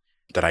mind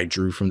that I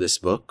drew from this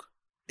book,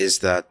 is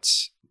that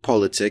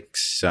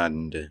politics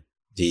and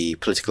the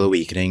political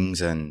awakenings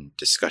and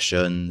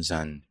discussions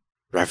and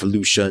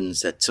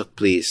revolutions that took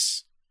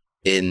place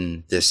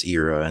in this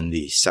era, in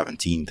the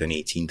 17th and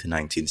 18th and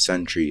 19th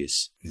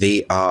centuries,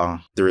 they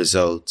are the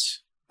result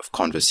of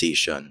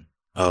conversation,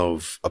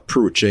 of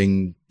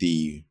approaching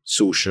the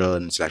social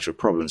and intellectual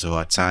problems of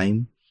our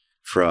time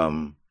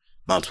from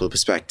multiple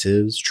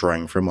perspectives,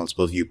 drawing from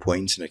multiple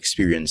viewpoints and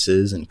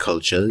experiences and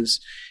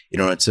cultures in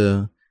order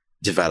to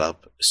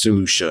develop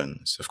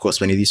solutions. Of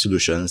course, many of these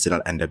solutions did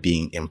not end up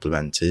being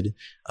implemented.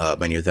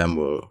 Many of them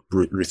were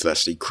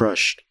ruthlessly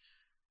crushed.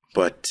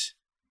 But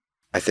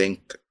I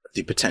think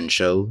the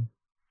potential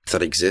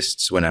that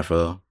exists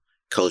whenever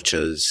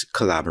cultures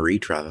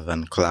collaborate rather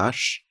than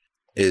clash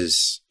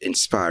is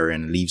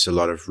inspiring, leaves a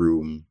lot of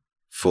room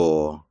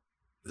for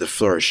the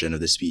flourishing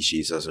of the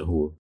species as a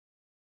whole.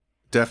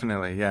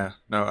 Definitely, yeah.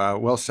 No,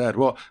 well said.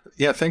 Well,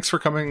 yeah, thanks for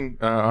coming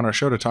on our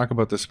show to talk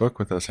about this book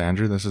with us,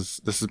 Andrew. This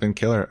has been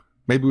killer.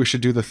 Maybe we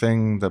should do the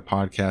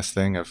podcast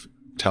thing of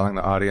telling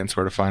the audience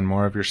where to find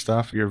more of your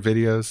stuff, your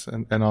videos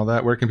and all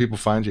that. Where can people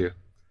find you?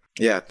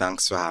 Yeah,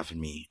 thanks for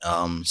having me.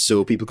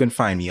 So people can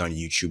find me on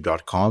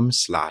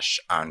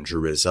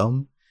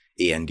youtube.com/Andrewism,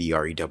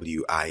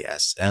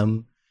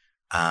 ANDREWISM.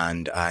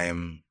 And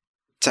I'm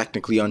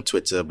technically on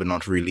Twitter, but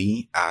not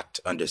really,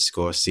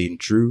 @_Saint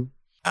Drew.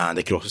 And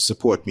they can also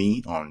support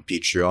me on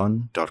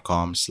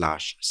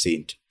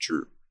patreon.com/Saint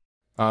Drew.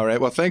 All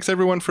right. Well, thanks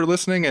everyone for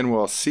listening, and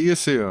we'll see you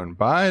soon.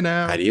 Bye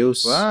now.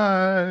 Adios.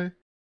 Bye.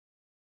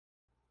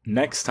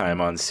 Next time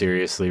on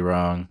Seriously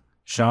Wrong,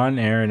 Shawn,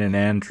 Aaron, and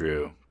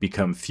Andrew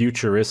become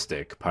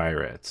futuristic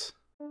pirates.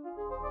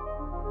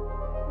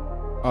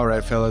 All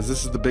right, fellas,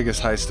 this is the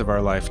biggest heist of our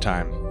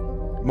lifetime.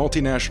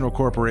 Multinational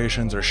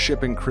corporations are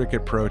shipping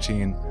cricket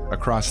protein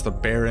across the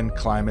barren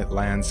climate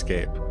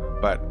landscape.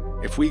 But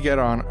if we get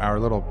on our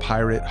little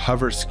pirate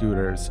hover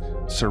scooters,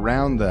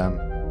 surround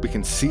them, we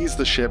can seize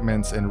the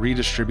shipments and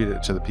redistribute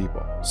it to the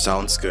people.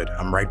 Sounds good.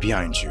 I'm right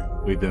behind you.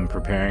 We've been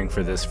preparing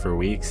for this for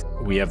weeks.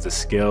 We have the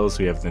skills,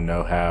 we have the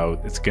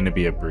know-how. It's going to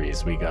be a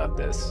breeze. We got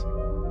this.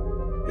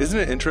 Isn't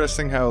it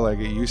interesting how, like,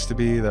 it used to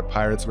be that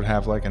pirates would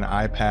have, like, an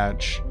eye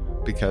patch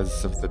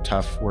because of the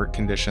tough work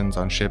conditions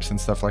on ships and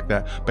stuff like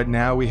that. But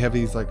now we have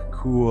these, like,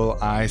 cool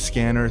eye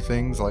scanner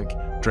things like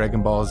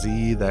Dragon Ball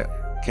Z that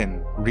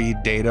can read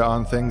data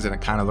on things and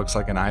it kind of looks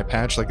like an eye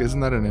patch. Like,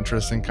 isn't that an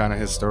interesting kind of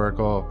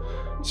historical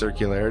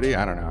circularity?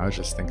 I don't know. I was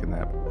just thinking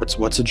that.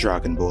 What's a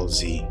Dragon Ball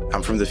Z?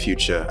 I'm from the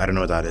future. I don't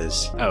know what that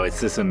is. Oh,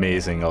 it's this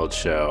amazing old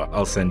show.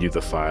 I'll send you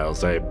the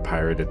files. I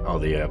pirated all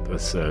the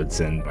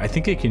episodes, and I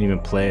think I can even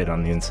play it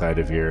on the inside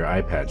of your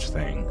eye patch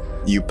thing.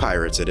 You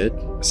pirated it?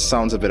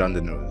 Sounds a bit on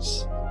the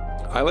nose.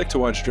 I like to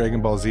watch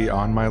Dragon Ball Z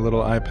on my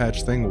little eye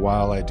patch thing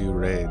while I do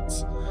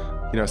raids.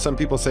 You know, some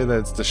people say that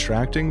it's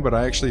distracting, but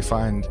I actually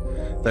find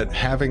that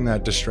having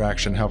that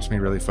distraction helps me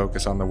really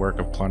focus on the work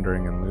of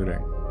plundering and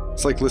looting.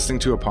 It's like listening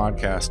to a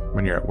podcast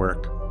when you're at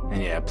work.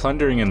 And yeah,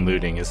 plundering and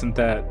looting, isn't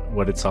that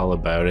what it's all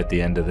about at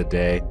the end of the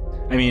day?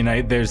 I mean,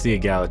 there's the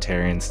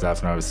egalitarian stuff,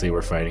 and obviously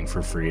we're fighting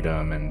for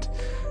freedom, and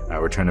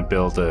we're trying to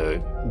build a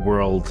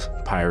world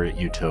pirate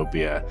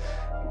utopia.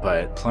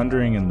 But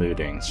plundering and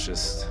looting, it's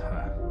just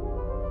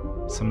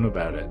something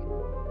about it.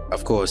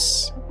 Of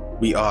course,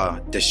 we are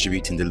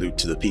distributing the loot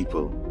to the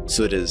people,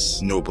 so it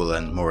is noble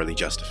and morally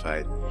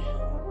justified.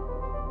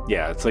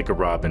 Yeah, it's like a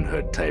Robin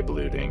Hood type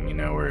looting. You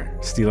know, we're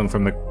stealing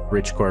from the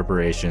rich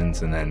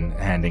corporations and then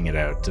handing it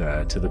out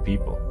to the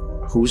people.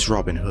 Who's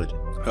Robin Hood?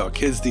 Oh,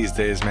 kids these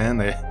days, man,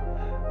 they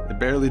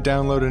barely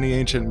download any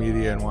ancient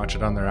media and watch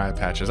it on their eye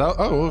patches.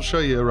 We'll show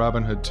you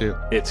Robin Hood too.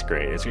 It's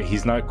great.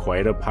 He's not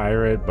quite a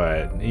pirate,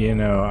 but, you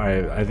know,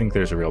 I think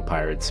there's a real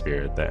pirate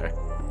spirit there.